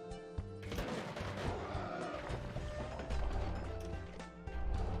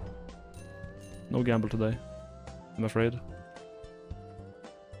 No gamble today, I'm afraid.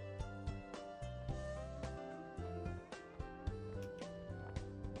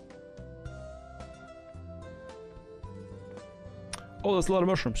 Oh, there's a lot of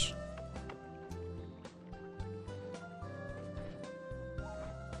mushrooms.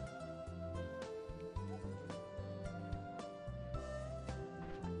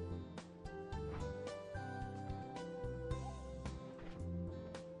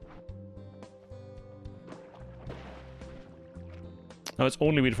 No, it's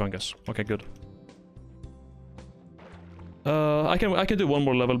only weed fungus. Okay, good. I can do one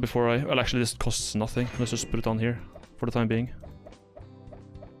more level before I... Well, actually, this costs nothing. Let's just put it on here for the time being.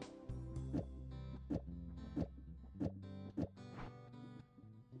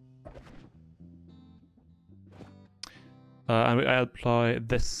 And I apply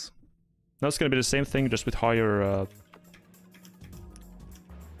this. Now it's gonna be the same thing, just with higher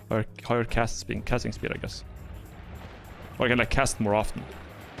casting speed, I guess. Or I can like cast more often.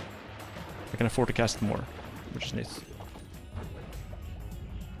 I can afford to cast more, which is nice.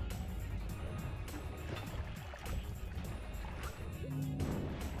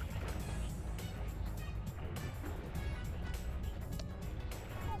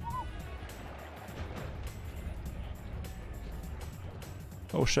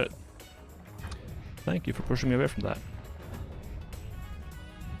 Oh shit. Thank you for pushing me away from that.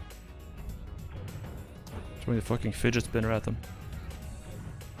 Throwing the fucking fidget spinner at them.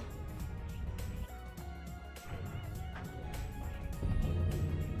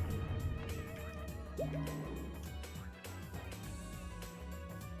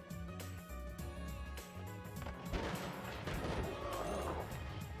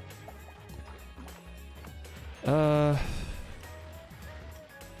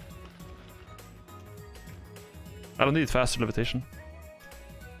 I don't need faster levitation.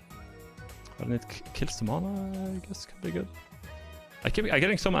 I don't need kills to mana, I guess could be good. I'm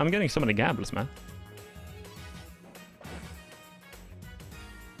getting so many gambles, man.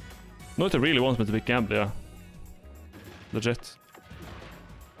 Noita really wants me to pick gamble, yeah. Legit.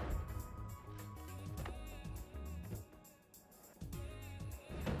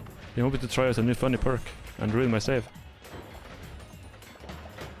 You want me to try out a new funny perk and ruin my save?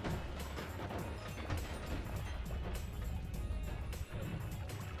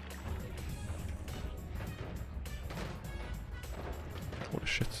 Holy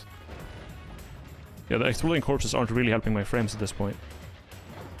shit. Yeah, the exploding corpses aren't really helping my frames at this point.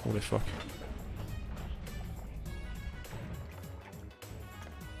 Holy fuck.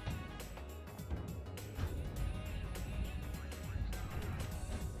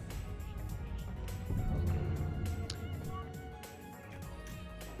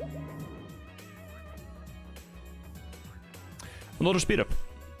 Another speed up.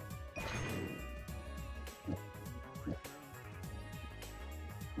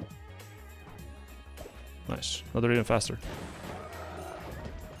 Nice. Another even faster.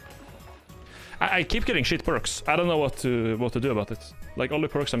 I keep getting shit perks. I don't know what to do about it. Like, all the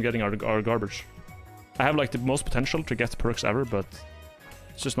perks I'm getting are garbage. I have like the most potential to get perks ever, but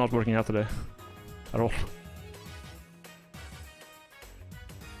it's just not working out today. At all.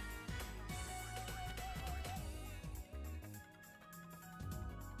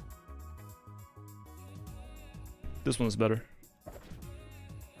 This one is better.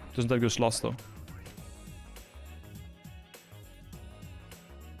 Doesn't have good slots though.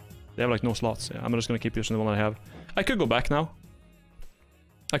 They have like no slots. Yeah, I'm just gonna keep using the one I have. I could go back now.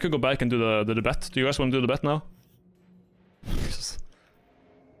 I could go back and do the bet. Do you guys want to do the bet now?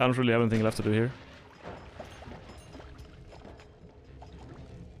 I don't really have anything left to do here.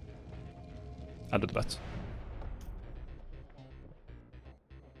 I'll do the bet.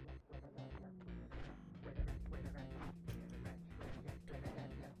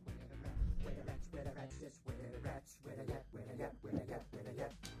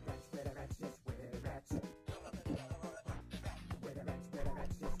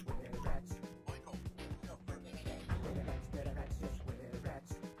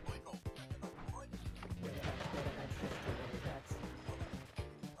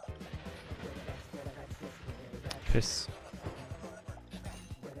 Piss.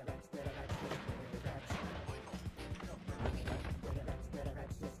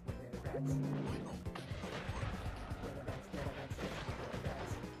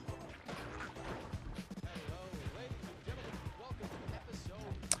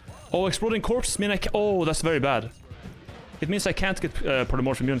 Oh, exploding corpses mean oh, that's very bad. It means I can't get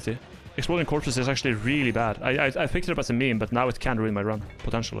polymorph immunity. Exploding corpses is actually really bad. I picked it up as a meme, but now it can ruin my run,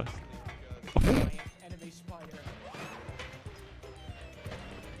 potentially. Oh.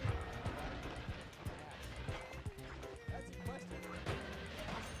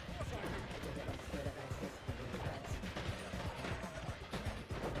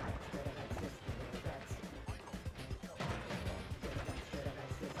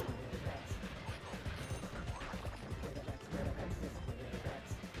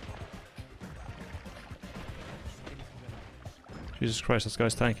 Jesus Christ, this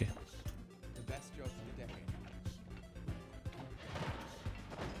guy's tanky. The best joke of the decade.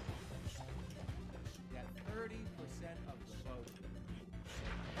 Yeah, 30% of the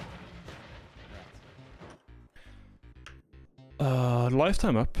vote.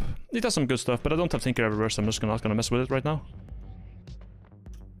 Lifetime up. It does some good stuff, but I don't have Tinker everywhere, so I'm just not gonna mess with it right now.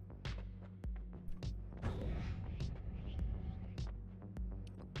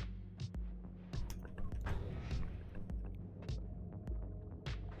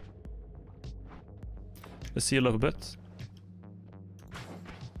 Let's seal up a bit.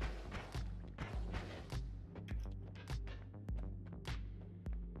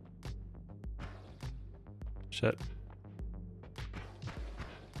 Shit.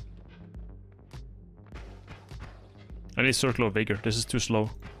 I need Circle of Vigor. This is too slow.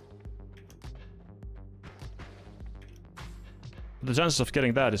 The chances of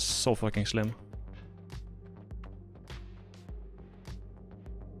getting that is so fucking slim.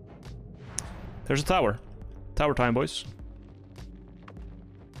 There's a tower. Tower time, boys.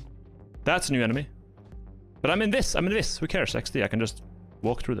 That's a new enemy. But I'm in this. I'm in this. Who cares? XD. I can just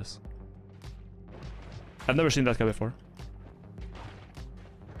walk through this. I've never seen that guy before.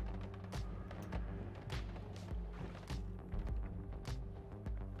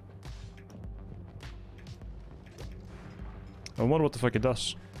 I wonder what the fuck it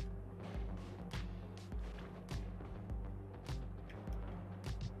does.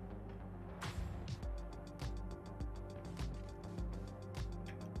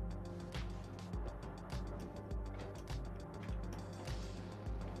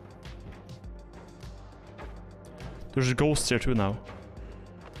 There's ghosts here too now.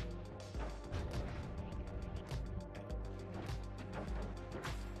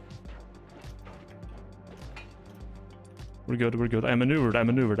 We're good, we're good. I maneuvered, I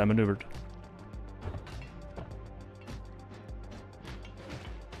maneuvered, I maneuvered.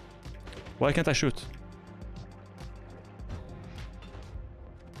 Why can't I shoot?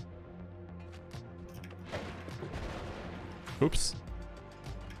 Oops.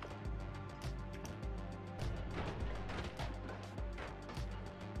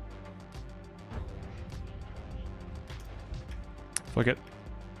 Fuck it.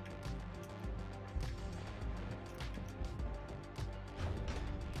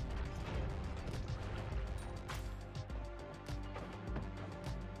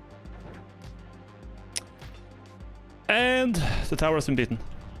 And the tower has been beaten.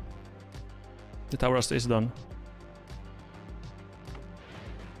 The tower is done.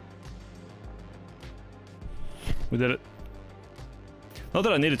 We did it. Not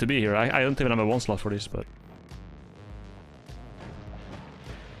that I needed to be here. I don't even have a one slot for this, but...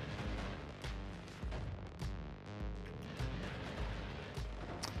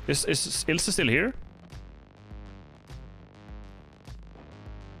 Is Ilse still here?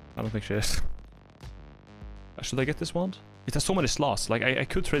 I don't think she is. Should I get this wand? It has so many slots. Like, I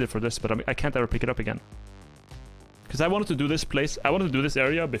could trade it for this, but I can't ever pick it up again. Because I wanted to do this place... I wanted to do this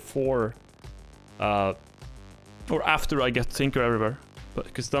area before... or after I get Tinker everywhere. But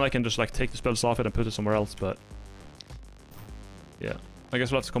because then I can just, like, take the spells off it and put it somewhere else, but... Yeah. I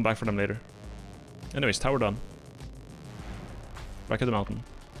guess we'll have to come back for them later. Anyways, tower done. Back at the mountain.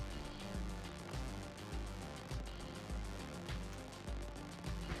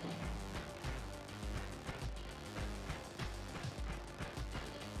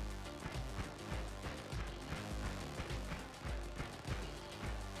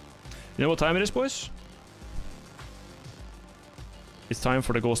 You know what time it is, boys? It's time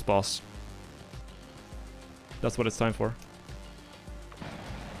for the ghost boss. That's what it's time for.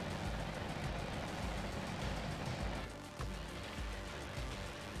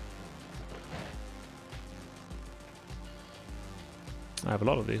 I have a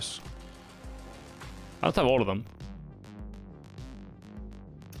lot of these. I don't have all of them.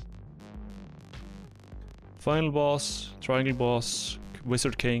 Final boss, triangle boss,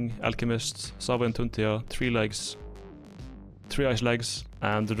 Wizard King, Alchemist, Sava and Tuntia, 3 legs, 3 ice legs,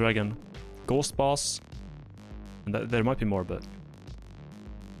 and the dragon. Ghost boss. And there might be more, but...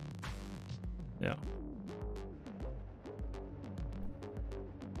 Yeah.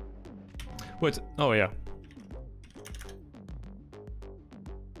 Wait, oh yeah.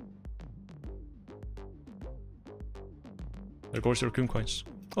 There goes your Raccoon coins.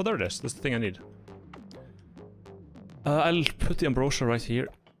 Oh, there it is. That's the thing I need. I'll put the ambrosia right here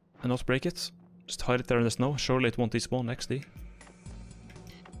and not break it. Just hide it there in the snow. Surely it won't despawn XD.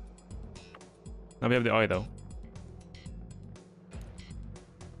 Now we have the eye though.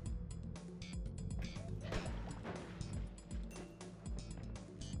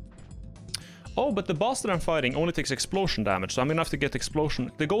 Oh No, but the boss that I'm fighting only takes explosion damage, so I'm gonna have to get explosion.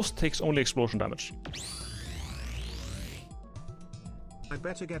 The ghost takes only explosion damage. I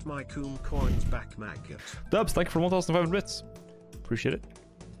better get my coon coins back, maggot. Dubs, thank you for 1,500 bits. Appreciate it.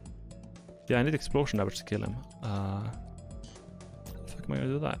 Yeah, I need explosion damage to kill him. How the fuck am I gonna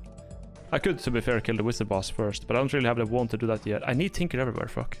do that? I could, to be fair, kill the wizard boss first, but I don't really have the want to do that yet. I need Tinker everywhere,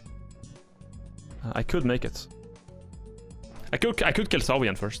 fuck. I could make it. I could kill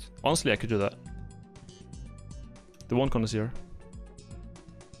Sawian first. Honestly, I could do that. The one connoisseur.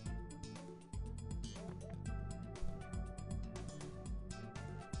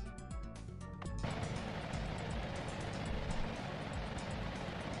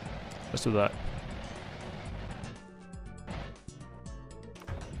 Let's do that.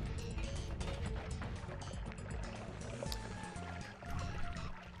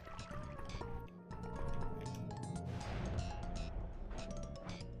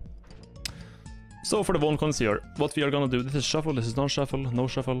 So for the one connoisseur, what we are gonna do, this is shuffle, this is non-shuffle, no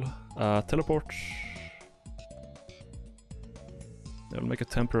shuffle, teleport. Yeah, we'll make a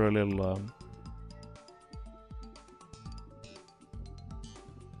temporary little...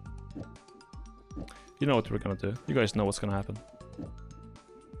 You know what we're gonna do. You guys know what's gonna happen.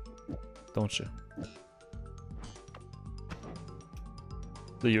 Don't you?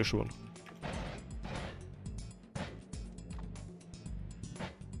 The usual.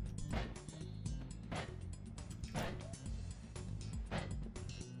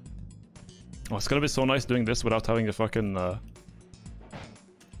 Oh, it's gonna be so nice doing this without having the fucking...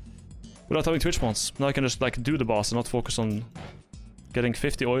 without having Twitch spawns. Now I can just like do the boss and not focus on getting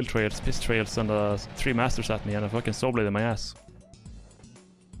 50 oil trails, piss trails, and 3 masters at me and a fucking soul blade in my ass.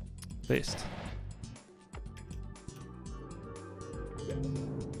 Based.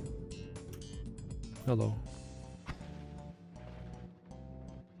 Hello.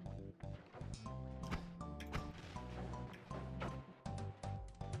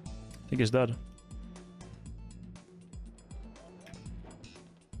 I think he's dead.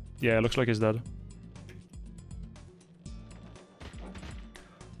 Yeah, it looks like he's dead.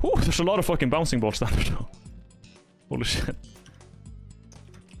 Whew, there's a lot of fucking bouncing balls down there though. Holy shit.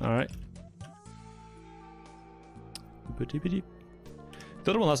 Alright. The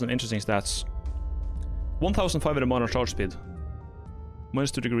other one has some interesting stats. 1,500 minor charge speed.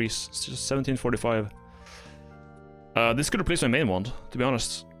 Minus 2 degrees. It's just 1745. This could replace my main wand, to be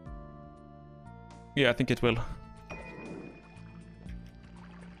honest. Yeah, I think it will.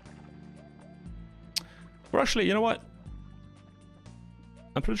 Or actually, you know what?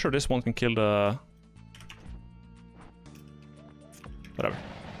 I'm pretty sure this one can kill the... Whatever.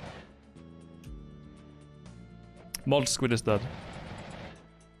 Mold Squid is dead.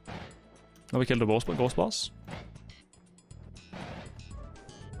 Now we kill the ghost boss.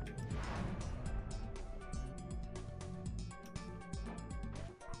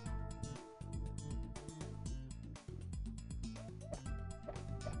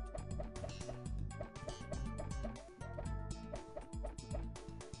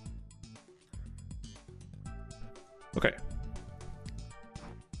 Okay.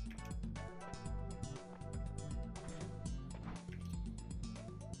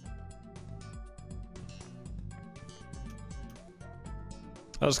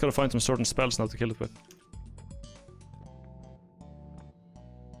 I just gotta find some certain spells now to kill it with.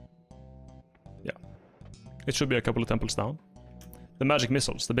 Yeah. It should be a couple of temples down. The magic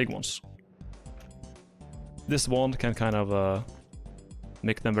missiles, the big ones. This wand can kind of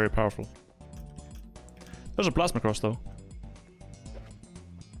make them very powerful. There's a plasma cross though.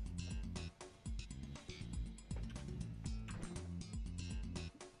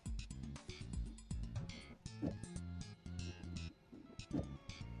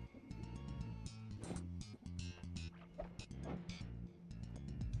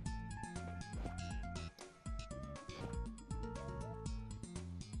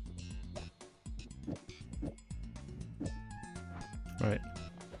 Right.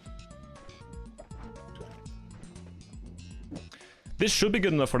 This should be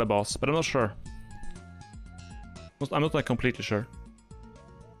good enough for the boss, but I'm not sure. I'm not like completely sure.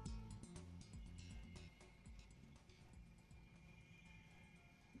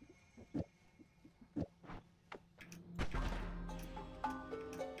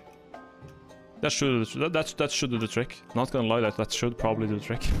 That should do the trick. Not gonna lie, that should probably do the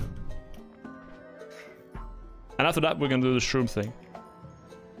trick. And after that, we're gonna do the shroom thing.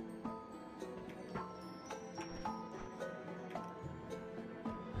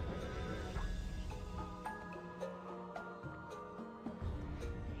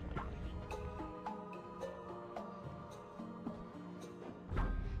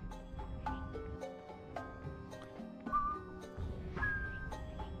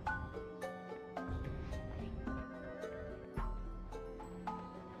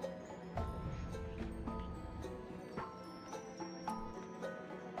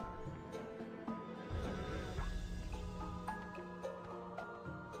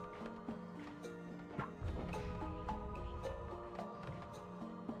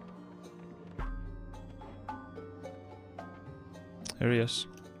 There he is.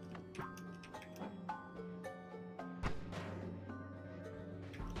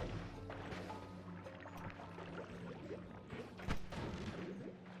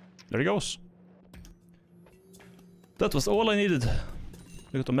 There he goes. That was all I needed.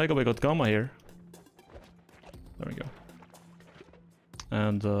 We got Omega, we got Gamma here. There we go.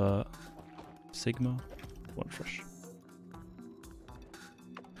 And Sigma, one fresh.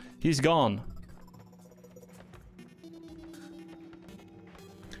 He's gone.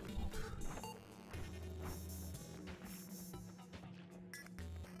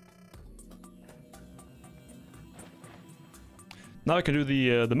 Now I can do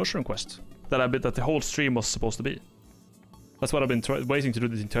the mushroom quest that the whole stream was supposed to be. That's what I've been waiting to do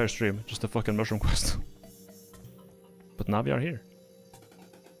this entire stream, just a fucking mushroom quest. But now we are here.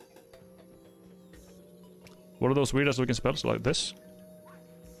 What are those weirdest looking spells like this?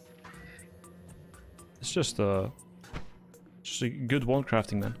 It's just a good wand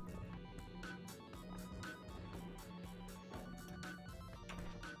crafting, man.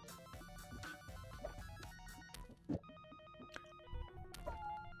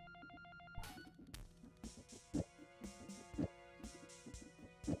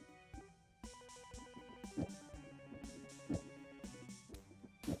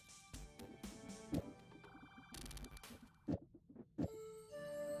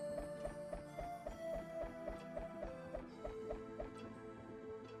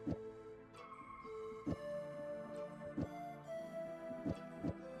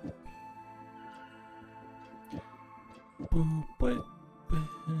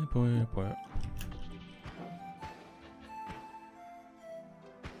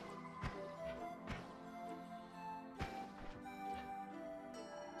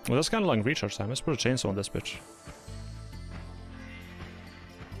 Well, that's kind of long recharge time. Let's put a chainsaw on this bitch.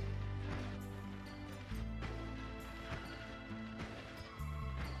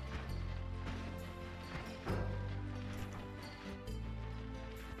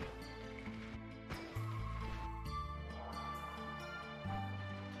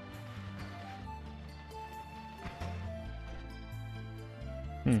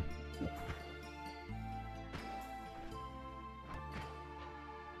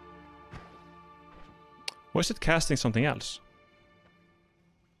 Why is it casting something else?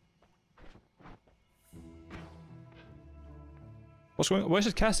 What's going on? Why is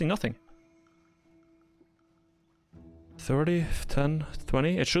it casting nothing? 30, 10,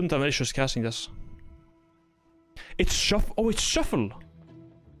 20? It shouldn't have issues casting this. It's shuffle. Oh, it's shuffle!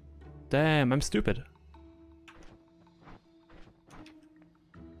 Damn, I'm stupid.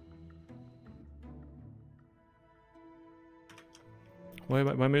 Why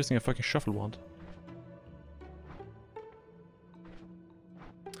am I using a fucking shuffle wand?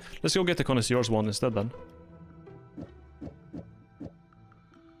 Let's go get the Connoisseur's wand instead then.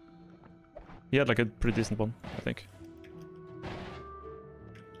 He had like a pretty decent one, I think.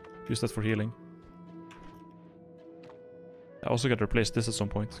 Use that for healing. I also gotta replace this at some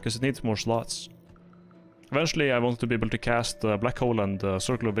point, because it needs more slots. Eventually I want to be able to cast Black Hole and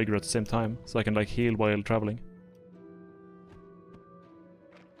Circle of Vigor at the same time, so I can like heal while traveling.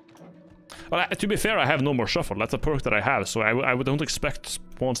 Well, to be fair, I have no more shuffle. That's a perk that I have, so I don't expect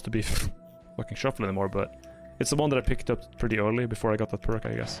wands to be fucking shuffle anymore, but it's the one that I picked up pretty early before I got that perk,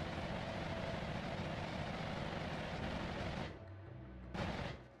 I guess.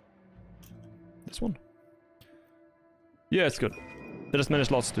 This one. Yeah, it's good. There's many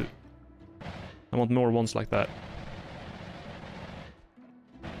slots too. I want more ones like that.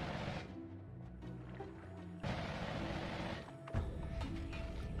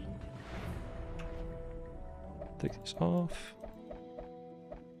 Take this off.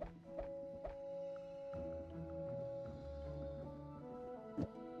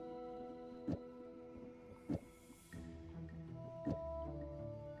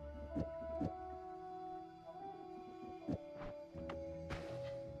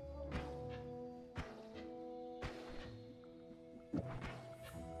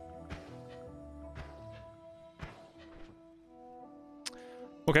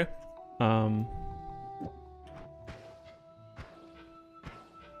 Okay.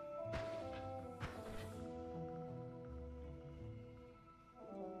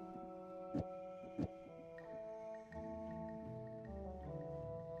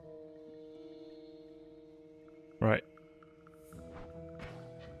 Right.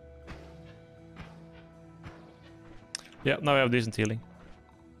 Yeah, now I have decent healing.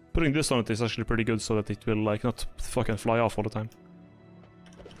 Putting this on it is actually pretty good so that it will like not fucking fly off all the time.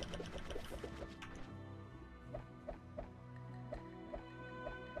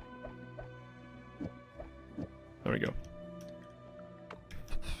 There we go.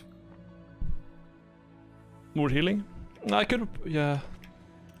 More healing? I could... yeah.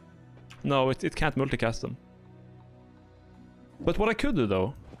 No, it can't multicast them. But what I could do,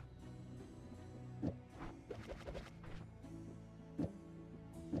 though...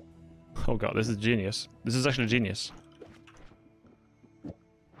 oh god, this is genius. This is actually genius.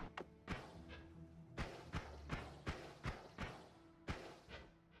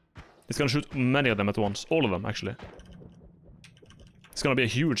 It's gonna shoot many of them at once. All of them, actually. It's gonna be a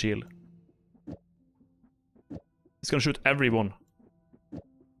huge heal. It's gonna shoot every one.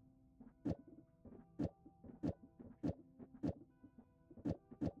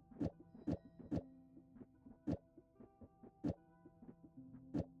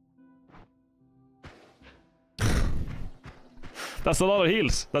 That's a lot of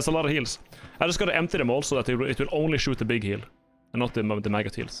heals. That's a lot of heals. I just gotta empty them all so that it will only shoot the big heal. And not the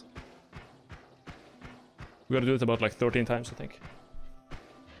maggot heals. We gotta do it about like 13 times, I think.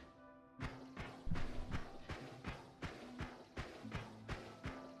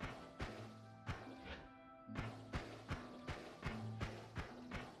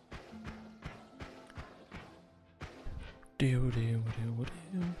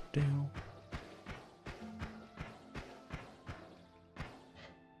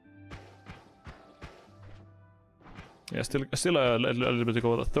 Yeah, still a little bit to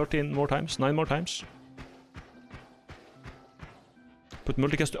go. 13 more times, 9 more times. Put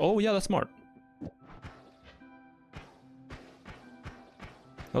multicast. Oh yeah, that's smart.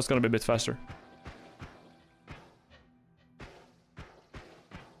 That's gonna be a bit faster.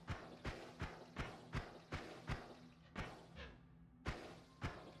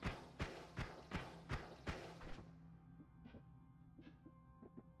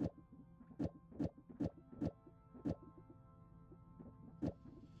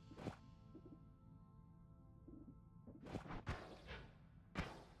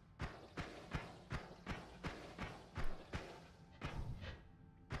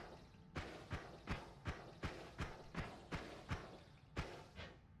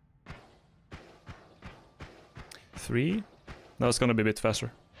 Three? No, it's gonna be a bit faster.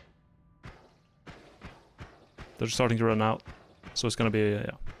 They're starting to run out, so it's gonna be,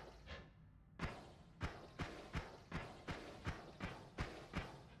 yeah.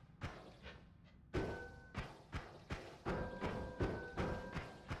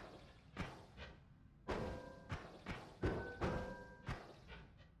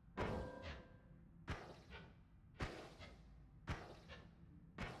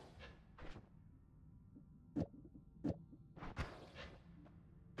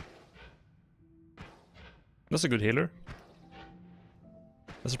 That's a good healer.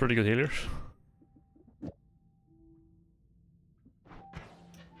 That's a pretty good healer.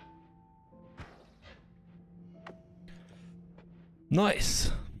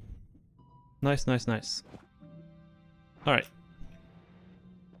 Nice. Nice, nice, nice. Alright.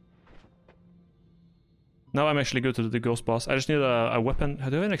 Now I'm actually good to the ghost boss. I just need a weapon. Do I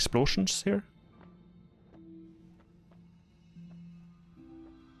have any explosions here?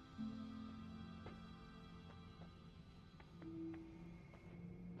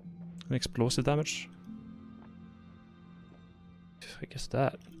 Explosive damage? I guess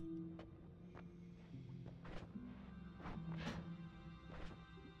that.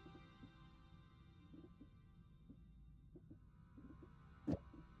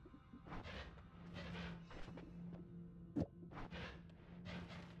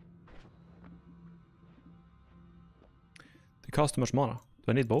 They cost too much mana. Do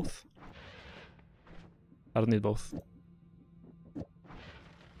I need both? I don't need both.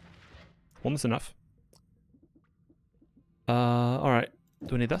 One is enough. Alright.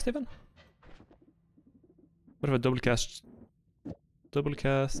 Do we need that even? What if I double cast? Double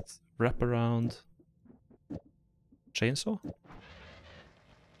cast, wrap around, chainsaw?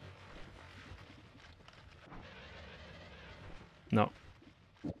 No.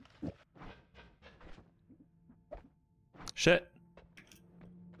 Shit.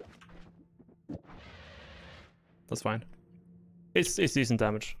 That's fine. It's decent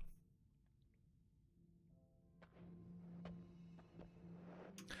damage.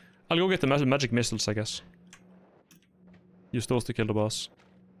 I'll go get the magic missiles, I guess. Use those to kill the boss.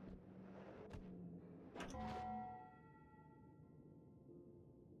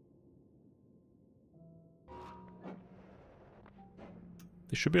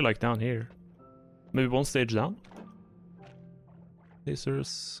 They should be like down here. Maybe one stage down?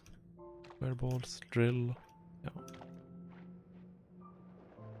 Lasers, fireballs, drill. Yeah.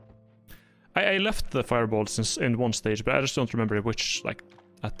 I left the fireballs in one stage, but I just don't remember which, like,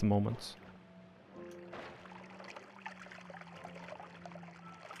 at the moment.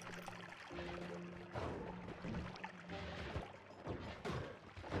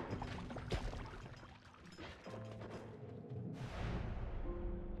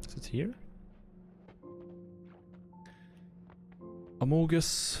 it here?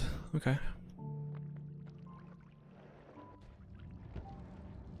 Amogus. Okay.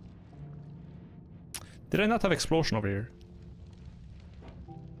 Did I not have explosion over here?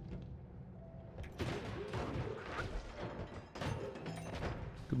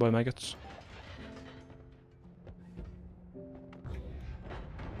 Goodbye, maggots.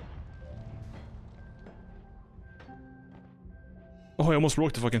 Oh, I almost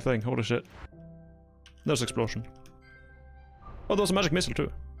broke the fucking thing. Holy shit. There's explosion. Oh, there was a magic missile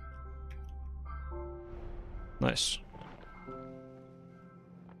too. Nice.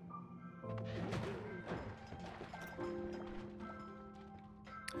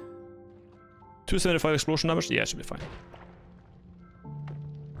 $275 explosion damage? Yeah, it should be fine.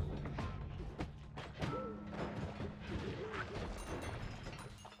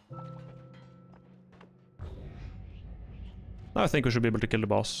 Now I think we should be able to kill the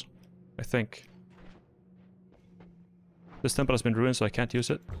boss. I think. This temple has been ruined, so I can't use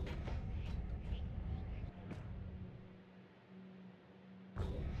it.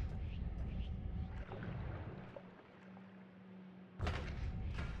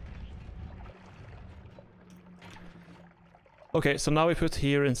 Okay, so now we put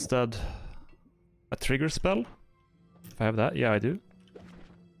here instead a trigger spell. If I have that, yeah I do.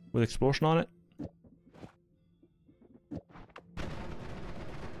 With explosion on it.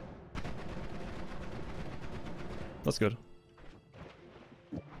 That's good.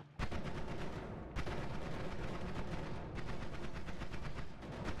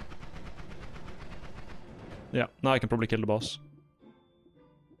 Yeah, now I can probably kill the boss.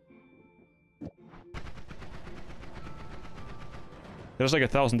 There's like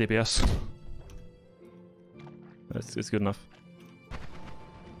 1000 DPS. It's good enough.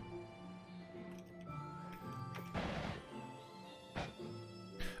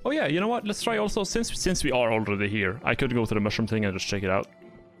 Oh yeah, you know what? Let's try also, since we are already here, I could go to the mushroom thing and just check it out.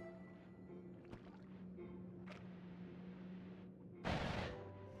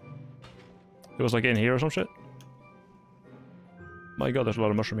 It was like in here or some shit. My god, there's a lot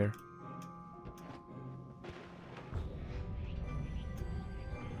of mushroom here.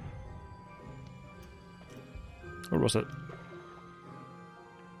 Where was it?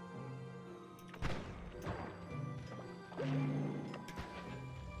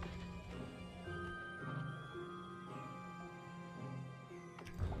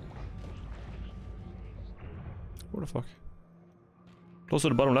 Where the fuck? Close to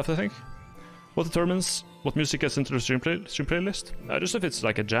the bottom left, I think. What determines what music gets into the stream playlist? Just if it's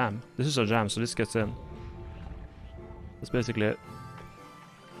like a jam. This is a jam, so this gets in. That's basically it.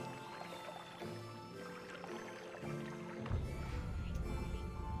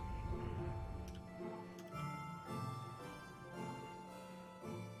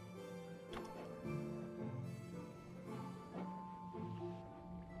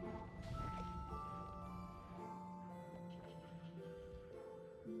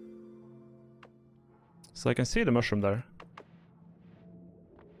 So I can see the mushroom there.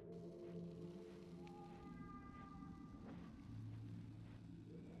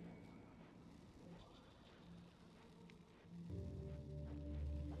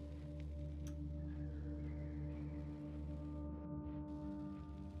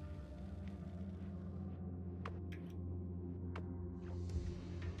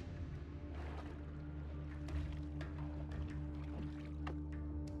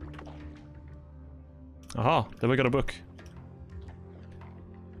 Aha, then we got a book.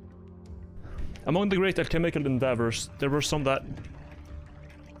 Among the great alchemical endeavors, there were some that...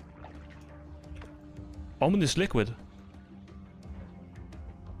 Ominous liquid.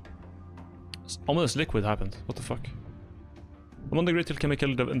 Ominous liquid happened. What the fuck? Among the great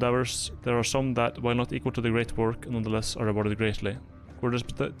alchemical endeavors, there are some that, while not equal to the great work, nonetheless are rewarded greatly. For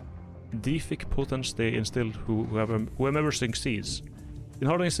the deific potence they instill whoever succeeds. In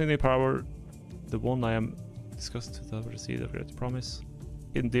harnessing their power, the one I am discussed to the seed of great promise,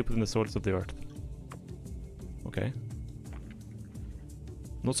 hidden deep within the soils of the earth. Okay.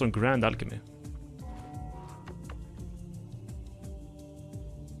 Not some grand alchemy.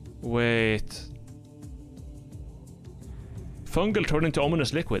 Wait. Fungal turned into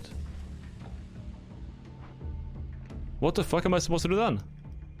ominous liquid. What the fuck am I supposed to do then?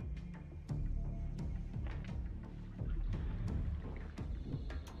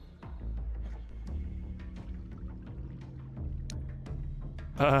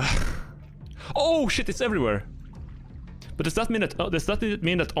 Oh shit! It's everywhere. But does that mean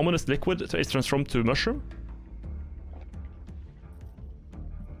that ominous liquid is transformed to mushroom?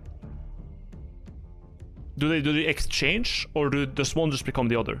 Do they exchange, or does one just become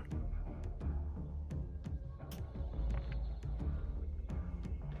the other?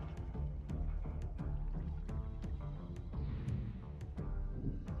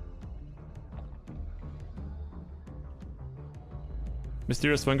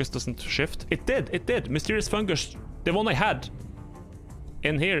 Mysterious fungus doesn't shift. It did. Mysterious fungus, the one I had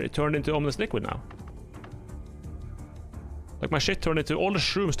in here, it turned into ominous liquid now. Like my shit turned into, all the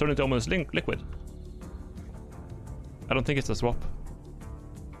shrooms turned into ominous liquid. I don't think it's a swap.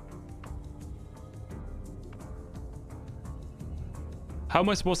 How am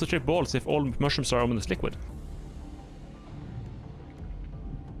I supposed to trip balls if all mushrooms are ominous liquid?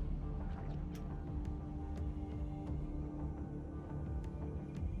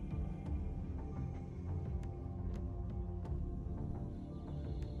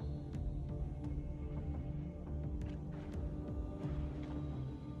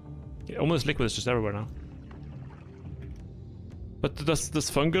 Yeah, ominous liquid is just everywhere now. But does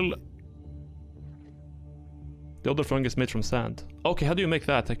fungal... The other fungus made from sand. Okay, how do you make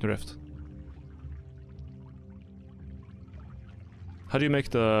that, Technorift? How do you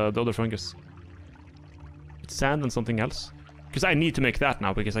make the other fungus? It's sand and something else? Because I need to make that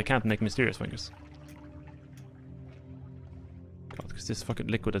now, because I can't make mysterious fungus. God, because this fucking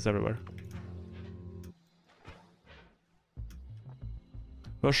liquid is everywhere.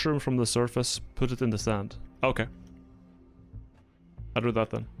 Mushroom from the surface, put it in the sand. Okay. I'll do that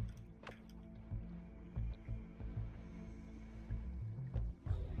then.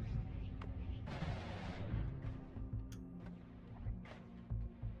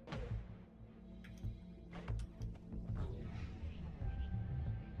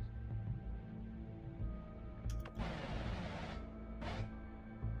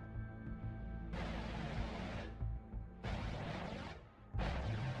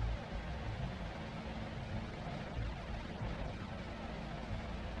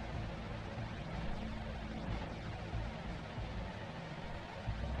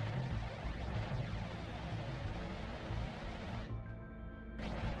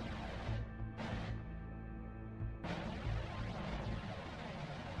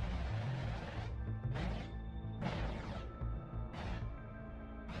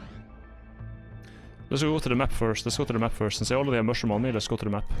 Let's go to the map first. Since I already have mushroom on me, let's go to the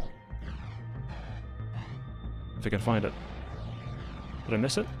map. If I can find it. Did I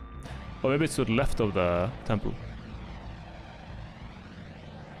miss it? Or maybe it's to the left of the temple.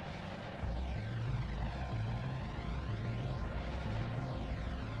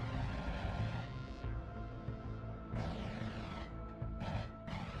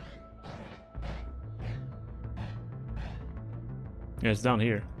 Yeah, it's down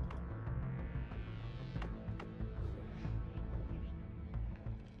here.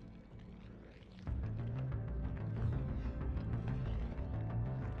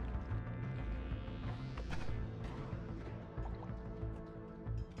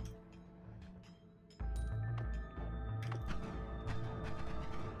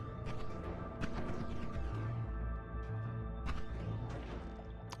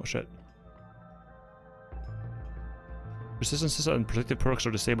 Oh shit. Resistances and protective perks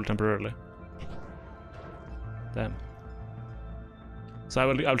are disabled temporarily. Damn. So I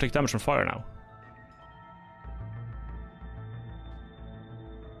will take damage from fire now.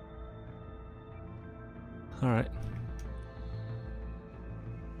 Alright.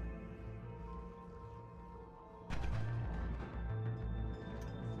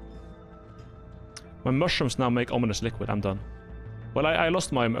 My mushrooms now make ominous liquid. I'm done. Well, I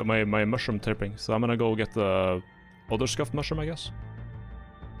lost my mushroom tripping, so I'm gonna go get the other scuffed mushroom, I guess.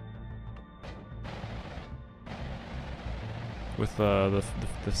 With the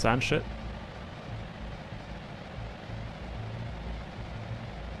sand shit.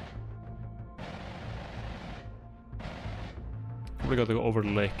 Probably got to go over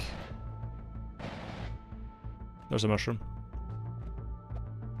the lake. There's a mushroom.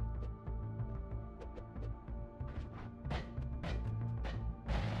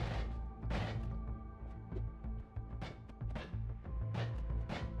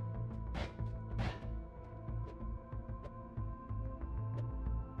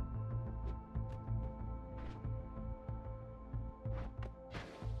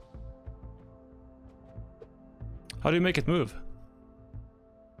 How do you make it move?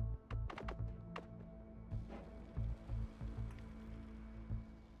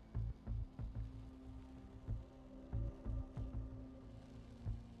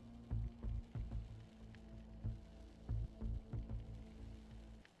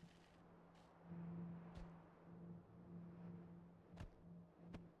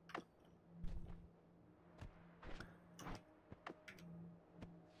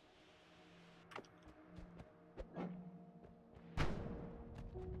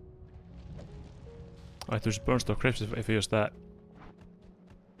 Alright, there's burnstone crypts if I use that.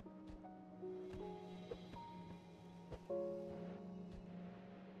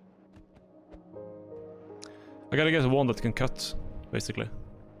 I gotta get one that can cut, basically.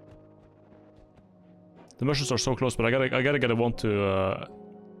 The mushrooms are so close, but I gotta get a one to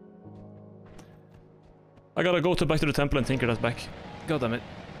I gotta go back to the temple and tinker that back. God damn it.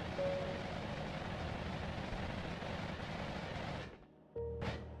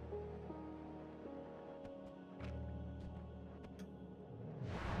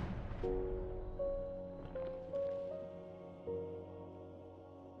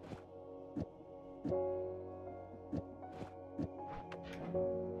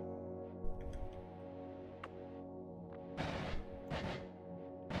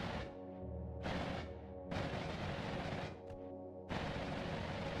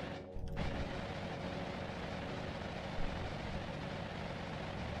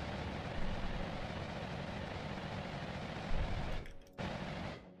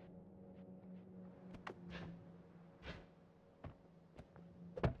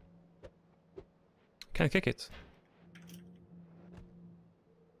 Can't kick it.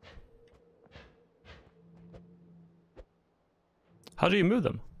 How do you move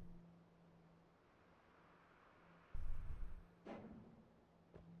them?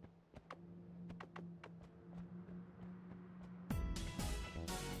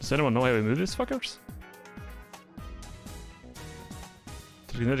 Does anyone know how we move these fuckers?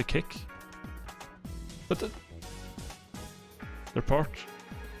 Did we need a kick? But they're part.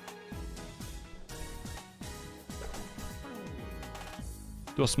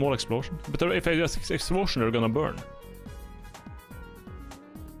 Do a small explosion. But if I do an explosion, they're gonna burn.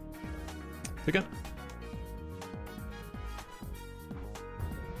 Again.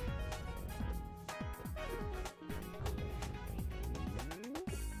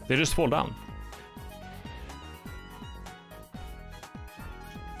 They just fall down.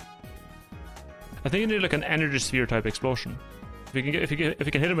 I think you need like an energy sphere type explosion. If you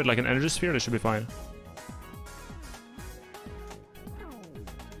can hit them with like an energy sphere, they should be fine.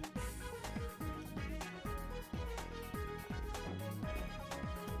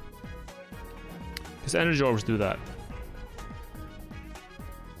 Because energy orbs do that.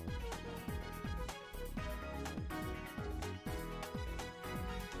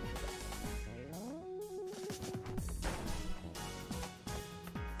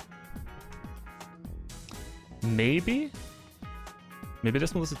 Maybe? Maybe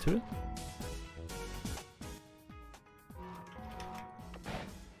this one was it too?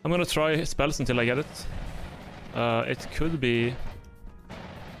 I'm gonna try spells until I get it. It could be...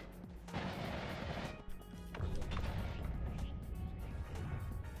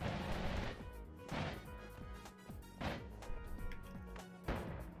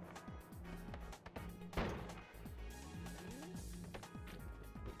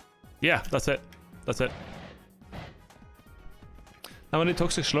 Yeah, that's it. That's it. Now I need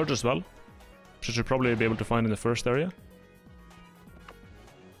toxic sludge as well, which I should probably be able to find in the first area.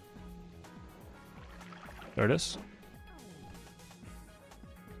 There it is.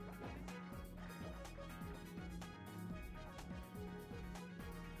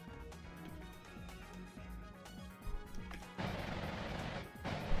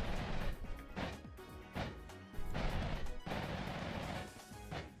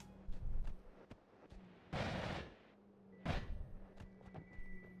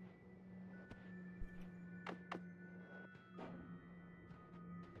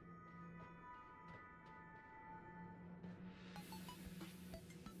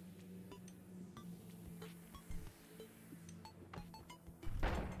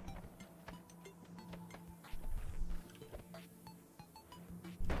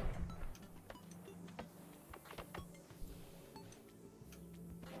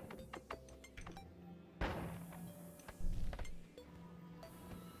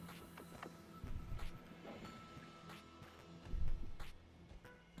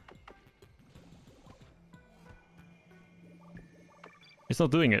 It's not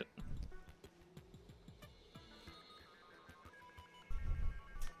doing it.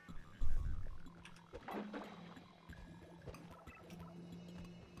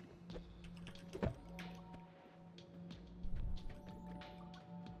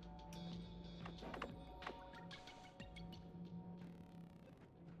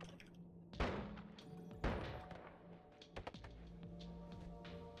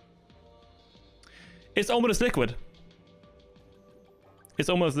 It's almost liquid. It's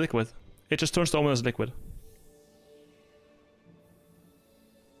almost liquid. It just turns to almost liquid.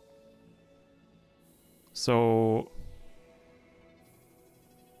 So...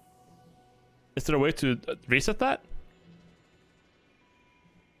 Is there a way to reset that?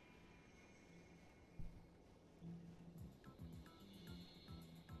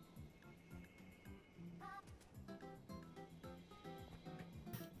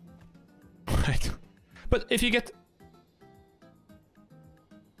 Right. But if you get...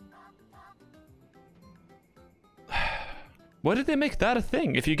 Why did they make that a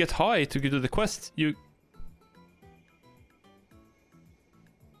thing? If you get high to do the quest, you...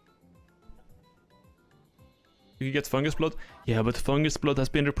 You get fungus blood. Yeah, but fungus blood has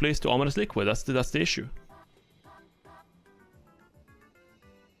been replaced to ominous liquid. That's the issue.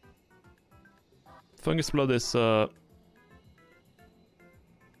 Fungus blood is I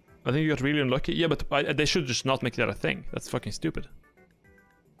think you got really unlucky. Yeah, but they should just not make that a thing. That's fucking stupid.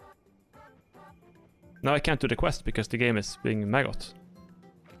 Now I can't do the quest because the game is being maggot.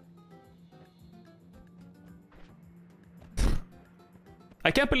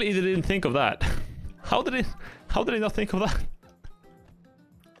 I can't believe they didn't think of that. How did they not think of that?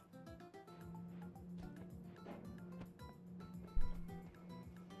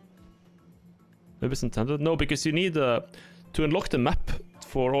 Maybe it's intended? No, because you need to unlock the map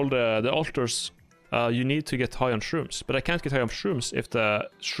for all the altars, you need to get high on shrooms. But I can't get high on shrooms if the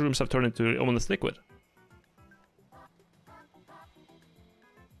shrooms have turned into ominous liquid.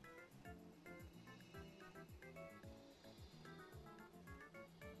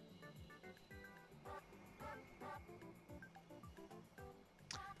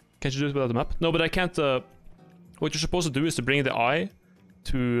 Can't you do it without the map? No, but I can't. What you're supposed to do is to bring the eye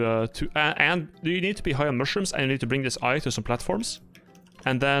and you need to be high on mushrooms, and you need to bring this eye to some platforms,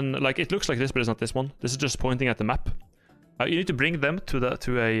 and then like it looks like this, but it's not this one. This is just pointing at the map. You need to bring them to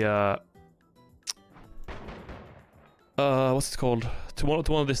a what's it called? To one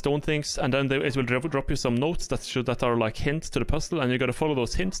of the stone things, and then it will drop you some notes that are like hints to the puzzle, and you gotta follow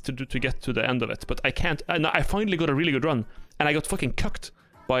those hints to get to the end of it. But I can't. I finally got a really good run, and I got fucking cucked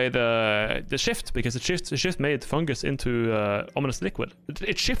by the shift, because the shift made fungus into ominous liquid.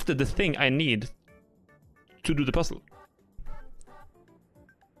 It shifted the thing I need to do the puzzle.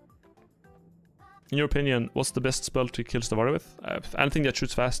 In your opinion, what's the best spell to kill Stavari with? Anything that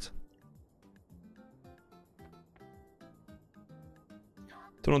shoots fast.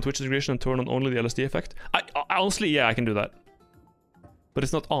 Turn on Twitch integration and turn on only the LSD effect. I honestly, yeah, I can do that. But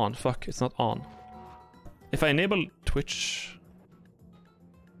it's not on. Fuck, it's not on. If I enable Twitch...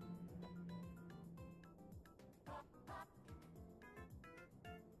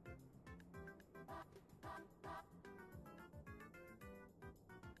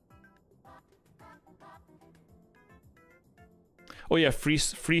 Oh yeah,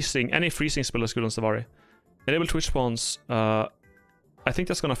 freezing. Any freezing spell is good on Stavari. Enable Twitch spawns. I think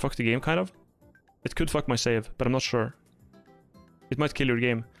that's gonna fuck the game, kind of. It could fuck my save, but I'm not sure. It might kill your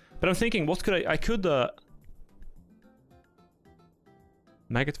game. But I'm thinking, what could I could...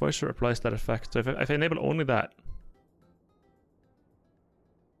 Maggot Voicer applies that effect. So if I enable only that...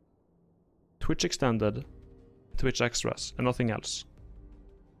 Twitch Extended, Twitch Extras, and nothing else.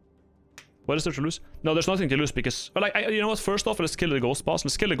 What is there to lose? No, there's nothing to lose because... Well, you know what? First off, let's kill the ghost boss.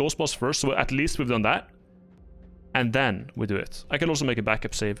 Let's kill the ghost boss first, so at least we've done that. And then we do it. I can also make a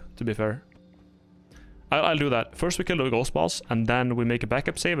backup save, to be fair. I'll do that. First we kill the ghost boss, and then we make a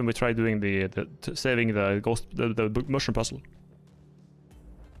backup save, and we try doing saving the mushroom puzzle.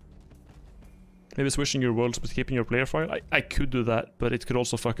 Maybe switching your worlds but keeping your player file. I could do that, but it could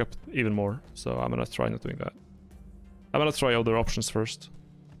also fuck up even more. So I'm gonna try not doing that. I'm gonna try other options first.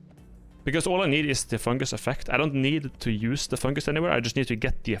 Because all I need is the fungus effect. I don't need to use the fungus anywhere. I just need to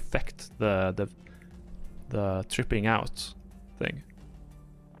get the effect, the tripping out thing.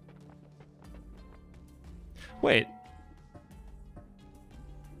 Wait.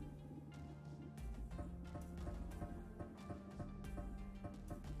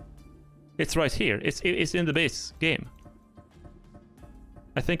 It's right here. It's in the base game.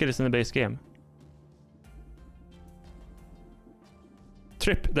 I think it is in the base game.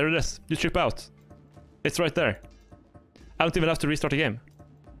 Trip, there it is. You trip out. It's right there. I don't even have to restart the game.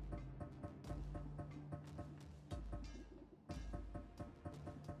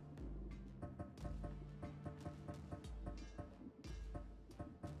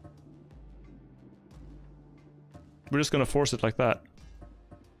 We're just gonna force it like that.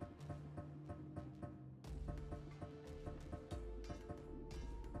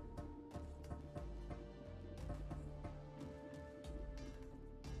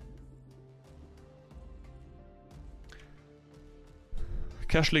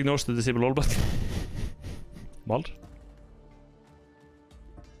 Casually ignores the disable all button. What?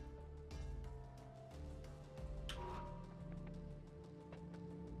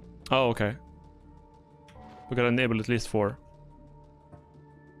 Oh, okay. We gotta enable at least 4.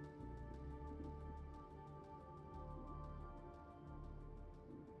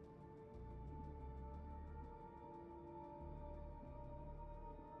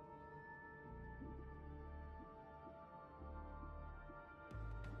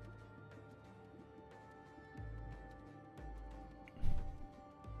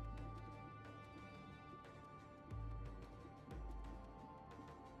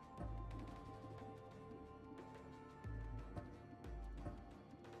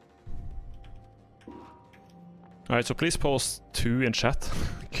 Alright, so please post 2 in chat.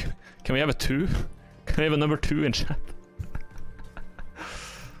 Can we have a 2? Can we have a number 2 in chat?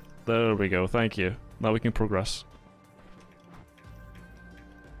 There we go, thank you. Now we can progress.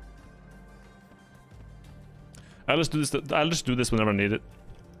 I'll just do this whenever I need it.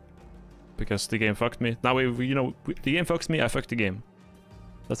 Because the game fucked me. Now the game fucks me, I fuck the game.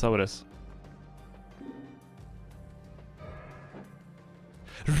 That's how it is.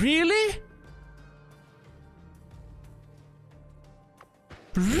 Really?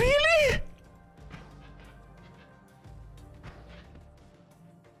 Really?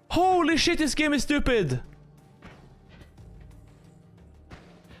 Holy shit, this game is stupid!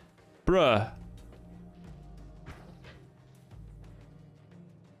 Bruh.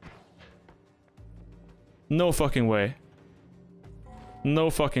 No fucking way. No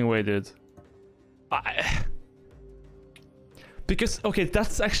fucking way, dude. Because, okay,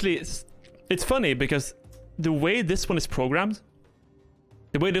 that's actually... It's funny because the way this one is programmed...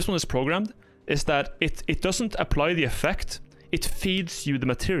 The way this one is programmed is that it doesn't apply the effect, it feeds you the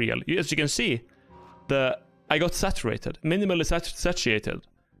material. As you can see, I got saturated, minimally saturated,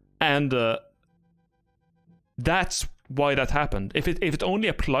 and that's why that happened. If it only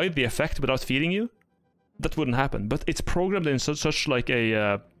applied the effect without feeding you, that wouldn't happen. But it's programmed in such like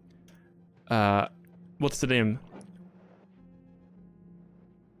a what's the name?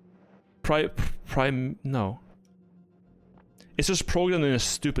 No. It's just programmed in a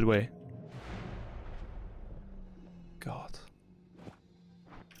stupid way. God.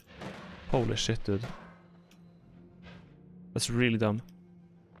 Holy shit, dude. That's really dumb.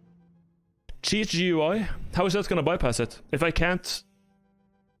 Cheat GUI? How is that gonna bypass it? If I can't...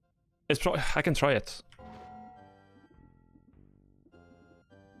 I can try it.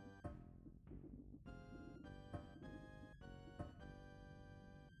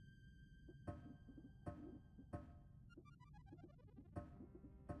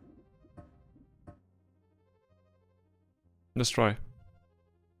 Let's try.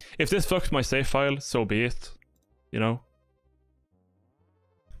 If this fucks my save file, so be it. You know?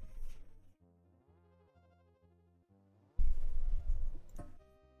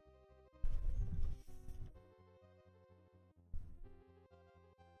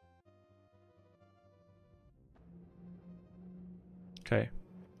 Okay.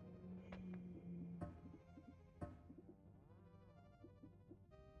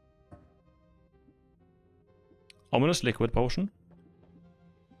 Ominous liquid potion.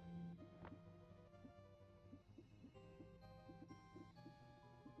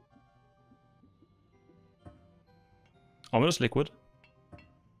 Ominous liquid.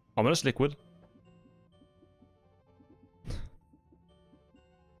 Ominous liquid.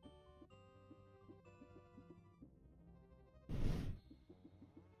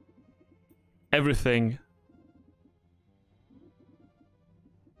 Everything.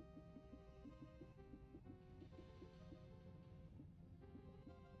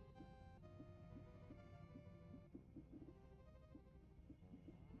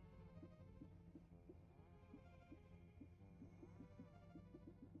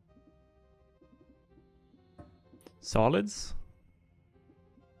 Solids?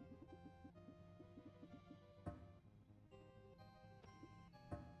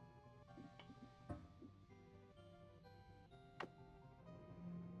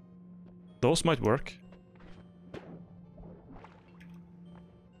 Those might work.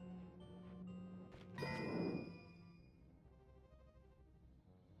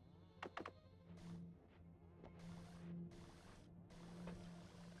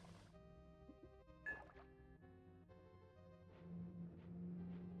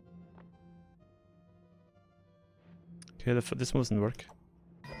 Okay, this one doesn't work.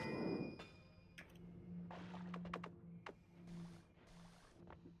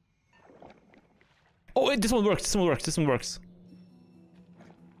 Oh wait, this one works, this one works, this one works.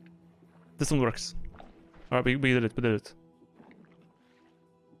 This one works. Alright, we did it, we did it.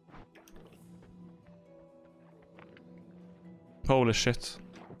 Holy shit.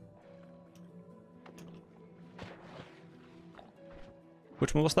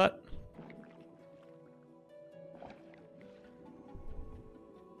 Which one was that?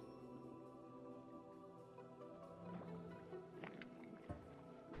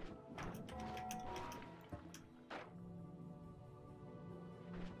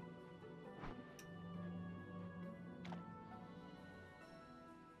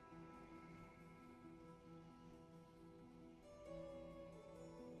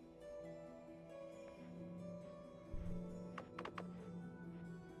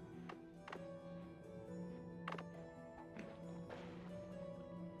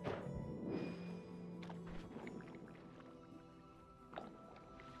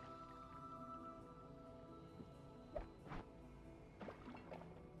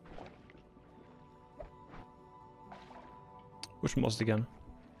 Which one was it again?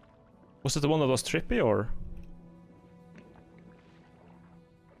 Was it the one that was trippy, or?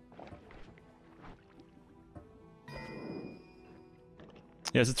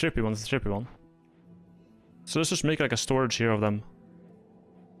 Yeah, it's a trippy one, it's a trippy one. So let's just make like a storage here of them.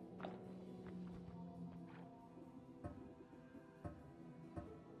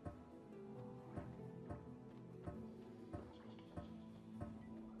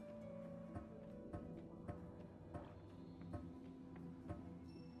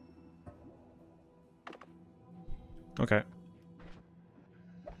 Okay.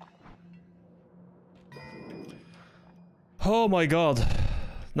 Oh my god.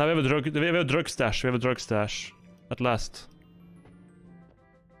 Now we have a drug stash. We have a drug stash. At last.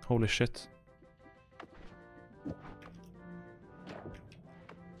 Holy shit.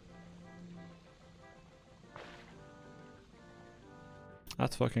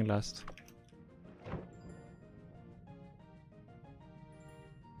 At fucking last.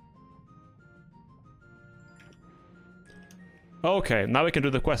 Okay, now we can do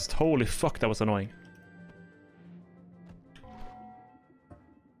the quest. Holy fuck, that was annoying.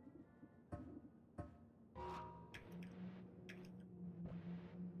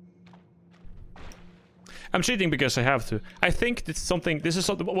 I'm cheating because I have to. I think this is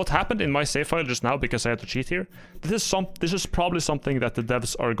something what happened in my save file just now because I had to cheat here. This is probably something that the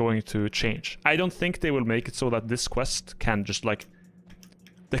devs are going to change. I don't think they will make it so that this quest can just like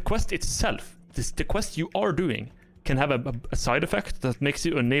the quest itself, the quest you are doing can have a side effect that makes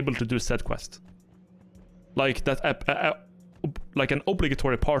you unable to do said quest. Like that like an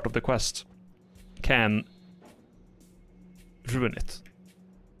obligatory part of the quest can ruin it.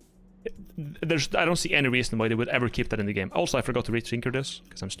 I don't see any reason why they would ever keep that in the game. Also, I forgot to retinker this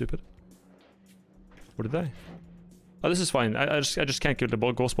because I'm stupid. Or did I? Oh, this is fine. I just can't kill the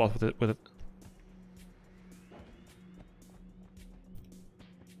ghost bot with it.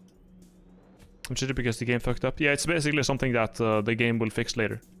 I'm cheated because the game fucked up. Yeah, it's basically something that the game will fix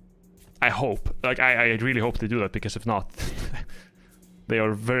later. I hope. Like, I really hope they do that, because if not, they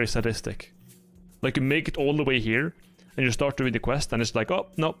are very sadistic. Like, you make it all the way here, and you start doing the quest, and it's like, oh,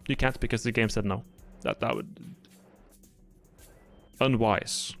 no, you can't because the game said no. That would...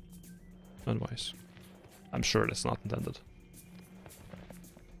 Unwise. Unwise. I'm sure that's not intended.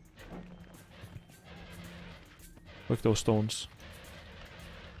 Look at those stones.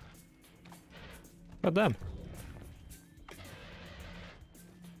 God damn.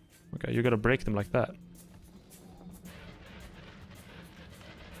 Okay, you gotta break them like that.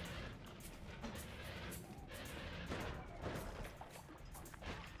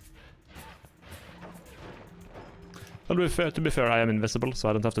 To be fair, I am invisible, so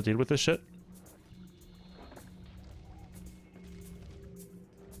I don't have to deal with this shit.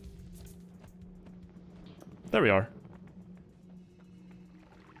 There we are.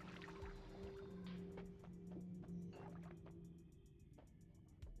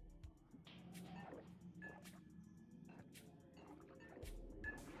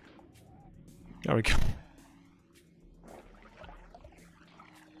 There we go.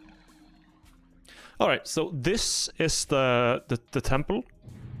 All right, so this is the temple.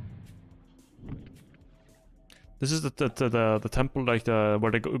 This is the temple, like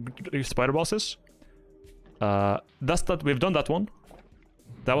where the spider boss is. That's that. We've done that one.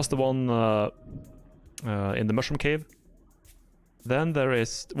 That was the one in the mushroom cave. Then there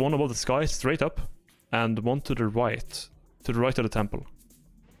is one above the sky, straight up, and one to the right of the temple.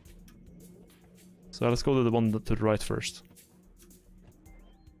 So let's go to the one to the right first.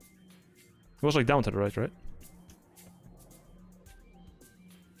 It was like down to the right, right?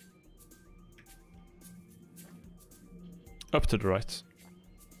 Up to the right.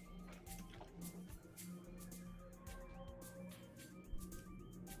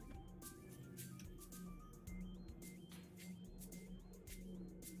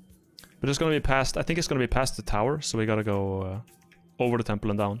 But it's gonna be past, I think it's gonna be past the tower, so we gotta go over the temple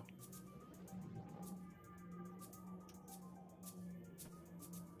and down.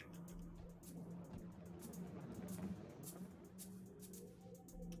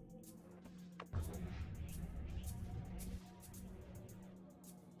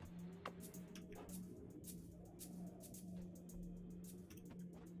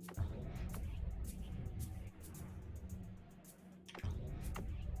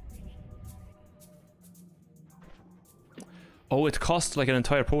 Oh, it costs like an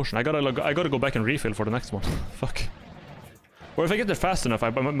entire potion. I gotta go back and refill for the next one. Fuck. Or if I get there fast enough, I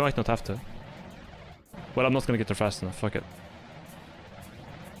might not have to. Well, I'm not gonna get there fast enough. Fuck it.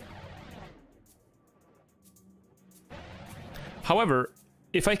 However,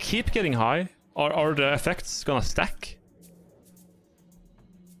 if I keep getting high, are the effects gonna stack?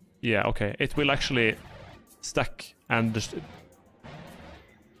 Yeah, okay. It will actually stack and just...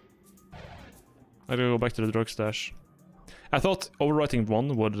 I gotta go back to the drug stash. I thought overwriting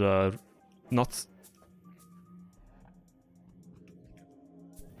 1 would not...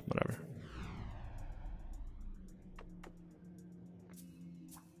 Whatever.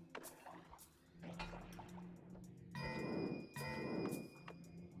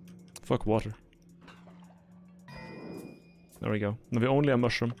 Fuck water. There we go. Now we only have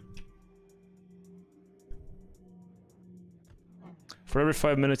mushroom. For every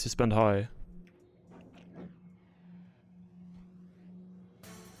 5 minutes you spend high.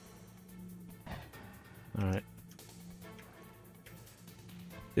 Alright.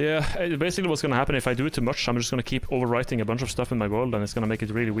 Yeah, basically what's gonna happen if I do it too much, I'm just gonna keep overwriting a bunch of stuff in my world and it's gonna make it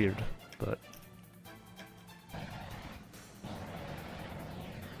really weird. But...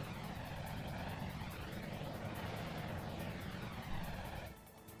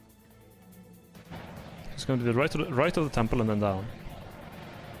 it's gonna be the right of the temple and then down.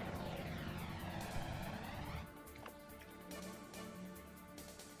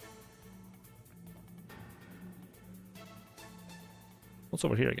 What's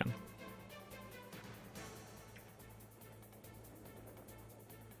over here again?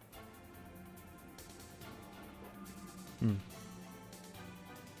 Hmm.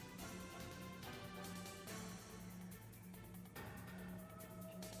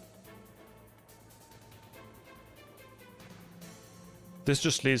 This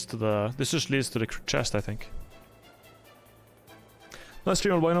just leads to the chest, I think. Nice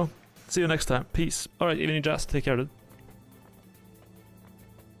stream, albino. See you next time. Peace. Alright, evening jazz. Take care, dude.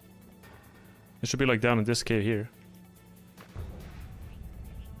 It should be like down in this cave here.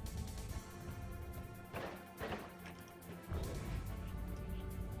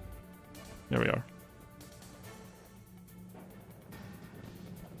 There we are.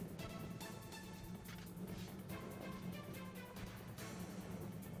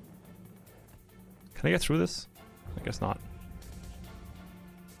 Can I get through this? I guess not.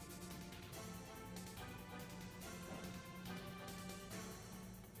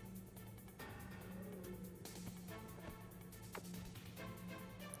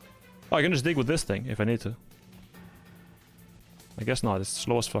 Oh, I can just dig with this thing if I need to. I guess not, it's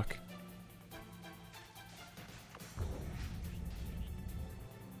slow as fuck.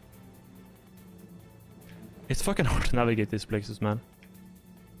 It's fucking hard to navigate these places, man.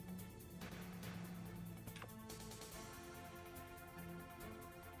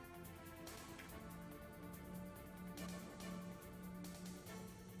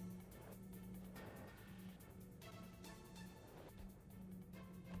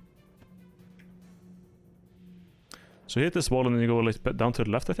 So you hit this wall and then you go like down to the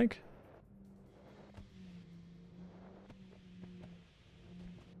left, I think.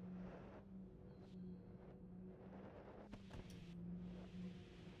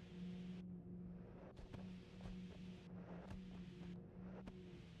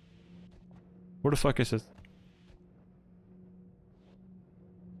 Where the fuck is it?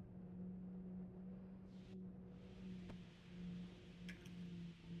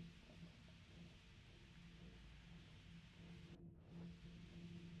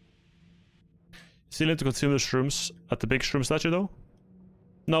 Still need to consume the shrooms at the big shroom statue though?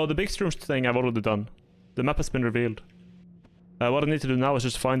 No, the big shrooms thing I've already done. The map has been revealed. What I need to do now is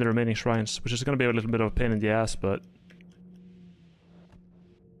just find the remaining shrines, which is going to be a little bit of a pain in the ass, but...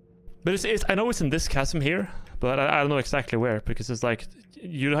 But I know it's in this chasm here, but I don't know exactly where, because it's like...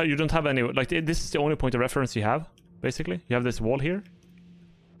 You don't have any... Like, this is the only point of reference you have, basically. You have this wall here.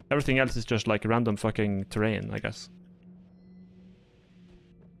 Everything else is just like random fucking terrain, I guess.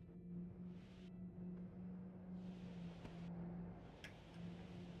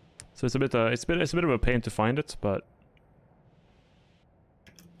 So it's a bit of a pain to find it, but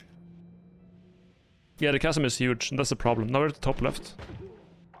yeah, the chasm is huge, and that's the problem. Now we're at the top left,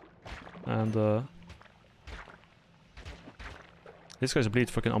 and these guys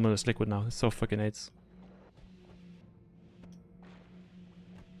bleed fucking ominous liquid now. It's so fucking AIDS.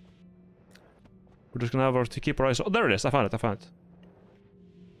 We're just gonna have to keep our eyes. Oh, there it is! I found it! I found it.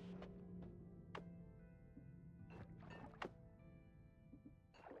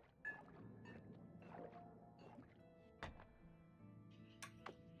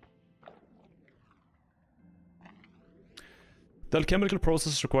 The alchemical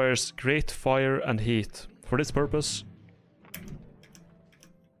process requires great fire and heat. For this purpose...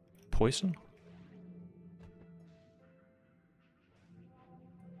 Poison?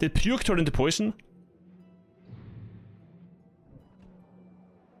 Did puke turn into poison?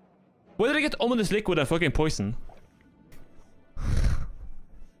 Where did I get ominous liquid and fucking poison?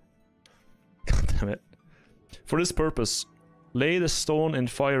 damn it. For this purpose, lay the stone in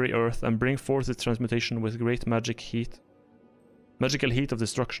fiery earth and bring forth its transmutation with great magical heat of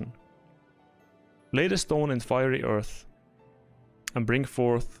destruction. Lay the stone in fiery earth and bring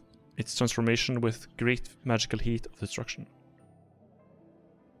forth its transformation with great magical heat of destruction.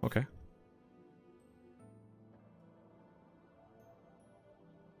 Okay.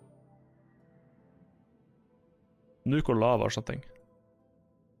 Nuke or lava or something.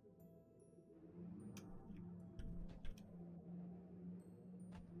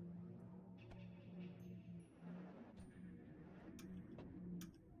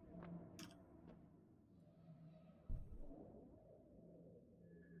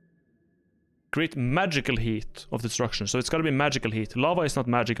 Great magical heat of destruction. So it's gotta be magical heat. Lava is not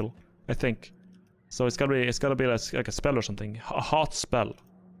magical, I think. So it's gotta be like a spell or something. A hot spell.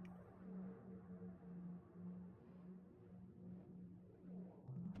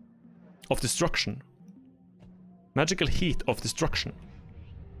 Of destruction. Magical heat of destruction.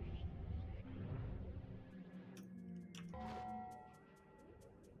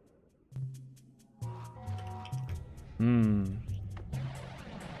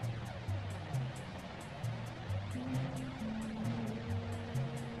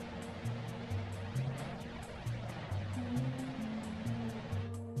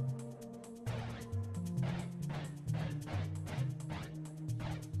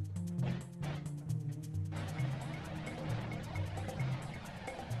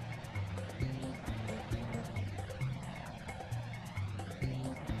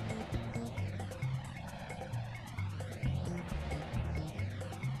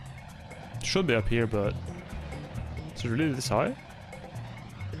 Should be up here, but is it really this high?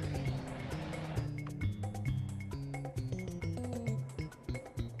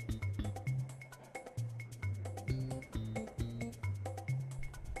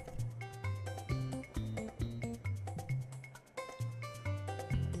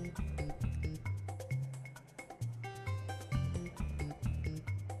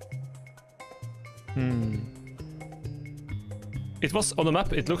 It was on the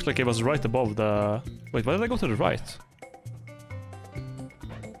map, it looked like it was right above the... Wait, why did I go to the right?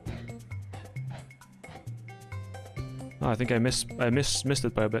 Oh, I think I missed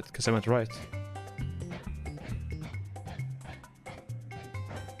it by a bit because I went right.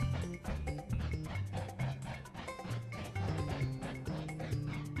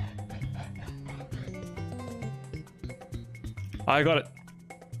 I got it.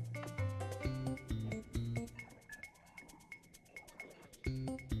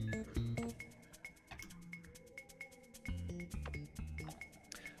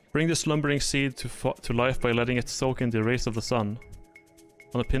 Bring the slumbering seed to life by letting it soak in the rays of the sun,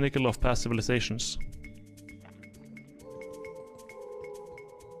 on the pinnacle of past civilizations.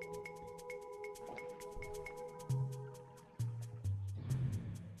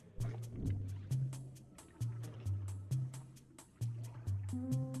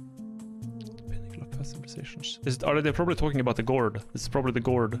 Pinnacle of past civilizations. Are they probably talking about the gourd? This is probably the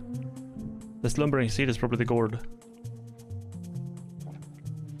gourd. The slumbering seed is probably the gourd.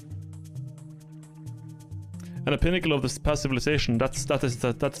 And the pinnacle of this past civilization, that's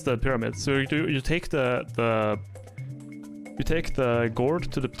the pyramid. So you take the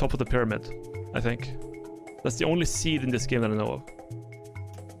gourd to the top of the pyramid, I think. That's the only seed in this game that I know of.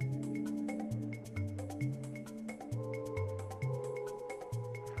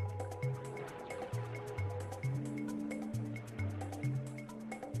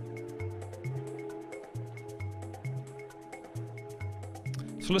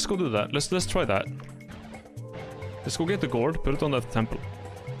 So let's go do that. Let's try that. Let's go get the gourd, put it on that temple.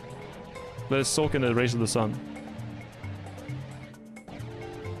 Let it soak in the rays of the sun.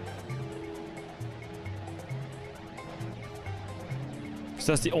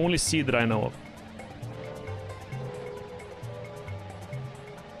 So that's the only seed that I know of.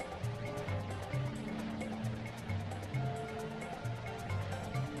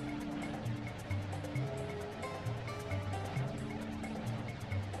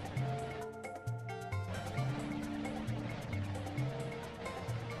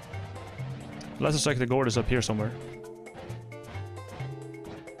 Let's just check the gourd is up here somewhere.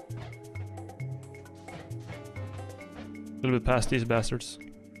 A little bit past these bastards.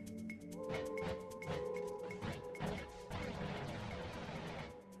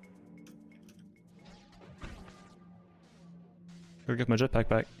 Gotta get my jetpack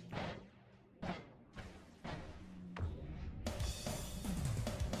back.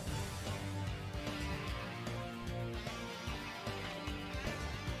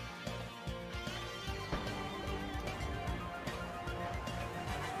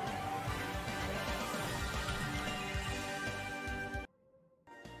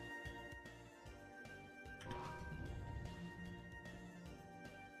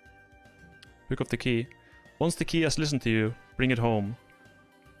 Pick up the key. Once the key has listened to you, bring it home.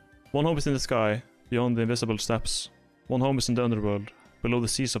 One home is in the sky, beyond the invisible steps. One home is in the underworld, below the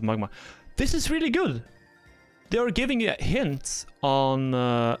seas of magma. This is really good! They are giving you hints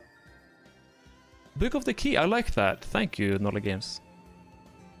on... Pick up the key, I like that. Thank you, Nola Games.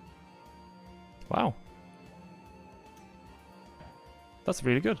 Wow. That's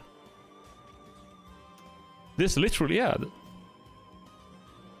really good. This literally, yeah.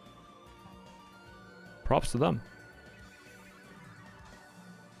 Props to them.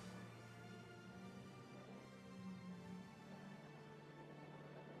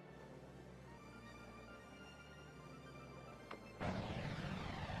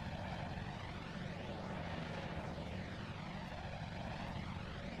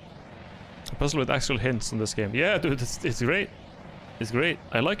 A puzzle with actual hints in this game. Yeah, dude, it's great. It's great.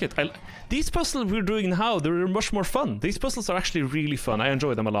 I like it. These puzzles we're doing now, they're much more fun. These puzzles are actually really fun. I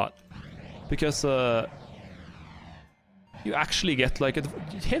enjoy them a lot. Because you actually get like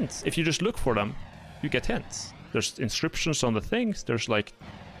hints. If you just look for them, you get hints. There's inscriptions on the things. There's like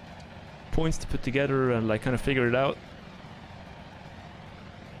points to put together and like kind of figure it out.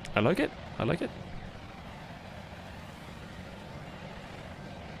 I like it. I like it.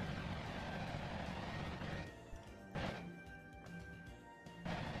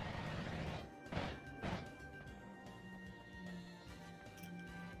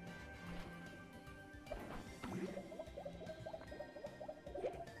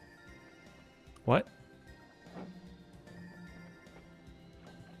 What?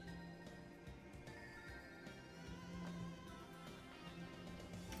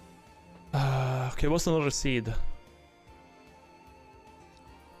 Okay, what's another seed? Have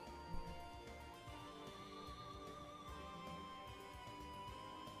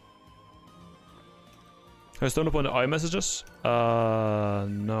I stumbled upon the iMessages?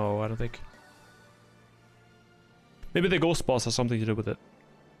 No, I don't think. Maybe the ghost boss has something to do with it.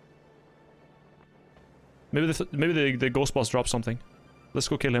 Maybe the ghost boss dropped something. Let's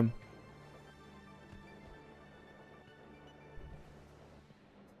go kill him.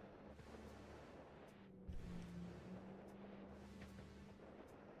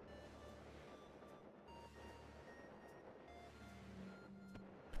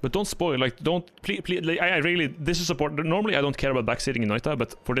 But don't spoil, like, don't, please, like, I really, this is support. Normally I don't care about backseating in Noita,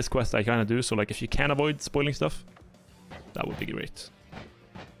 but for this quest I kinda do, so like, if you can avoid spoiling stuff, that would be great.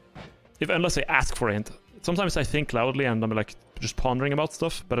 Unless I ask for a hint. Sometimes I think loudly and I'm like, just pondering about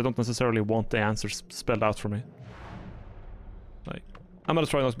stuff, but I don't necessarily want the answers spelled out for me. Like, I'm gonna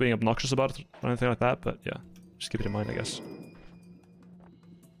try not being obnoxious about it or anything like that, but yeah, just keep it in mind, I guess.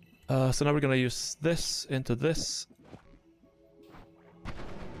 So now we're gonna use this into this.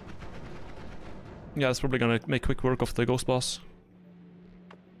 Yeah, it's probably gonna make quick work of the ghost boss.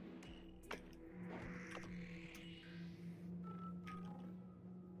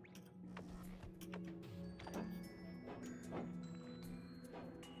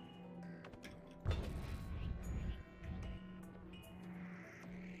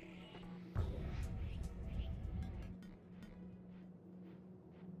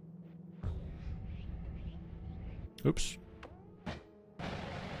 Oops.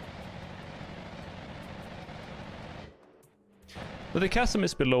 But the chasm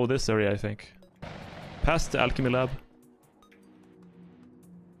is below this area, I think. Past the alchemy lab.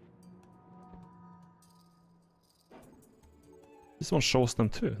 This one shows them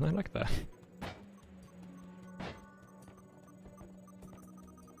too, I like that.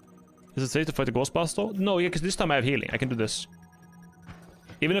 Is it safe to fight the ghost boss though? No, yeah, because this time I have healing. I can do this.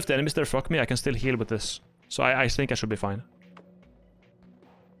 Even if the enemies there fuck me, I can still heal with this. So I think I should be fine.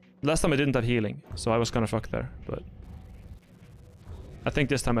 Last time I didn't have healing, so I was kind of fucked there, but... I think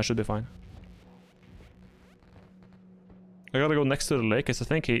this time I should be fine. I gotta go next to the lake, because I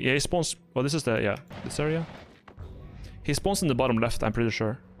think he spawns... Well, this is the... yeah, this area. He spawns in the bottom left, I'm pretty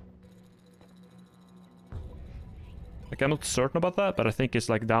sure. Like, I'm not certain about that, but I think it's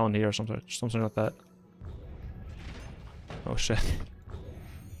like down here or something like that. Oh shit.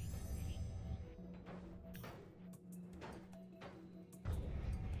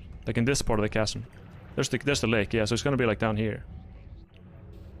 Like in this part of the chasm. There's the lake, yeah, so it's gonna be like down here.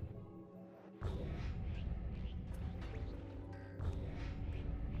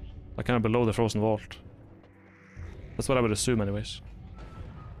 Like kind of below the frozen vault. That's what I would assume anyways.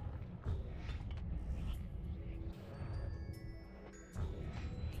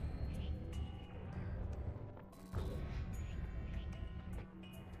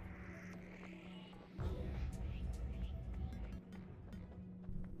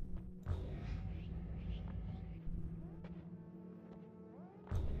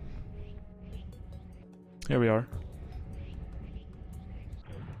 Here we are.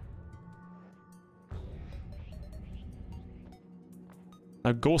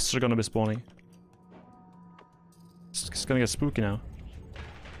 Now ghosts are gonna be spawning. It's gonna get spooky now.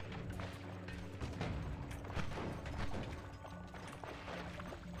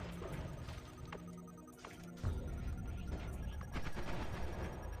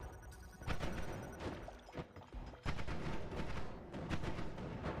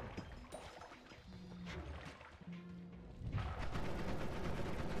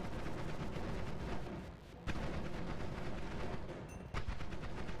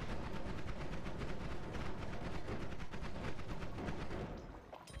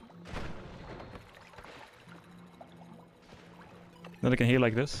 Then I can heal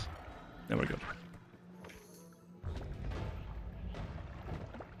like this. Then we're good.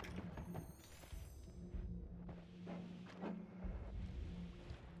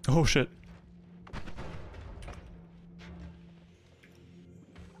 Oh shit.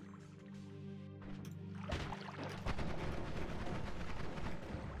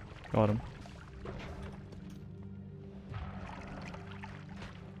 Got him.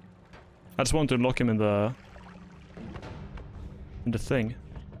 I just want to lock him in the thing.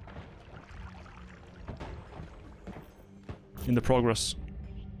 In the progress.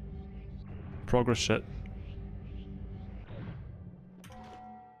 Progress shit.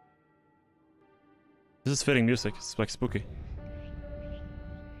 This is fitting music, it's like spooky.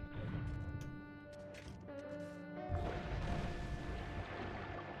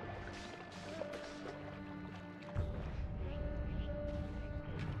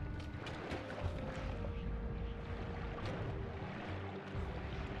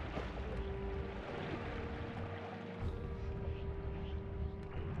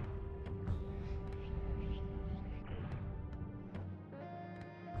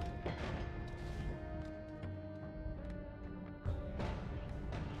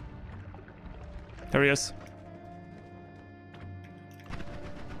 There he is.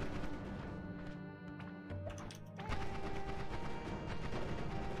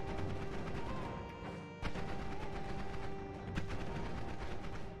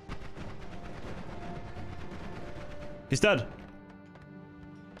 He's dead.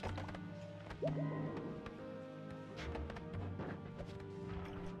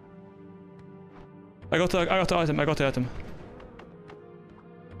 I got the item. I got the item.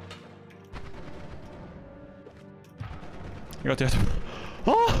 I got the item.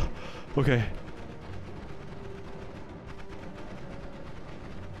 Oh! Okay.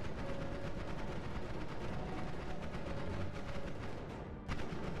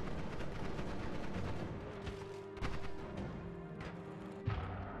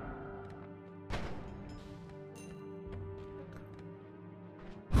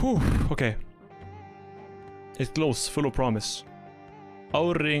 Whew, okay. It glows, full of promise.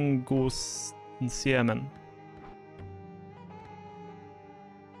 Auringosiemen.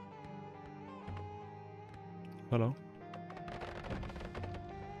 Hello.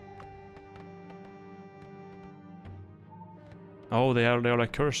 Oh, they are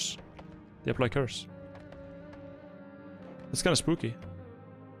like curse. They apply curse. It's kind of spooky.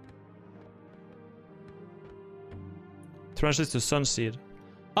 Translates to sunseed.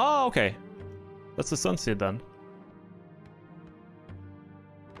 Oh, okay. That's the sunseed then.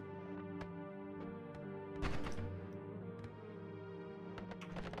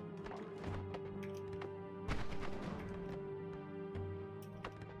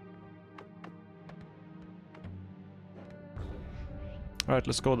 Alright,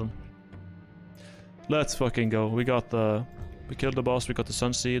 let's go then. Let's fucking go. We got the... We killed the boss, we got the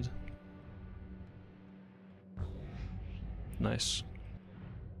sunseed. Nice.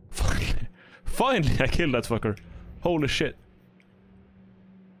 Finally I killed that fucker. Holy shit.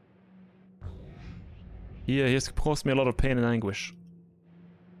 Yeah, he's caused me a lot of pain and anguish.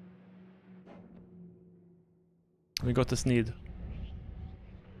 We got this need.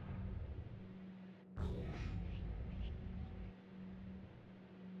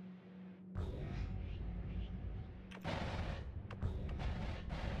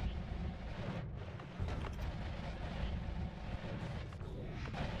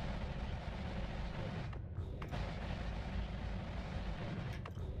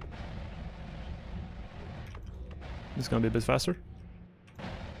 It's gonna be a bit faster.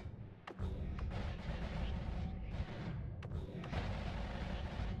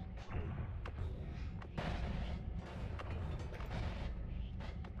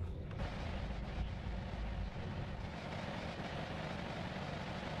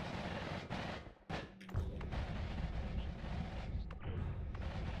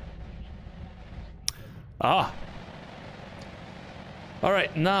 Ah!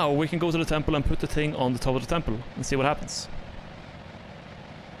 Alright, now we can go to the temple and put the thing on the top of the temple and see what happens.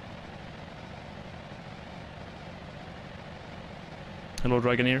 Hello,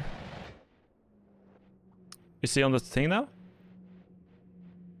 Dragoneer. Is he on the thing now?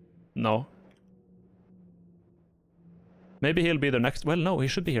 No. Maybe he'll be there next. Well, no, he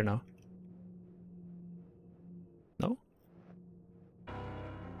should be here now. No?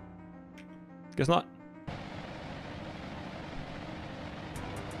 Guess not.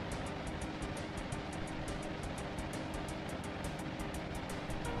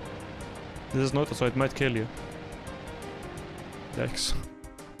 This is noita, so it might kill you. Yikes.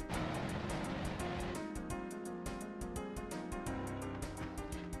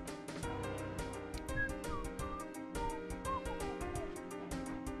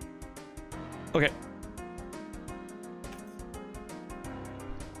 Okay.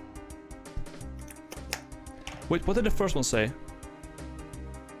 Wait, what did the first one say?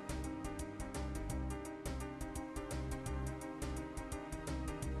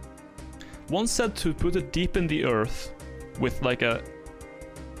 One said to put it deep in the earth with like a...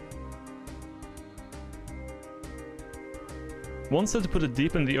 One said to put it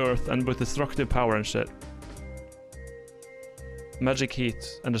deep in the earth and with destructive power and shit. Magic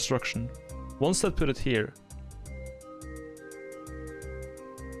heat and destruction. One said put it here.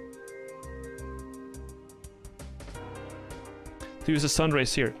 To use the sun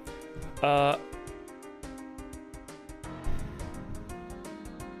rays here.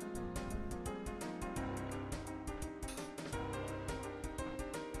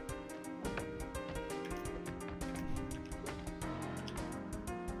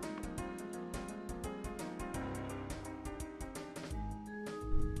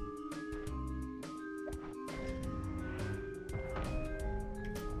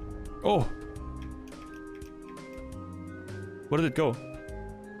 Oh! Where did it go?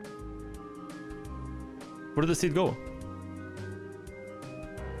 Where did the seed go?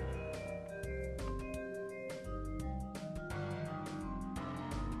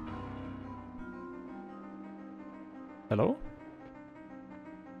 Hello?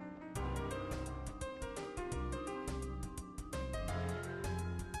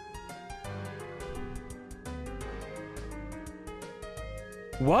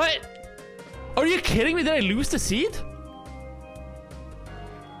 What? Are you kidding me? Did I lose the seed?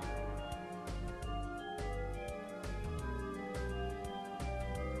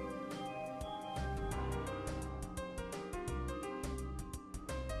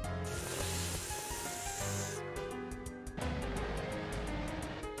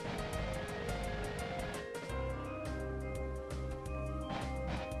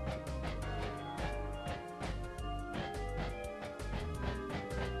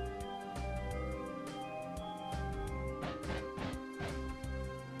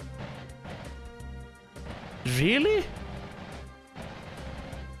 Really?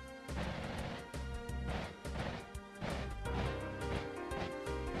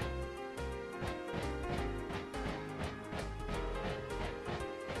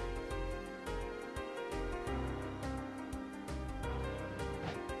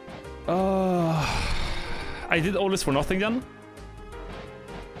 I did all this for nothing then?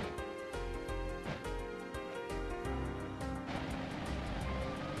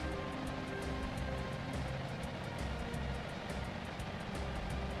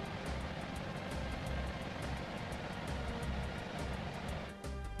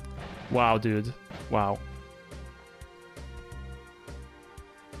 Wow, dude. Wow.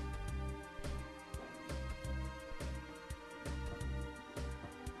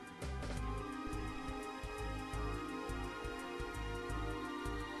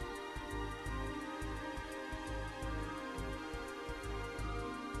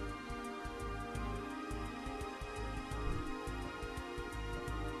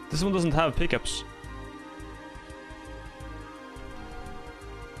 This one doesn't have pickups.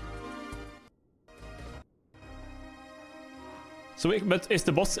 So, but is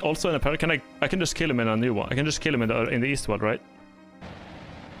the boss also in a perk? Can I can just kill him in a new one. I can just kill him in the east world, right?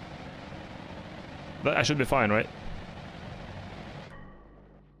 But I should be fine, right?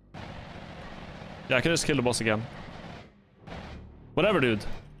 Yeah, I can just kill the boss again. Whatever, dude.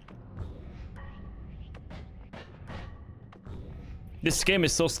 This game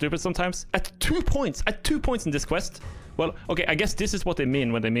is so stupid sometimes. At 2 points in this quest. Well, okay, I guess this is what they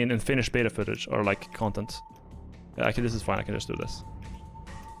mean when they mean unfinished beta footage or like content. Yeah, okay, this is fine. I can just do this.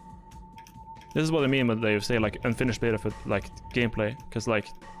 This is what I mean when they say like unfinished beta for like gameplay, because like,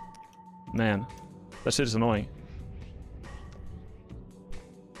 man, that shit is annoying.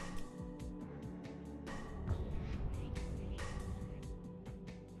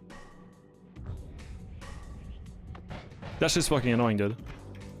 That's just fucking annoying, dude.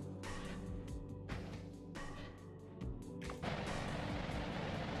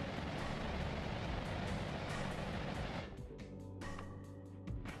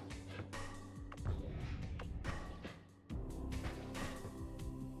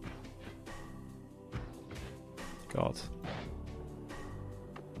 God.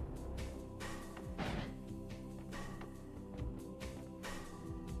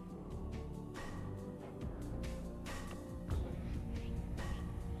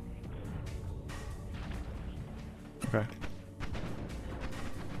 Okay.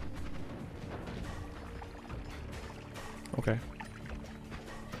 Okay.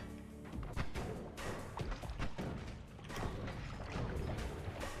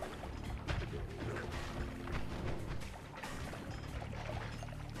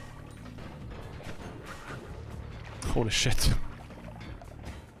 Holy shit.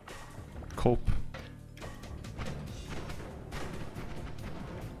 Cope.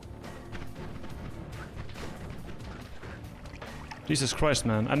 Jesus Christ,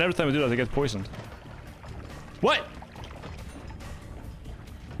 man. And every time I do that, I get poisoned. What?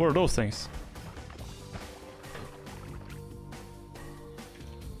 What are those things?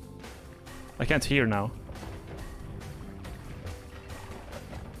 I can't hear now.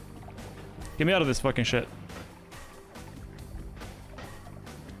 Get me out of this fucking shit.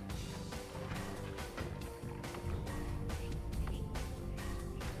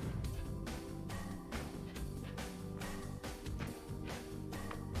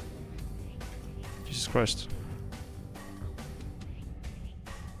 Jesus Christ.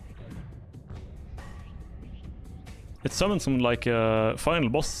 It summoned some like final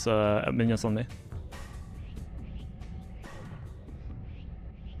boss minions on me.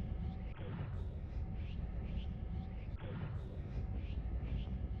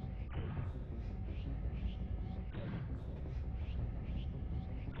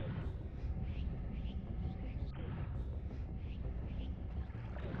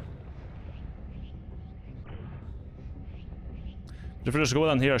 If I just go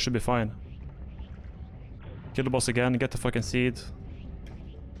down here, I should be fine. Kill the boss again, get the fucking seed.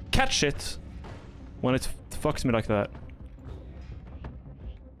 Catch it! When it fucks me like that.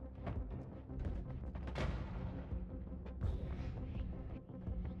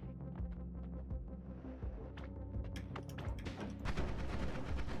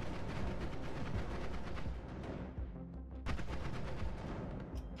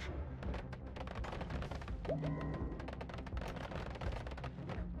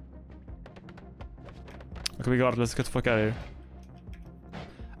 Okay, we got it. Let's get the fuck out of here.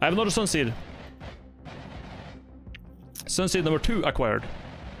 I have another sunseed. Sunseed number 2 acquired.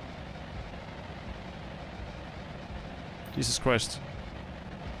 Jesus Christ.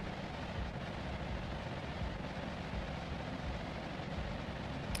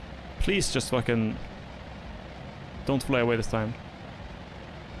 Please just fucking don't fly away this time.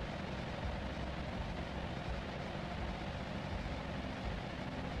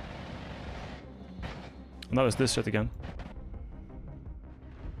 Now it's this shit again.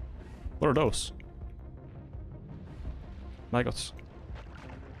 What are those? Maggots.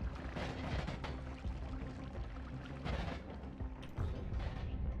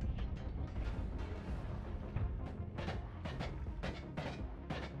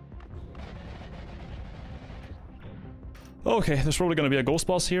 Okay, there's probably gonna be a ghost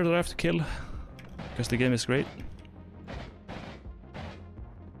boss here that I have to kill. Because the game is great.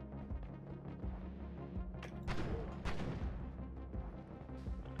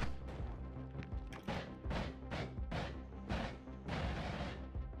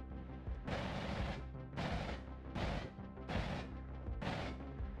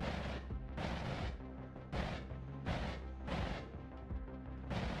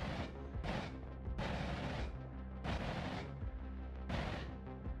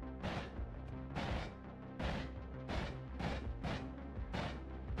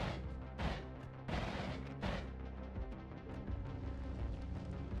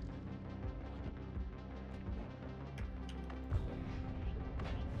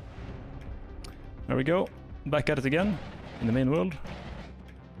 There we go. Back at it again. In the main world.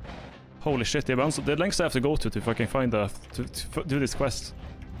 Holy shit, the lengths I have to go to fucking find the... to do this quest.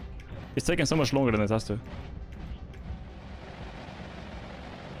 It's taking so much longer than it has to.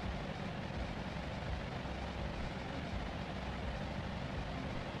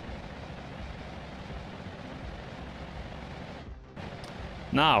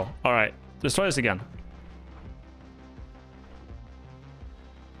 Now, alright. Let's try this again.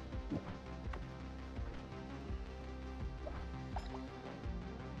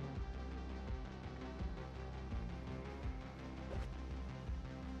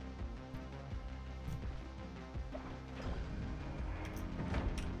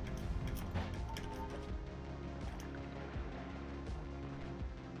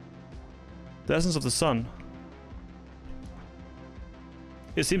 The essence of the sun.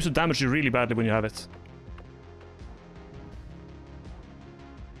 It seems to damage you really badly when you have it.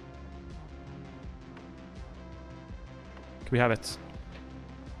 Can we have it?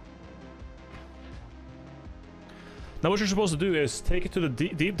 Now what you're supposed to do is take it to the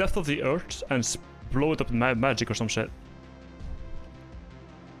deep depth of the earth and blow it up with magic or some shit.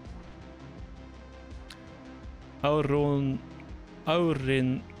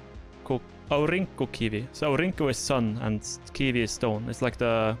 Aurinko kiwi. So Aurinko is sun and kiwi is stone. It's like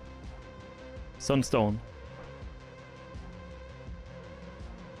the sunstone.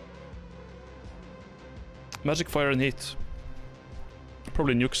 Magic, fire and heat.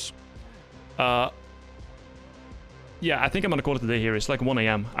 Probably nukes. Yeah, I think I'm gonna call it a day here. It's like 1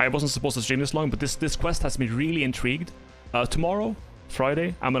 AM. I wasn't supposed to stream this long, but this quest has me really intrigued. Tomorrow,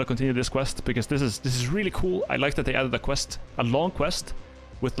 Friday, I'm gonna continue this quest because this is really cool. I like that they added a quest, a long quest,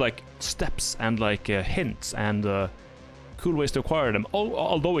 with like steps and like hints and cool ways to acquire them.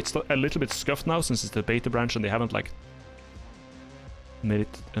 Although it's a little bit scuffed now since it's the beta branch and they haven't like made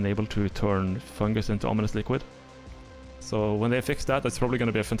it unable to turn fungus into ominous liquid. So when they fix that, that's probably going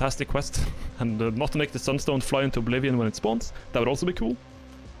to be a fantastic quest. And not to make the sunstone fly into oblivion when it spawns. That would also be cool.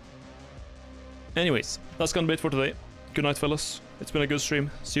 Anyways, that's going to be it for today. Good night, fellas. It's been a good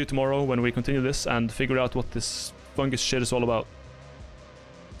stream. See you tomorrow when we continue this and figure out what this fungus shit is all about.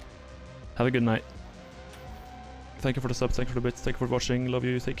 Have a good night. Thank you for the subs, thank you for the bits, thank you for watching. Love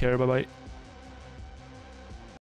you, take care, bye bye.